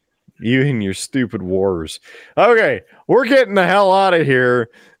 You and your stupid wars. Okay, we're getting the hell out of here.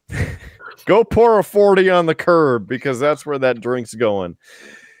 Go pour a 40 on the curb, because that's where that drink's going.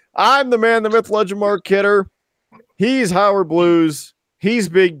 I'm the man, the myth, legend, Mark Kidder. He's Howard Blues. He's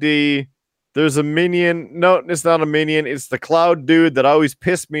Big D. There's a minion. No, it's not a minion. It's the cloud dude that always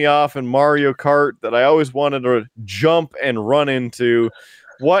pissed me off in Mario Kart that I always wanted to jump and run into.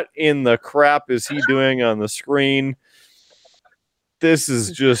 What in the crap is he doing on the screen? This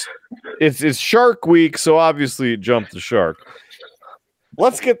is just, it's Shark Week, so obviously it jumped the shark.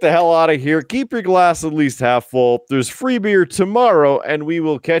 Let's get the hell out of here. Keep your glass at least half full. There's free beer tomorrow, and we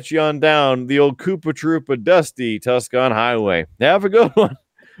will catch you on down the old Koopa Troopa Dusty Tuscan Highway. Have a good one.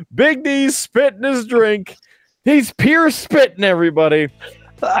 Big D's spitting his drink. He's pure spitting, everybody.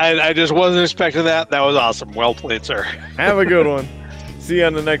 I just wasn't expecting that. That was awesome. Well played, sir. Have a good one. See you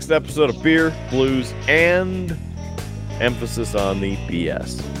on the next episode of Beer, Blues, and emphasis on the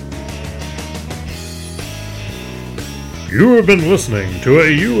BS. You have been listening to a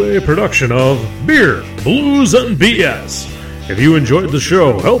UA production of Beer, Blues, and BS. If you enjoyed the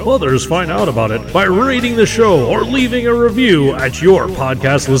show, help others find out about it by rating the show or leaving a review at your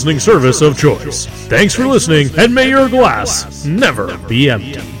podcast listening service of choice. Thanks for listening, and may your glass never be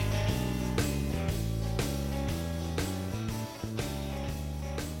empty.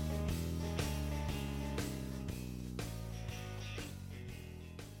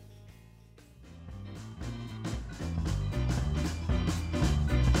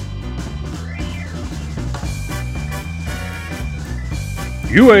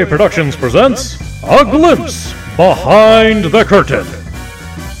 UA Productions presents A Glimpse Behind the Curtain.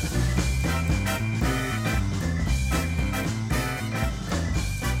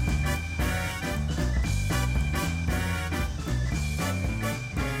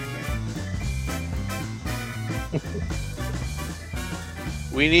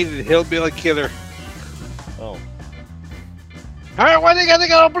 We needed Hillbilly Killer. Oh. All right, when are you going to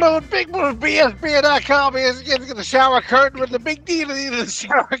go blue and big blue BSB.com? He's going to the shower curtain with the big deal in the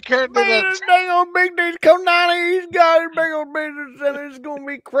shower curtain. Man, this dang old Big D's come down here. He's got his big old business, and it's going to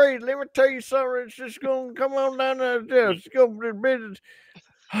be crazy. Let me tell you something. It's just going to come on down there. It's going to be business.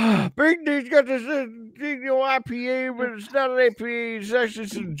 Big D's got this IPA, but it's not an IPA. It's actually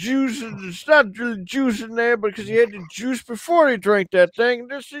some juice. And it's not really juice in there because he had the juice before he drank that thing.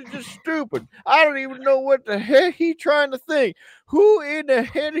 This is just stupid. I don't even know what the heck he trying to think. Who in the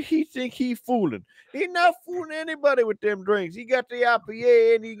heck he think he fooling? He not fooling anybody with them drinks. He got the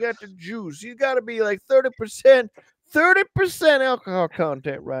IPA and he got the juice. He's got to be like 30% alcohol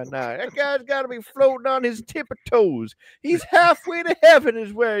content right now. That guy's got to be floating on his tip of toes. He's halfway to heaven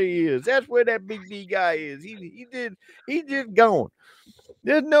is where he is. That's where that Big D guy is. He just gone.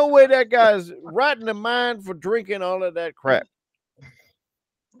 There's no way that guy's right in the mind for drinking all of that crap.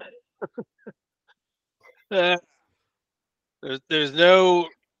 There's no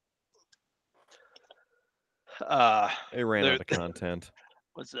They ran out of content.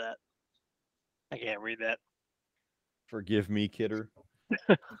 What's that? I can't read that. Forgive me, Kidder.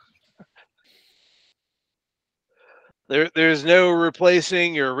 There's no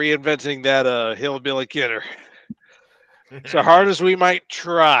replacing or reinventing that Hillbilly Kidder. So hard as we might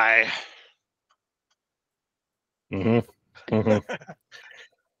try. Another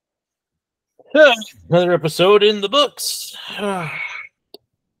episode in the books.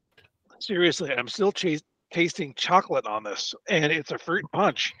 Seriously, I'm still tasting chocolate on this, and it's a fruit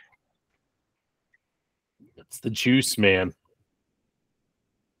punch. It's the juice, man.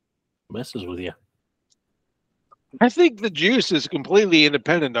 Messes with you. I think the juice is completely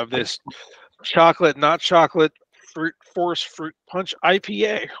independent of this chocolate, not chocolate, fruit punch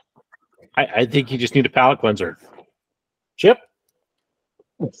IPA. I think you just need a palate cleanser. Chip?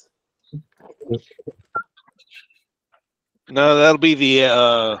 No, that'll be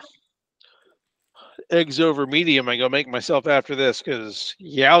the eggs over medium. I go make myself after this because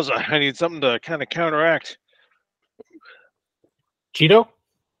yowza, I need something to kind of counteract. Cheeto?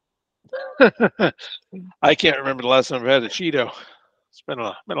 I can't remember the last time I've had a Cheeto. It's been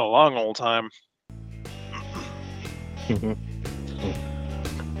a long old time.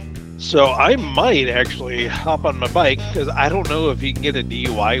 So I might actually hop on my bike because I don't know if you can get a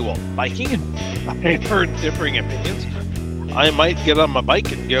DUI while biking. I've heard differing opinions. I might get on my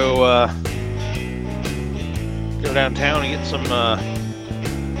bike and go downtown and get something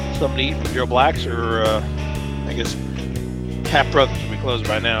to eat from Joe Black's, or I guess Tap Brothers will be closed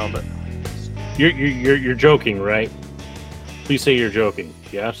by now. But You're joking, right? Please say you're joking.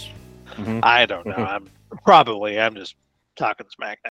 Yes. I don't know. I'm just talking smack now.